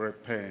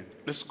repent.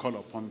 Let's call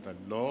upon the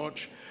Lord.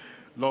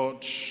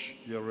 Lord,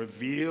 you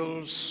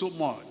reveal so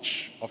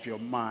much of your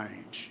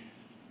mind,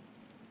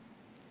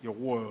 your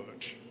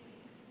word,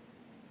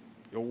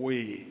 your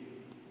way,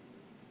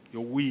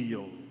 your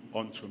will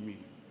unto me.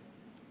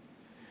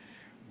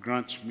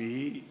 Grant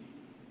me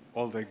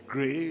all the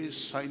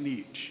grace I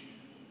need,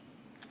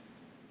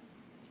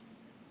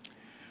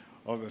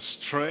 all the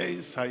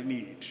strength I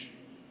need,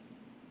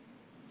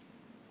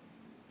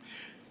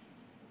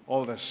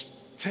 all the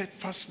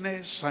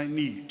steadfastness I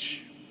need,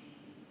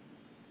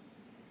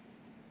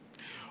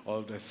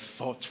 all the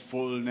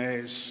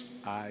thoughtfulness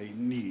I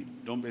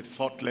need. Don't be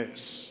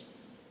thoughtless.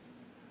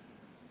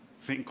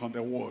 Think on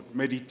the word,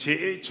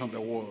 meditate on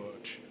the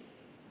word,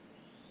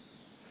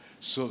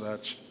 so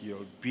that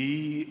you'll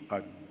be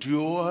a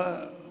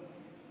doer,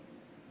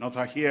 not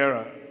a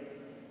hearer.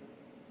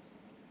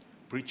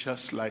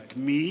 Preachers like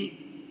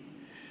me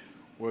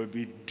will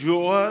be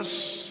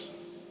doers,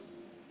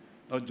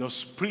 not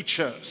just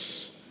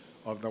preachers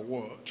of the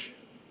word.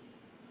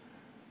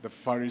 The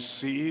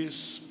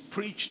Pharisees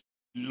preached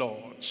the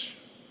Lord,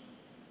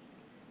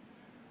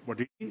 but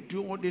they didn't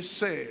do what they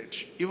said.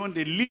 Even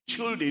the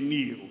little they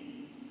knew,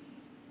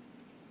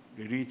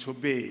 they didn't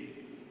obey.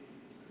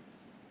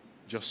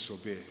 Just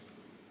obey.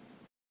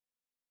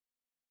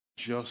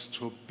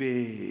 Just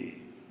obey.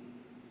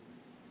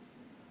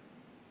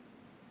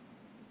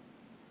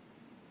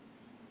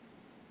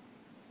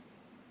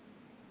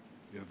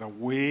 They're the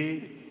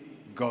way,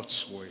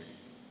 God's way.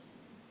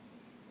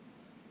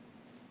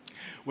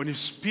 When His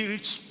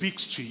Spirit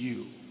speaks to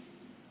you,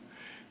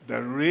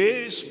 there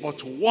is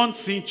but one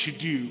thing to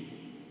do: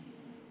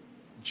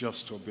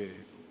 just obey.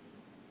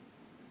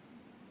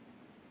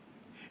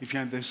 If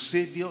you're in the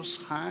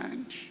Savior's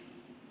hand,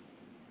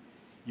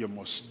 you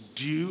must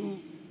do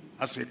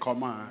as He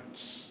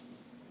commands.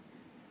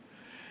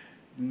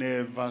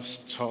 Never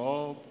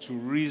stop to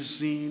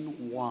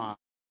reason why.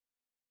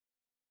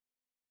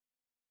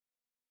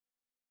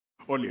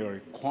 All He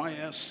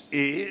requires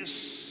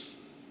is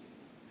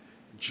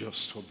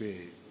just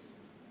obey.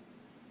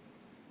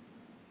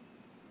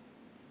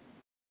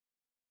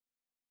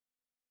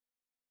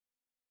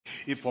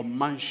 If for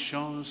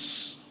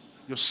mansions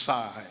you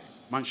sigh,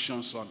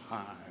 mansions on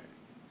high,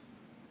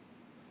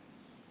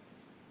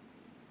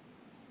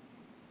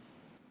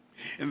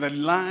 in the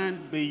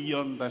land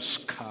beyond the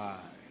sky,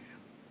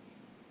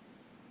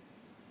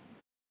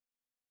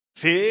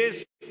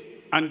 faith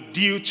and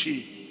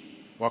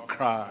duty will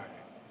cry,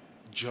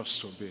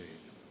 just obey.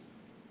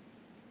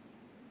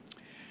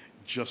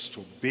 Just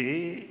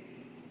obey,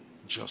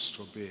 just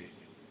obey.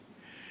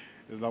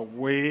 The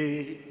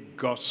way,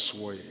 God's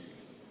way.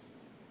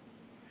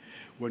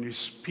 When His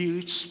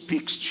Spirit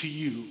speaks to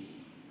you,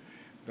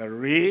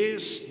 there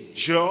is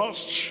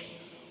just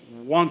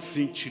one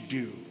thing to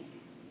do: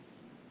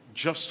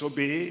 just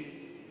obey,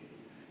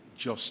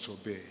 just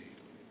obey.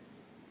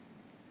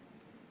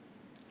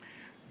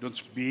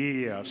 Don't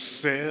be a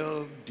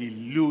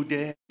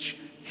self-deluded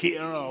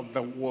hearer of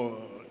the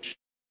word.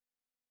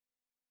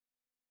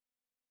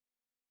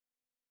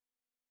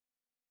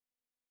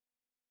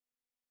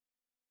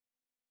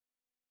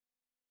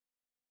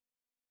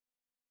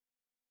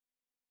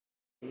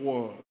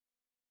 Word.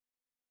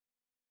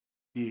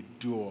 Be a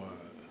doer.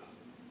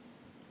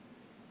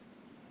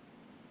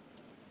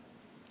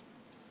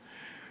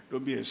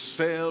 Don't be a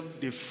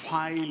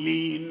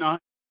self-defiling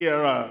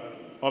hearer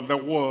of the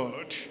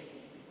word.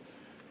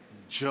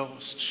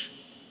 Just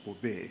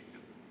obey.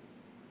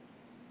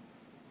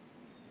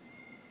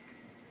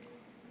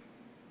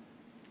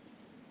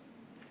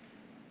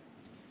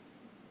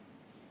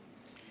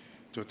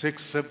 To take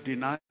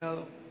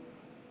self-denial.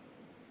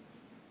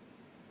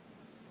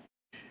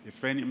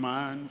 If any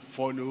man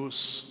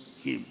follows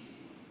him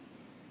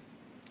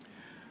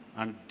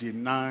and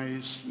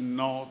denies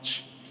not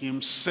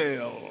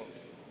himself,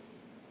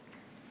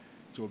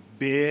 to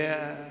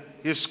bear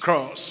his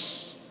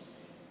cross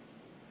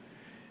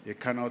You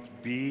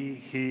cannot be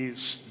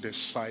his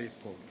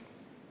disciple.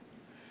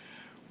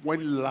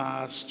 When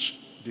last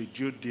did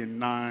you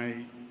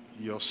deny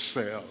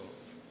yourself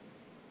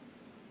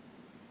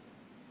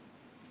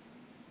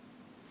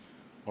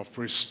of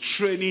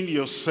restraining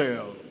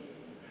yourself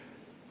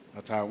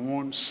that I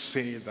won't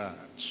say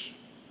that,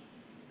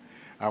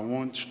 I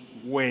won't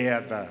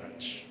wear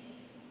that,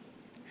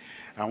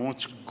 I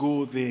won't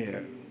go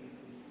there?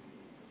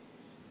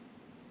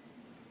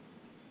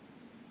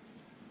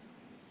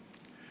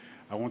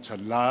 I won't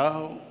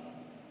allow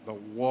the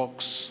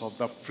works of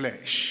the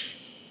flesh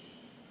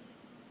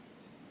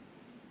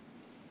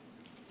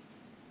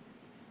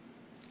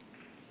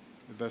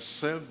the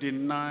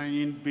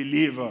self-denying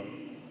believer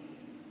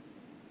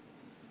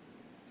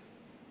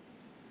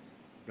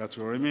that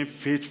will remain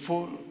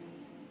faithful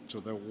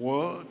to the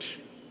word,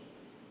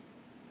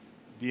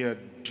 be a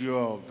doer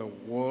of the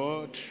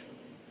word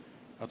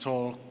at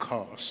all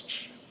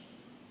cost.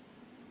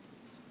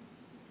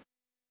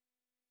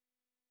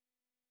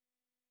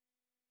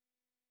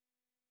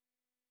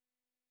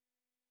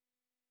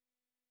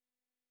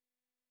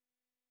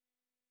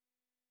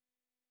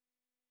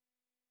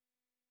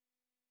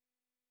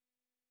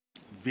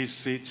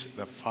 Visit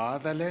the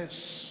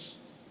fatherless,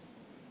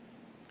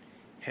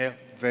 help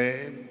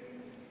them,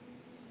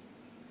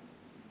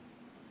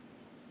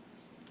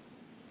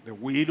 the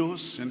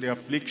widows in their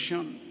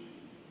affliction,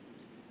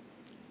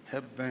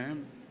 help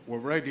them. We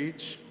read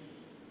it.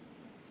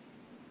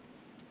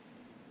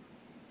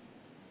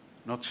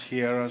 Not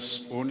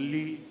hearers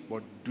only,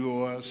 but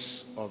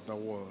doers of the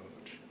word.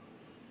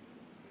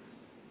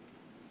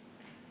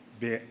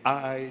 Be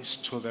eyes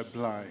to the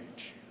blind.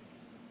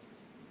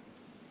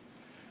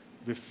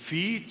 Be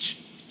feet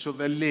to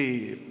the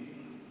lame.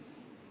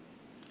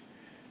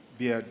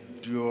 Be a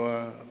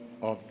doer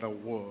of the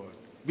word.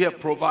 Be a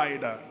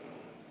provider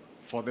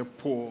for the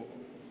poor,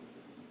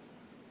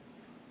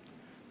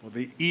 for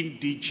the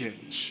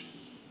indigent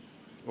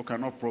who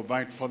cannot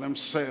provide for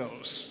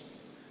themselves.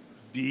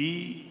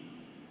 Be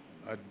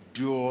a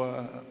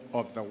doer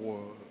of the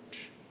word.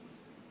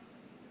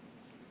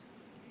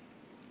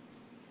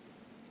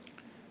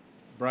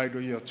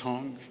 Bridle your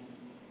tongue.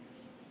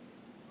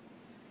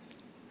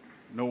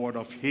 No word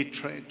of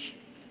hatred,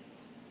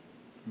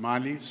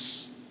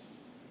 malice,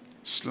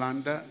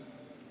 slander,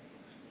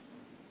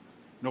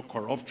 no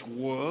corrupt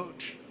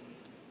word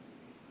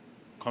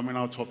coming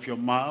out of your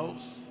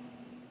mouth.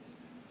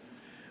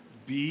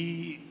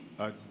 Be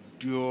a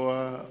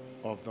doer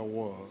of the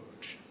word.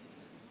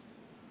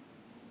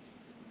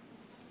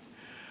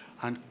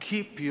 And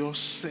keep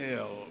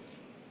yourself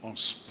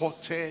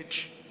unspotted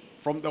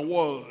from the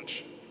world.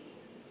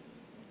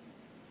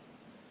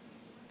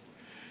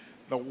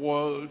 The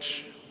world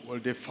will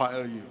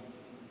defile you.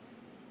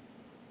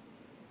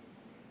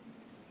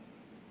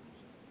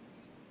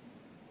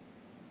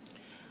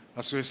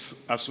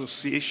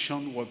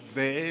 Association with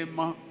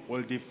them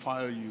will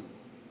defile you.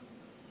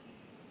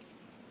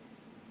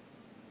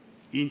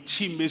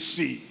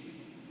 Intimacy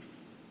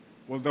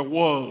with the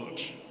world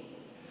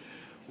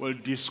will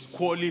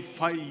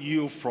disqualify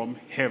you from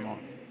heaven.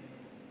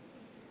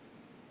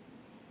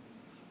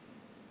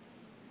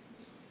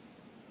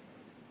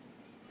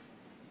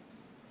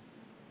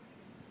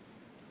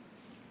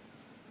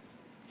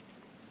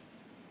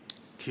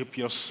 Keep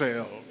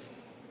yourself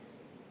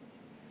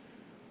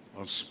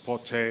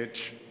unspotted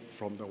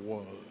from the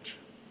world.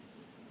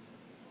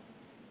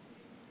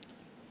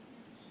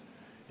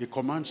 He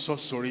commands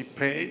us to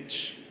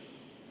repent,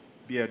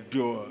 be a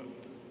doer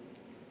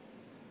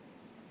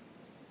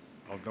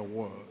of the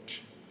word.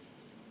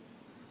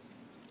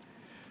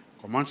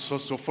 Commands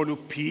us to follow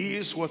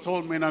peace with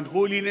all men and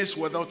holiness,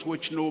 without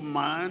which no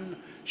man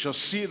shall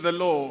see the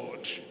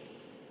Lord.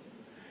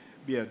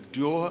 Be a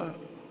doer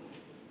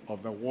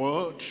of the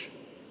word,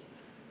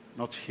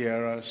 not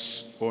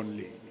hearers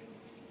only.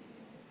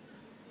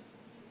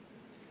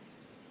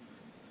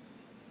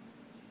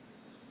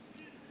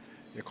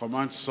 He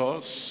commands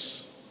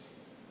us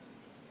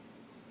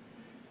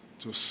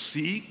to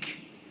seek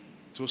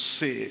to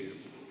save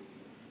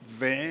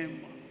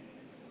them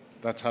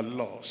that are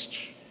lost.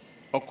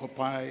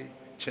 Occupy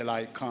till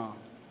I come.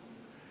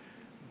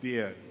 Be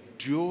a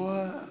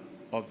doer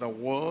of the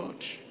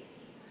word,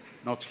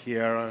 not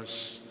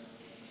hearers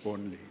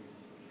only.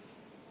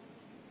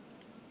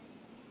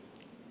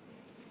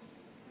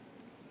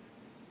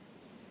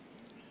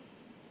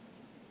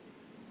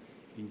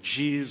 In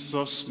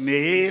Jesus'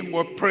 name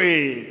we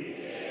pray.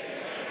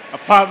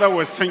 Father,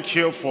 we thank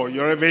you for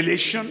your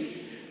revelation.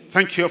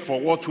 Thank you for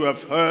what we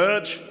have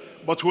heard.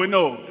 But we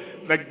know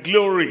the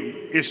glory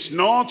is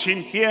not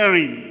in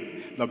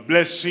hearing. The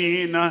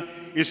blessing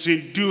is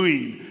in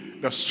doing.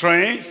 The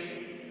strength,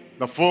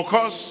 the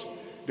focus,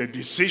 the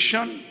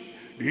decision,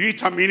 the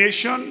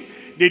determination,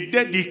 the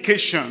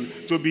dedication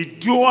to be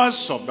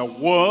doers of the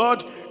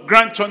word,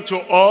 grant unto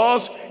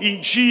us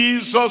in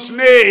Jesus'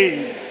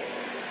 name.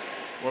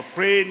 We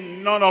pray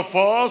none of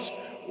us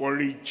will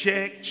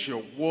reject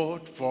your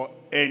word for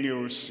any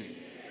reason.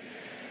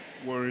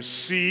 We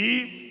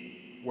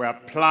receive, we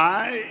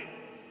apply,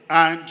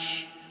 and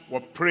we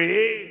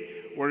pray,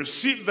 we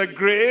receive the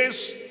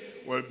grace,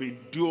 we'll be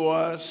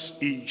doers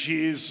in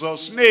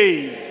Jesus'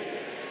 name.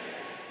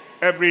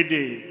 Every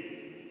day,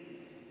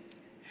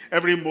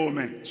 every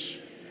moment,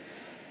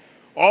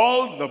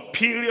 all the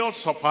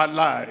periods of our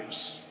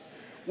lives,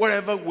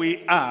 wherever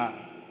we are,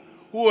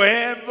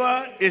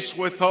 whoever is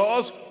with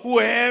us,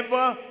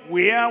 whoever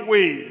we are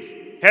with,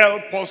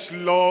 help us,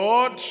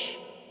 Lord,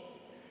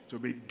 to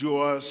be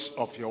doers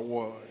of your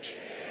word.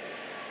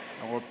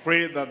 And we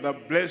pray that the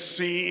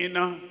blessing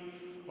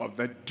of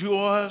the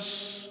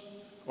doers,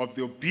 of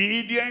the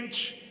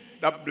obedient,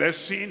 that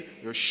blessing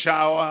you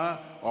shower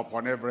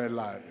upon every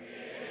life.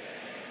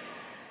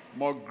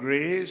 More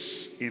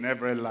grace in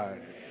every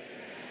life.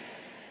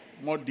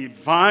 More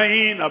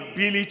divine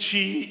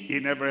ability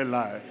in every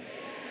life.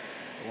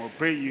 And we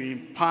pray you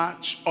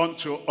impart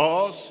unto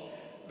us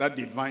that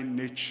divine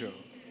nature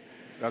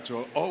that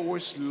will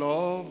always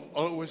love,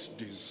 always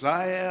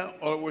desire,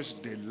 always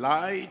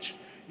delight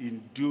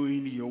in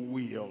doing your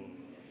will.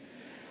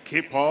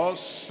 Keep us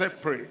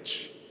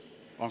separate,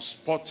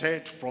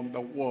 unspotted from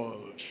the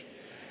world,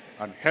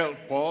 and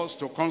help us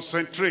to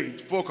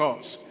concentrate,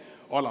 focus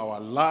all our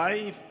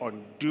life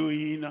on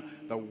doing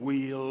the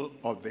will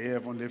of the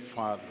Heavenly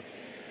Father.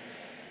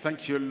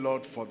 Thank you,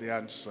 Lord, for the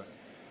answer.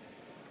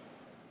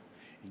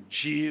 In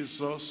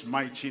Jesus'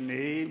 mighty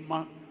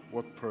name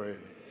we pray.